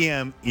 8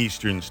 p.m.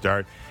 Eastern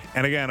start.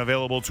 And again,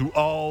 available to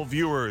all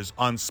viewers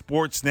on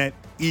Sportsnet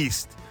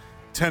East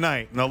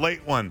tonight. In the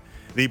late one,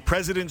 the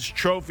President's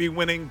Trophy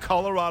winning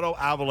Colorado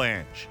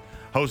Avalanche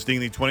hosting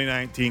the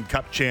 2019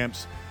 Cup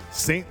champs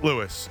St.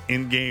 Louis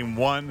in game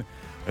 1.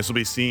 This will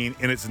be seen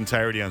in its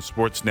entirety on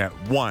Sportsnet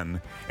 1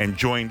 and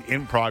joined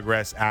in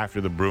progress after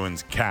the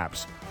Bruins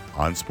Caps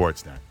on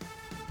Sportsnet.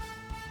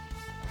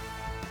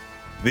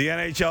 The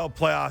NHL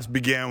playoffs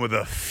began with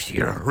a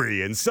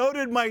fury, and so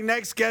did my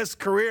next guest's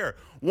career.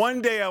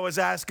 One day I was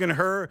asking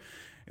her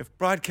if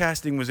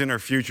broadcasting was in her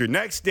future.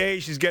 Next day,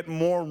 she's getting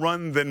more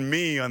run than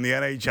me on the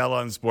NHL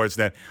on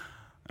Sportsnet.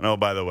 And oh,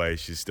 by the way,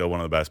 she's still one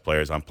of the best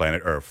players on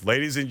planet Earth.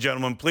 Ladies and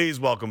gentlemen, please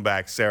welcome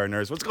back Sarah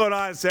Nurse. What's going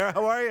on, Sarah?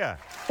 How are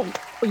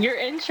you? Your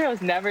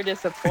intros never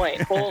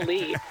disappoint.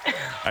 Holy.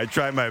 I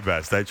try my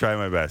best.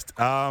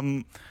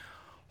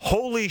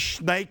 Holy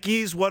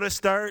shnikes, what a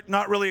start.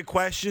 Not really a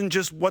question,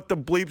 just what the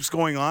bleep's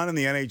going on in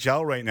the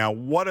NHL right now.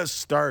 What a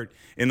start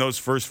in those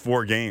first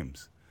 4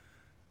 games.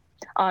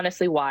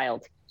 Honestly,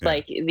 wild. Yeah.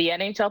 Like, the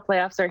NHL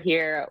playoffs are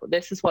here.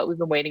 This is what we've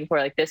been waiting for.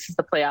 Like, this is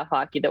the playoff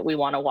hockey that we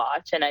want to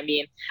watch. And I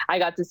mean, I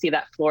got to see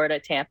that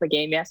Florida-Tampa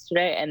game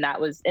yesterday, and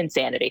that was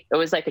insanity. It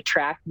was like a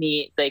track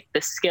meet. Like, the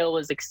skill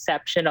was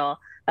exceptional.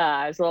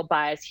 I was a little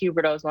biased.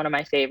 Huberdeau is one of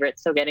my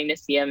favorites, so getting to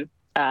see him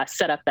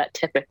set up that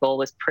typical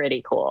was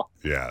pretty cool.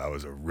 Yeah, that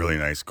was a really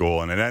nice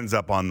goal, and it ends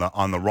up on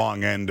the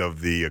wrong end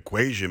of the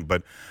equation.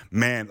 But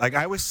man, like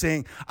I was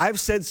saying, I've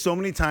said so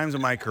many times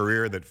in my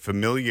career that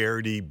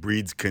familiarity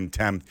breeds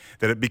contempt,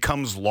 that it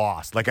becomes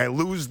lost. Like I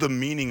lose the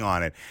meaning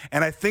on it.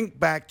 And I think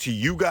back to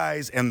you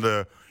guys and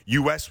the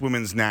U.S.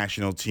 women's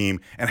national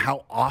team and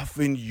how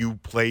often you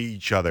play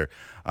each other.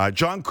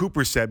 John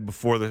Cooper said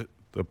before the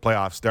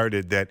playoffs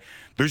started that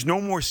there's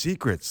no more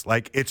secrets.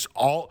 Like it's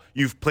all,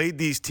 you've played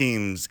these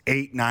teams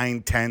 8,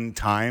 9, 10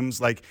 times.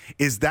 Like,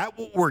 is that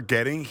what we're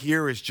getting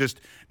here? Is just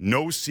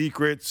no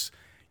secrets?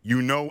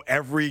 You know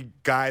every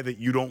guy that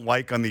you don't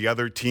like on the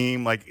other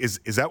team. Like, is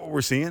that what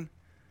we're seeing?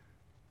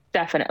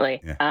 Definitely.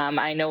 Yeah.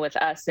 I know with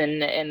us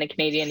and the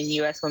Canadian and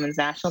U.S. women's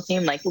national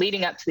team, like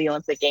leading up to the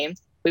Olympic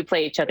Games, we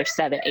play each other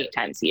 7, 8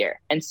 times a year.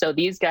 And so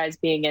these guys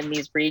being in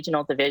these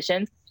regional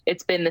divisions,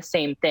 it's been the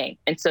same thing.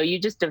 And so you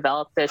just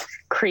develop this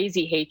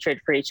crazy hatred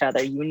for each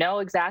other. You know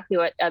exactly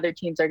what other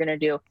teams are going to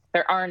do.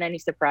 There aren't any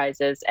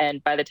surprises.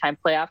 And by the time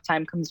playoff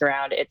time comes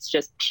around, it's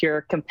just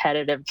pure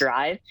competitive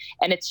drive.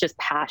 And it's just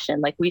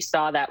passion. Like we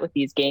saw that with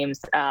these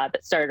games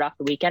that started off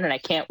the weekend. And I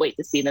can't wait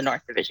to see the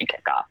North Division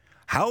kickoff.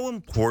 How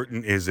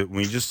important is it when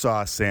we just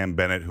saw Sam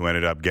Bennett, who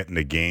ended up getting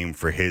the game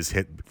for his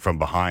hit from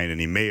behind, and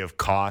he may have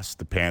cost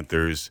the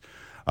Panthers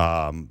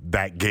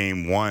that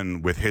game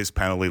 1 with his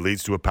penalty,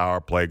 leads to a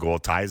power play goal,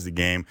 ties the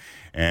game,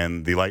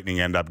 and the Lightning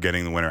end up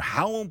getting the winner.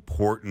 How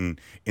important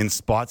in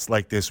spots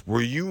like this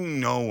where you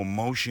know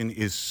emotion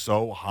is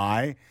so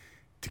high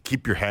to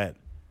keep your head?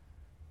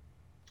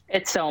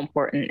 It's so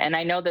important. And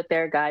I know that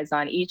there are guys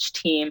on each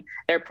team,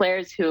 there are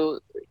players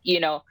who, you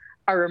know,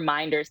 are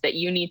reminders that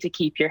you need to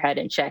keep your head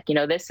in check. You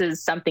know, this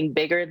is something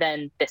bigger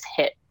than this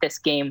hit, this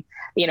game.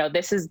 You know,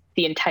 this is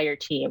the entire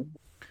team.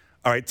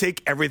 All right,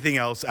 take everything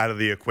else out of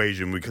the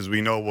equation because we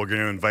know we're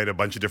going to invite a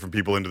bunch of different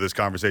people into this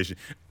conversation.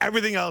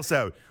 Everything else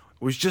out.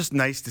 It was just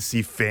nice to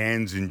see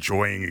fans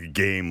enjoying a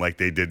game like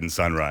they did in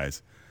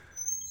Sunrise.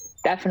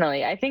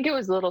 Definitely. I think it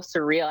was a little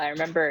surreal. I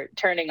remember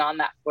turning on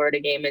that Florida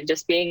game and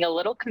just being a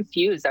little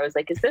confused. I was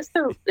like, is this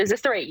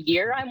the right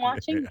year I'm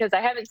watching? Because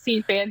I haven't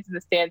seen fans in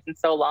the stands in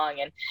so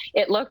long. And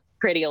it looked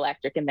pretty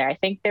electric in there. I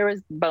think there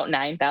was about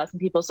 9,000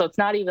 people, so it's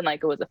not even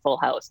like it was a full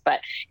house, but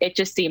it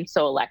just seemed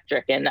so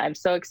electric. And I'm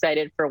so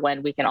excited for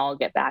when we can all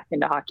get back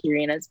into hockey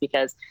arenas,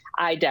 because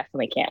I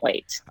definitely can't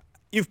wait.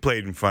 You've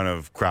played in front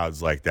of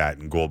crowds like that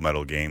in gold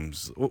medal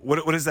games.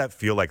 What does that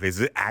feel like?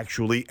 Does it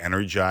actually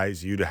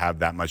energize you to have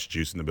that much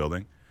juice in the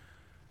building?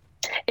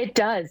 It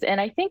does. And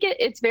I think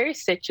it's very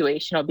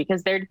situational,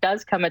 because there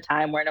does come a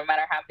time where no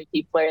matter how many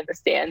people are in the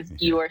stands,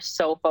 you are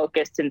so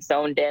focused and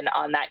zoned in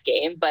on that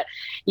game. But,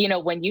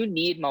 when you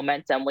need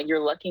momentum, when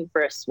you're looking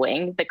for a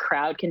swing, the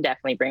crowd can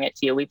definitely bring it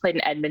to you. We played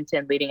in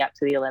Edmonton leading up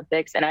to the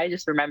Olympics, and I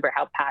just remember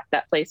how packed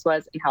that place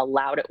was and how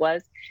loud it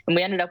was. And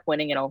we ended up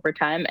winning in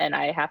overtime. And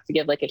I have to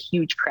give a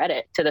huge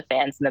credit to the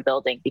fans in the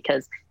building,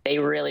 because they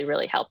really,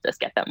 really helped us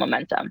get that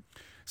momentum.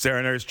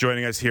 Sarah Nurse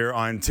joining us here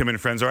on Tim and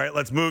Friends. All right,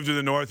 let's move to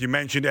the North. You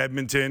mentioned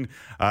Edmonton.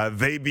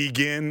 They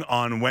begin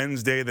on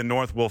Wednesday. The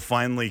North will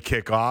finally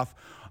kick off.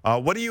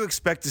 What do you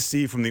expect to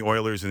see from the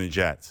Oilers and the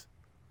Jets?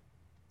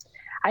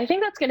 I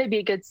think that's going to be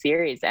a good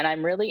series, and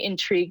I'm really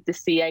intrigued to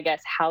see,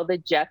 how the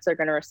Jets are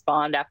going to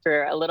respond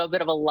after a little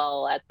bit of a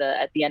lull at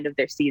the end of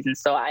their season.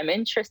 So I'm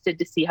interested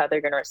to see how they're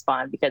going to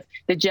respond, because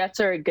the Jets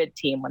are a good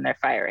team when they're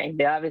firing.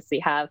 They obviously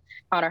have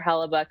Connor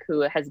Hellebuyck,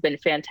 who has been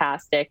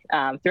fantastic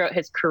throughout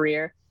his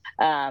career.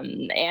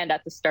 And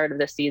at the start of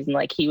the season,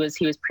 he was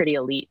pretty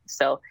elite.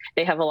 So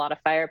they have a lot of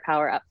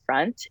firepower up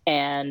front.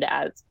 And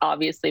as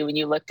obviously when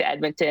you look to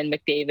Edmonton,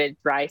 McDavid,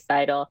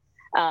 Draisaitl,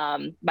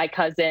 my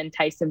cousin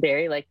Tyson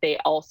Barrie, they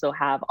also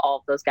have all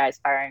of those guys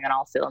firing on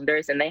all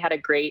cylinders, and they had a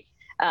great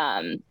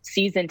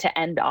season to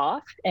end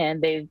off,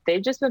 and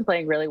they've just been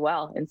playing really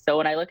well. And so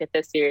when I look at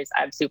this series,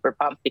 I'm super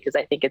pumped, because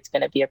I think it's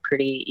going to be a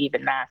pretty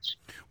even match.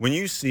 When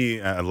you see,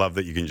 I love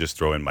that you can just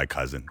throw in my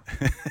cousin.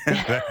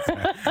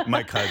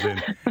 My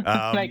cousin.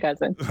 My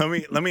cousin.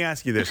 Let me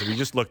ask you this. We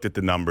just looked at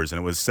the numbers,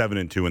 and it was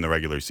 7-2 in the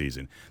regular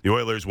season. The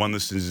Oilers won the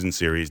season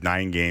series,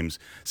 9 games,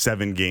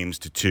 7 games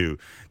to 2.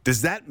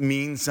 Does that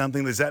mean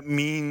something? Does that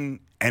mean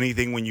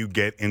anything when you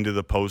get into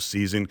the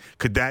postseason?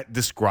 Could that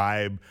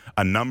describe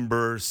a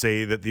number,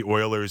 say, that the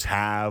Oilers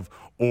have?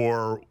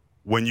 Or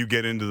when you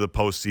get into the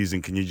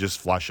postseason, can you just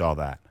flush all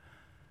that?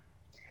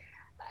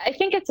 I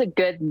think it's a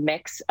good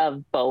mix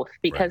of both,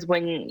 because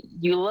when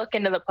you look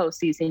into the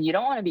postseason, you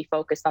don't want to be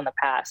focused on the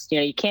past.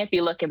 You can't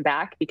be looking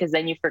back, because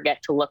then you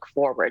forget to look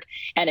forward.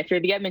 And if you're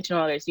the Edmonton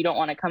Oilers, you don't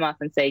want to come up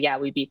and say, yeah,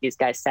 we beat these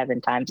guys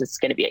 7 times. It's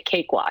going to be a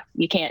cakewalk.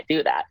 You can't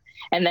do that.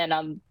 And then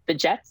on the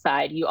Jets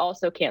side, you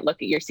also can't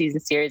look at your season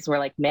series and we're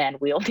like, man,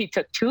 we only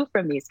took 2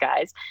 from these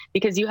guys,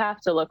 because you have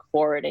to look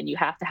forward and you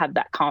have to have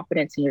that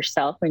confidence in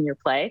yourself and your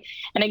play.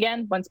 And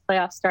again, once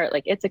playoffs start,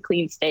 it's a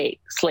clean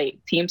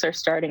slate. Teams are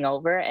starting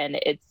over, and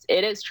it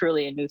is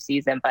truly a new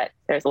season, but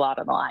there's a lot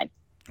on the line.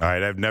 All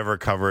right, I've never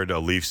covered a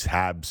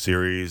Leafs-Habs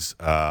series.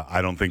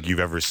 I don't think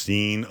you've ever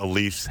seen a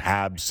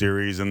Leafs-Habs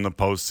series in the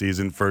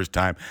postseason. First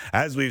time,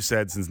 as we've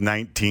said, since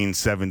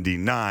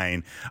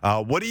 1979.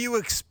 What do you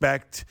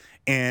expect,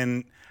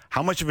 and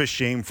how much of a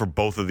shame for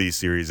both of these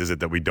series is it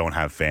that we don't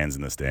have fans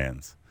in the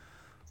stands?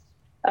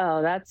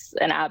 Oh, that's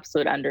an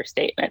absolute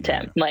understatement,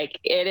 Tim.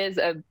 It is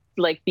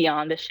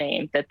beyond a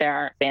shame that there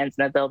aren't fans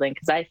in the building,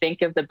 because I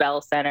think of the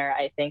Bell Center,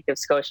 I think of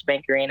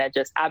Scotiabank Arena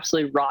just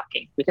absolutely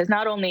rocking, because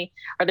not only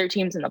are there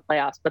teams in the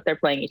playoffs, but they're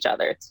playing each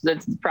other.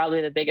 It's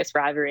probably the biggest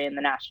rivalry in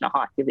the National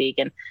Hockey League,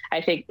 and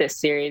I think this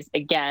series,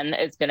 again,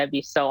 is going to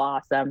be so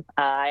awesome.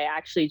 I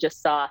actually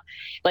just saw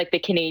the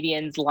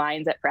Canadiens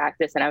lines at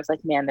practice, and I was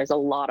like, man, there's a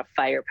lot of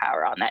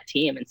firepower on that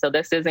team, and so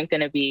this isn't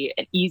going to be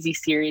an easy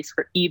series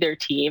for either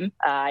team.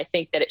 I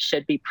think that it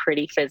should be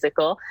pretty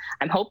physical.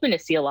 I'm hoping to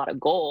see a lot of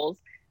goals.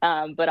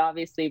 But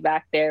obviously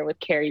back there with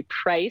Carey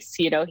Price,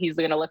 he's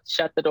going to look to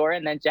shut the door.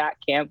 And then Jack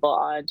Campbell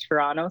on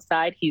Toronto's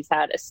side, he's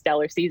had a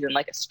stellar season,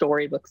 a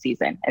storybook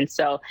season. And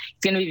so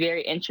it's going to be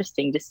very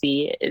interesting to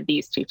see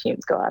these two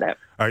teams go at it.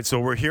 All right, so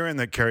we're hearing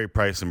that Carey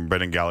Price and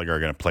Brendan Gallagher are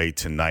going to play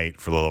tonight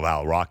for the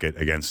Laval Rocket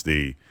against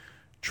the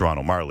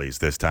Toronto Marlies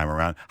this time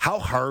around. How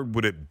hard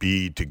would it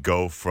be to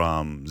go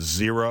from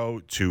 0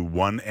 to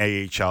 1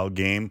 AHL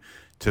game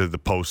to the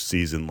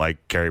postseason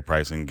like Carey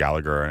Price and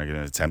Gallagher are going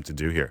to attempt to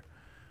do here?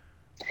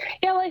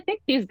 Yeah, well, I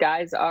think these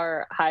guys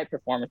are high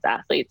performance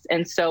athletes.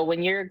 And so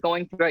when you're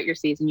going throughout your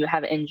season, you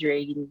have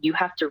injury, you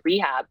have to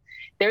rehab.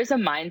 There's a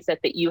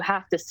mindset that you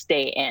have to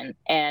stay in.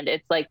 And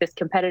it's this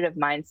competitive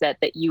mindset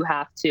that you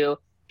have to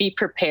be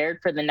prepared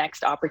for the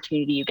next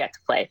opportunity you get to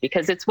play,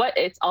 because it's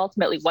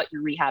ultimately what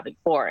you're rehabbing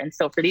for. And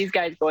so for these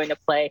guys going to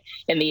play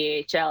in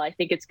the AHL, I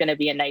think it's going to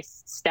be a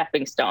nice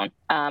stepping stone.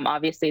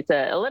 Obviously, it's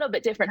a little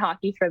bit different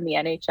hockey from the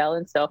NHL.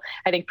 And so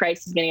I think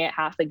Price is going to get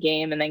half the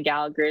game, and then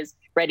Gallagher's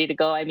ready to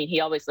go. I mean,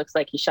 he always looks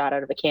like he shot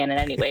out of a cannon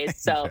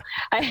anyways. So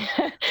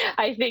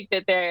I think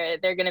that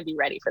they're going to be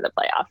ready for the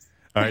playoffs.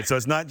 All right, so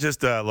it's not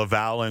just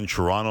Laval and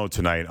Toronto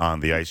tonight on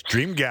the ice.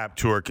 Dream Gap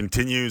Tour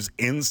continues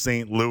in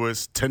St.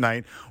 Louis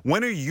tonight.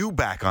 When are you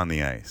back on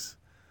the ice?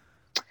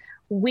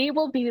 We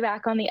will be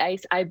back on the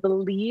ice, I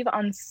believe,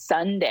 on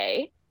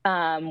Sunday.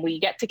 We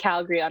get to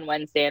Calgary on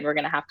Wednesday, and we're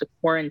going to have to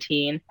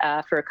quarantine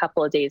for a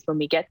couple of days. When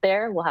we get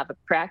there, we'll have a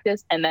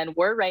practice, and then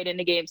we're right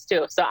into games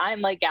too. So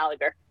I'm like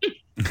Gallagher.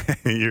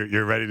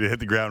 You're ready to hit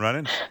the ground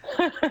running?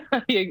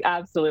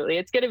 Absolutely.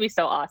 It's going to be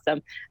so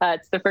awesome.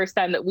 It's the first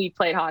time that we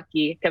played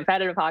hockey,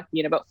 competitive hockey,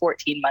 in about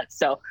 14 months.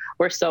 So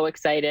we're so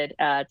excited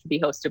to be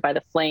hosted by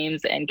the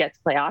Flames and get to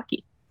play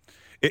hockey.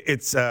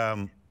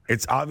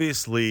 It's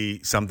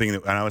obviously something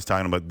that, and I was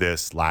talking about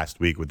this last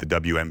week with the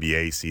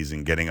WNBA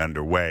season getting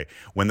underway.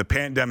 When the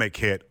pandemic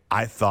hit,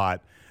 I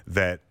thought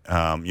that,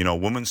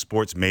 women's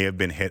sports may have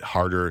been hit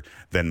harder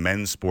than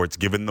men's sports,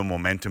 given the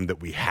momentum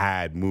that we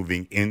had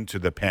moving into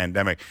the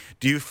pandemic.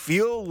 Do you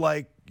feel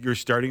like you're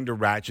starting to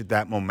ratchet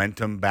that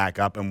momentum back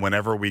up, and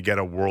whenever we get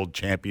a world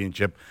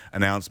championship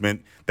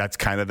announcement, that's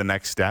kind of the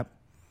next step?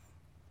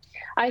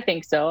 I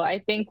think so. I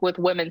think with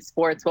women's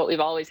sports, what we've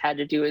always had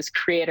to do is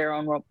create our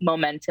own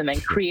momentum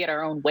and create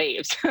our own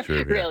waves,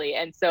 really.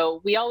 And so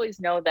we always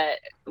know that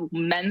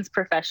men's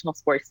professional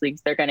sports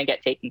leagues, they're going to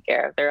get taken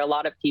care of. There are a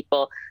lot of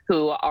people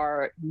who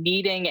are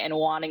needing and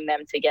wanting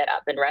them to get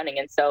up and running.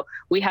 And so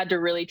we had to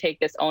really take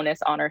this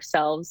onus on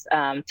ourselves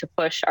to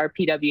push our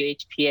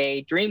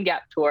PWHPA Dream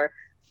Gap Tour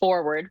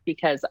forward,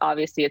 because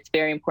obviously it's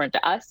very important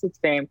to us. It's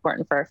very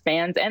important for our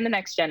fans and the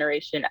next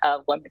generation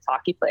of women's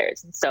hockey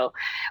players. And so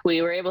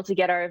we were able to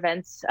get our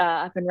events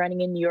up and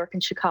running in New York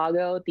and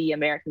Chicago. The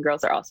American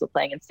girls are also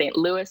playing in St.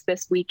 Louis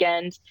this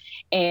weekend.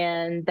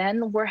 And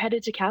then we're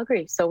headed to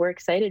Calgary. So we're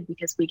excited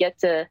because we get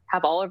to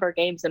have all of our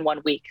games in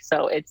 1 week.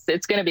 So it's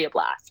going to be a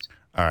blast.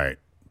 All right.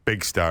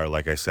 Big star,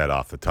 like I said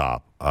off the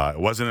top. It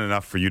wasn't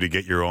enough for you to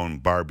get your own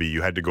Barbie.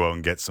 You had to go out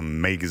and get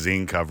some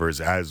magazine covers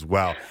as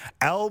well.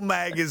 Elle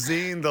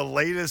Magazine, the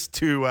latest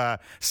to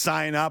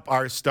sign up,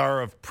 our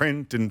star of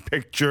print and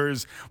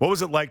pictures. What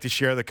was it like to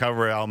share the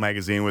cover of Elle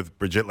Magazine with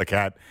Brigitte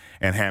Lecat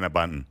and Hannah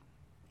Bunton?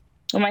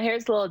 Well, my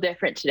hair's a little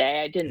different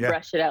today. I didn't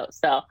brush it out,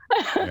 so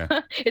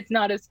it's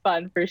not as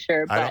fun for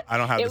sure. But I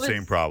don't have the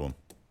same problem.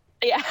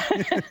 Yeah,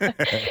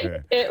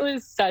 it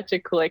was such a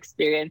cool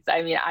experience.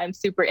 I mean, I'm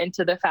super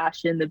into the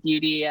fashion, the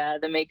beauty,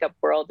 the makeup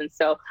world. And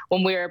so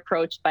when we were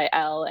approached by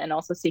Elle and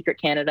also Secret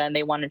Canada, and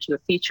they wanted to do a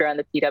feature on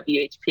the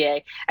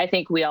PWHPA, I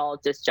think we all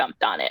just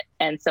jumped on it.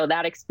 And so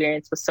that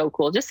experience was so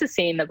cool. Just to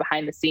see the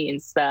behind the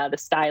scenes, the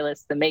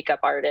stylist, the makeup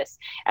artist,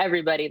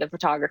 everybody, the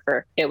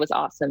photographer, it was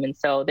awesome. And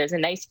so there's a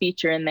nice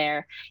feature in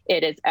there.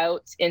 It is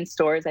out in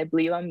stores, I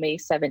believe, on May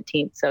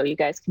 17th. So you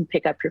guys can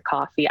pick up your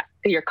copy. I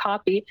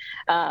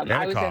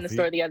was in the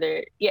store the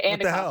other and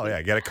what the hell?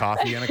 Yeah, get a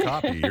coffee and a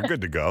copy. You're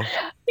good to go.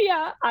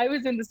 Yeah, I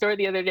was in the store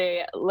the other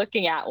day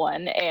looking at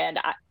one, and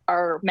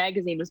our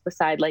magazine was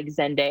beside like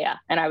Zendaya,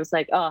 and I was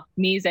like, oh,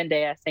 me,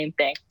 Zendaya, same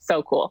thing.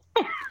 So cool.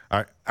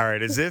 All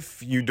right. As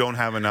if you don't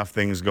have enough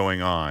things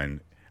going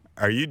on,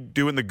 are you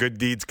doing the Good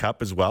Deeds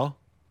Cup as well?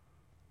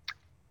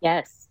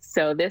 Yes.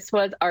 So this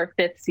was our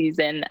 5th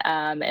season,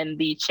 and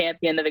the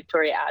champion, the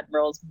Victoria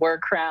Admirals, were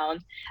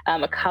crowned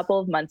a couple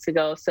of months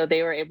ago. So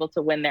they were able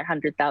to win their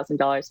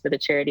 $100,000 for the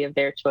charity of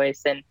their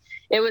choice. And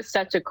it was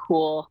such a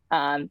cool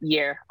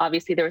year.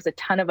 Obviously, there was a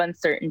ton of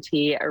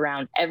uncertainty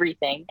around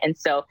everything. And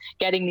so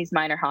getting these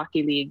minor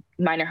hockey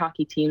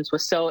teams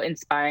was so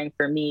inspiring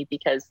for me,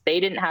 because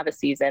they didn't have a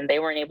season. They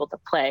weren't able to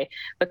play,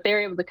 but they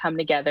were able to come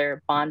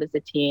together, bond as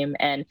a team,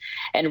 and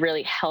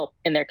really help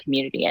in their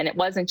community. And it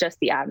wasn't just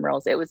the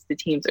Admirals, it was the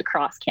teams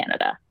across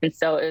Canada. And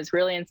so it was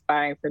really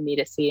inspiring for me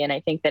to see. And I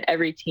think that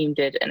every team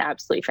did an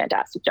absolutely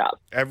fantastic job.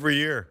 Every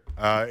year.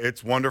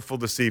 It's wonderful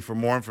to see. For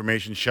more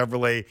information,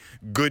 Chevrolet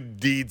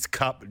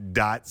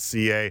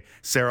GoodDeedsCup.ca.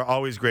 Sarah,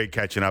 always great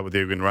catching up with you.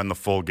 You can run the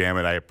full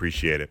gamut. I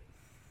appreciate it.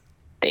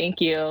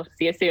 Thank you.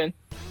 See you soon.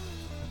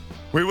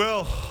 We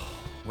will.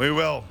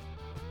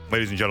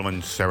 Ladies and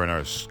gentlemen, Sarah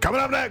Nurse.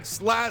 Coming up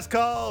next, last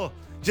call.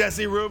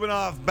 Jesse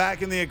Rubinoff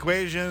back in the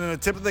equation, and a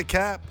tip of the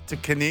cap to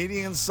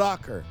Canadian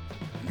soccer.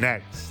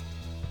 Next.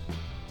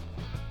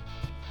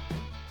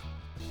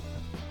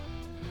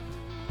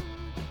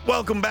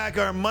 Welcome back.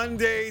 Our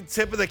Monday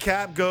tip of the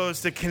cap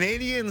goes to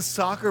Canadian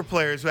soccer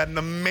players who had an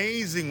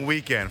amazing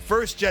weekend.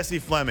 First, Jessie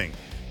Fleming.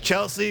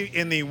 Chelsea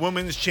in the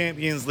Women's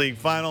Champions League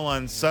final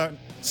on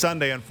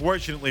Sunday.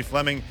 Unfortunately,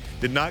 Fleming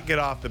did not get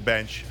off the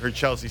bench. Her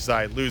Chelsea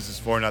side loses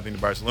 4-0 to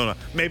Barcelona.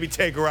 Maybe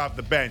take her off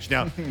the bench.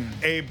 Now,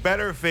 a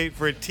better fate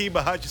for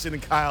Atiba Hutchinson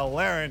and Kyle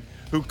Larin,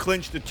 who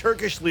clinched the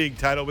Turkish League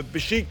title with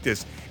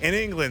Besiktas. In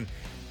England,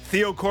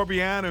 Theo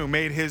Corbianu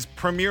made his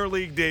Premier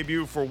League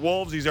debut for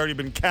Wolves. He's already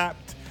been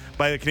capped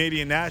by the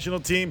Canadian national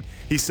team.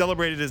 He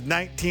celebrated his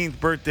 19th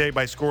birthday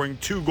by scoring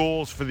 2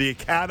 goals for the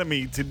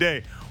academy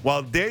today,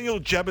 while Daniel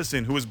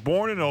Jebison, who was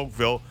born in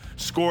Oakville,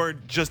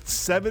 scored just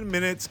 7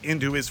 minutes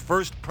into his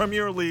first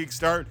Premier League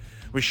start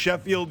with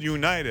Sheffield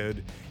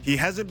United. He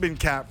hasn't been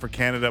capped for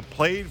Canada,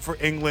 played for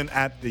England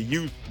at the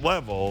youth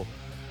level,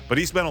 but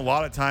he spent a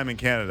lot of time in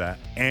Canada,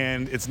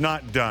 and it's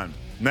not done.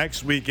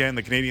 Next weekend,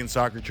 the Canadian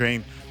soccer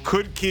train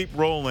could keep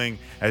rolling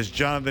as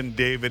Jonathan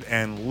David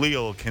and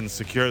Lille can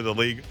secure the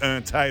Ligue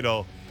 1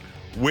 title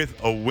with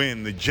a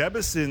win. The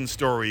Jebison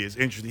story is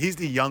interesting. He's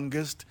the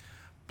youngest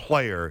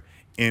player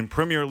in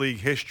Premier League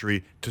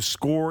history to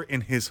score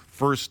in his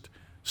first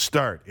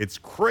start. It's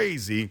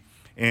crazy.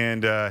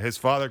 And his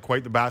father,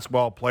 quite the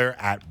basketball player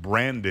at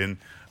Brandon.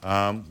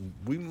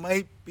 We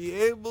might be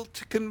able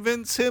to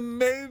convince him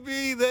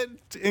maybe that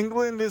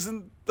England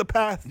isn't the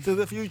path to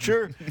the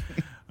future.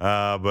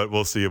 But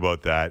we'll see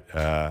about that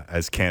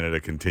as Canada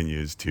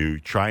continues to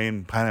try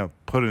and kind of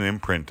put an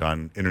imprint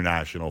on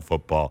international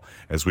football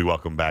as we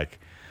welcome back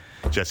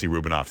Jesse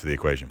Rubinoff to the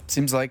equation.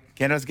 Seems like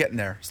Canada's getting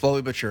there,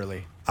 slowly but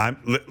surely. I'm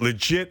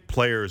legit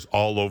players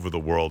all over the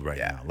world right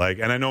now.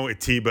 And I know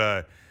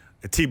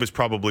Atiba's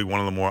probably one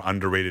of the more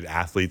underrated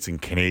athletes in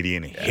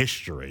Canadian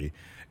history.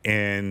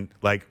 And,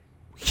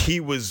 he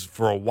was,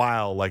 for a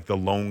while, the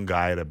lone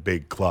guy at a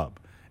big club.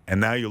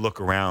 And now you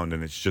look around,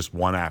 and it's just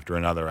one after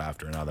another,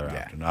 after another,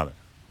 after another.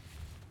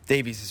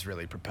 Davies has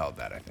really propelled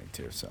that, I think,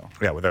 too. So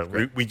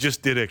we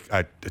just did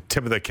a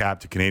tip of the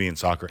cap to Canadian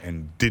soccer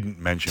and didn't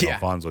mention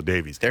Alphonso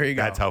Davies. There you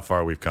go. That's how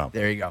far we've come.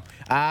 There you go.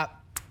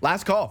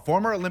 Last call.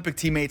 Former Olympic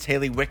teammates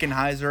Hayley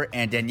Wickenheiser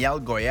and Danielle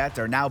Goyette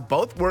are now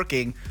both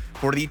working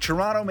for the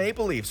Toronto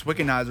Maple Leafs.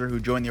 Wickenheiser, who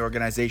joined the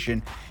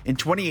organization in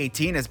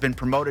 2018, has been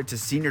promoted to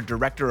Senior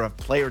Director of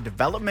Player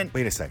Development.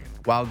 Wait a second.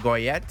 While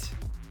Goyette...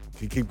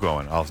 Keep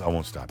going. I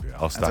won't stop you.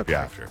 I'll stop you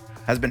after.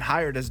 Has been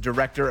hired as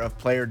Director of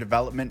Player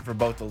Development for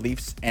both the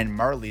Leafs and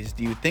Marlies.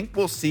 Do you think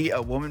we'll see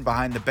a woman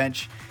behind the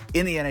bench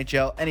in the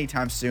NHL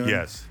anytime soon?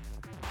 Yes.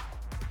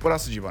 What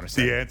else did you want to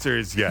say? The answer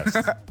is yes.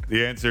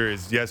 The answer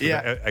is yes.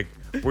 Yeah.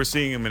 We're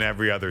seeing him in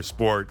every other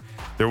sport.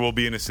 There will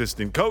be an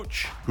assistant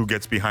coach who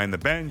gets behind the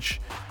bench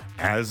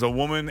as a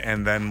woman,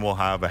 and then we'll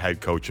have a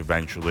head coach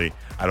eventually.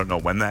 I don't know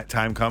when that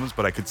time comes,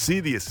 but I could see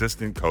the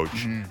assistant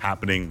coach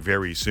happening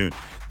very soon.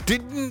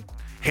 Didn't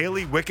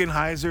Hayley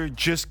Wickenheiser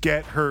just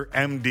get her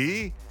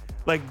MD?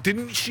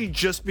 Didn't she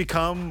just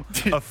become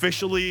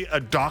officially a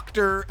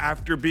doctor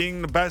after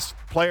being the best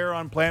player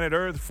on planet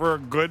Earth for a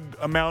good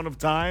amount of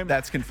time?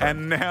 That's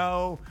confirmed. And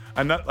now,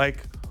 I'm not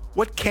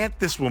what can't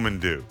this woman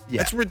do? Yeah.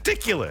 That's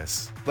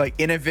ridiculous.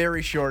 In a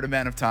very short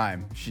amount of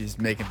time, she's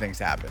making things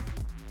happen.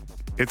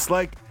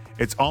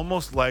 It's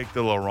almost like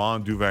the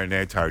Laurent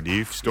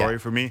Duvernay-Tardif story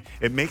for me.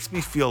 It makes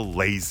me feel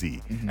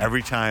lazy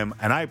every time.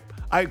 And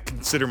I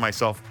consider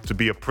myself to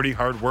be a pretty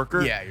hard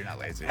worker. Yeah, you're not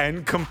lazy.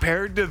 And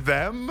compared to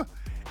them,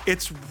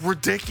 it's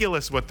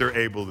ridiculous what they're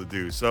able to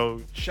do.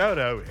 So shout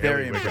out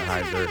Hayley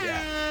Wickenheiser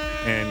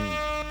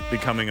and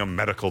becoming a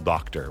medical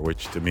doctor,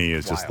 which to me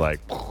is just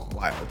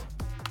wild.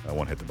 I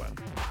won't hit the button.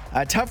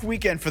 A tough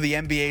weekend for the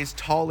NBA's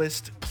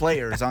tallest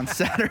players. On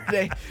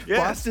Saturday,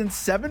 Boston's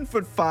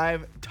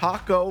 7'5"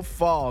 Taco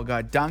Fall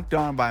got dunked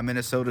on by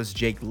Minnesota's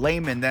Jake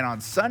Layman. Then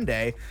on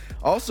Sunday,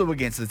 also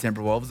against the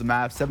Timberwolves, the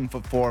Mavs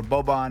 7'4"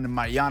 Boban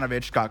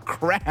Marjanovic got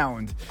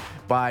crowned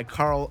by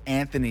Karl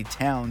Anthony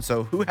Towns.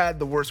 So who had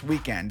the worst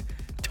weekend,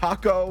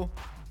 Taco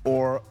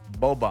or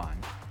Boban?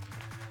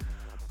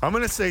 I'm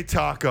going to say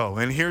Taco,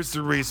 and here's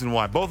the reason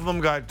why. Both of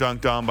them got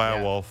dunked on by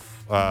a Wolf.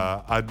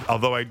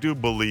 Although I do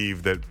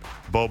believe that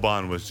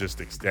Boban was just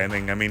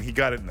extending. I mean, he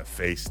got it in the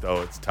face,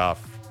 though. It's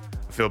tough.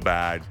 I feel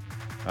bad.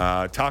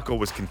 Taco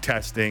was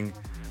contesting,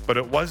 but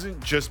it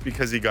wasn't just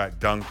because he got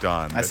dunked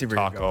on that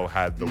Taco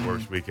had the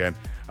worst weekend.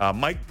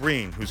 Mike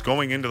Breen, who's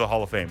going into the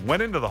Hall of Fame,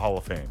 went into the Hall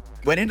of Fame.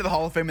 Went into the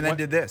Hall of Fame and then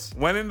did this.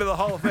 Went into the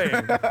Hall of Fame.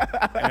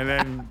 And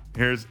then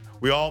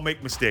we all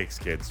make mistakes,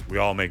 kids. We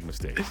all make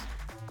mistakes.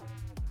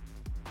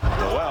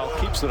 Noel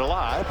keeps it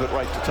alive, but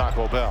right to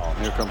Taco Bell.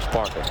 Here comes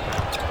Parker.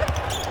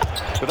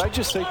 Did I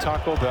just say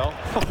Taco Bell?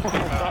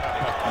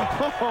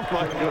 Oh,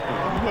 my goodness.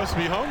 You must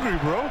be hungry,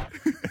 bro.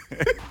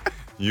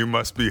 You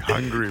must be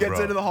hungry, Gets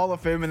bro. into the Hall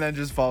of Fame and then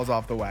just falls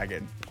off the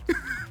wagon.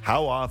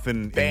 How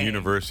often in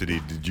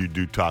university did you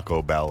do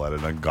Taco Bell at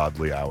an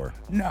ungodly hour?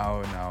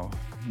 No.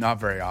 Not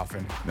very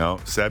often. No?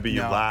 Sebi,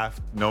 you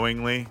laughed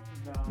knowingly?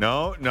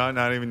 No,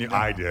 not even you. No.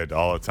 I did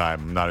all the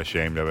time. I'm not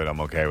ashamed of it. I'm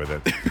okay with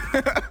it.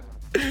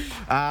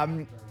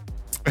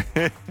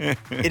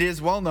 It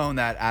is well known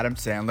that Adam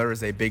Sandler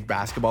is a big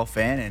basketball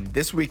fan, and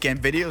this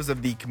weekend videos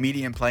of the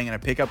comedian playing in a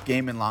pickup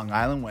game in Long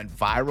Island went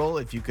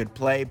viral. If you could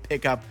play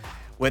pickup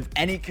with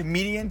any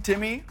comedian,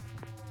 Timmy,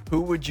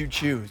 who would you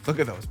choose? Look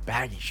at those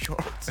baggy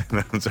shorts.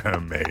 Those are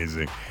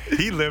amazing.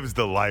 He lives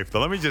the life, though.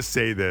 Let me just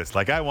say this.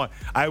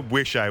 I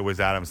wish I was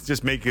Adam,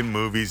 just making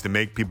movies to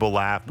make people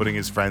laugh, putting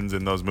his friends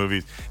in those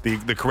movies.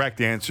 The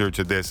correct answer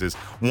to this is,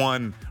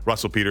 1,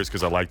 Russell Peters,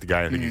 because I like the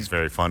guy. I think he's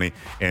very funny.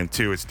 And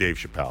 2, it's Dave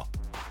Chappelle.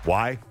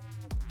 Why?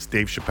 It's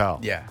Dave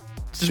Chappelle. Yeah.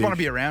 Just want to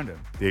be around him.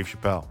 Dave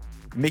Chappelle.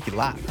 Make you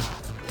laugh.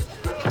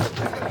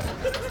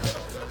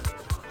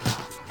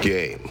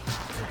 Game.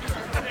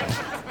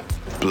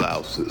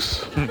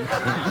 Blouses.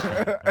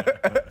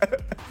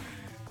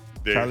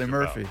 Charlie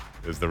Murphy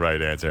is the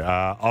right answer.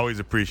 Always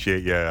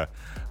appreciate you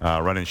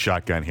running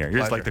shotgun here. You're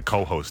just like the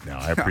co-host now.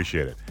 I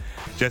appreciate it.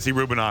 Jesse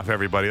Rubinoff,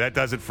 everybody. That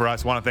does it for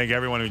us. I want to thank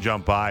everyone who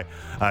jumped by.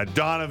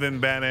 Donovan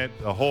Bennett,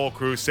 the whole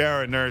crew,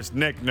 Sarah Nurse,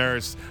 Nick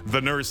Nurse,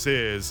 the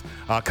Nurses.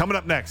 Coming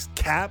up next,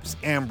 Caps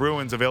and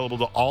Bruins available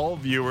to all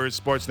viewers,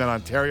 Sportsnet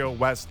Ontario,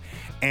 West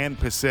and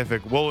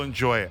Pacific. We'll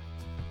enjoy it.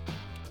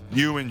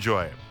 You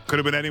enjoy it. Could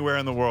have been anywhere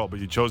in the world,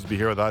 but you chose to be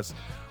here with us.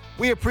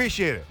 We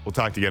appreciate it. We'll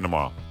talk to you again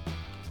tomorrow.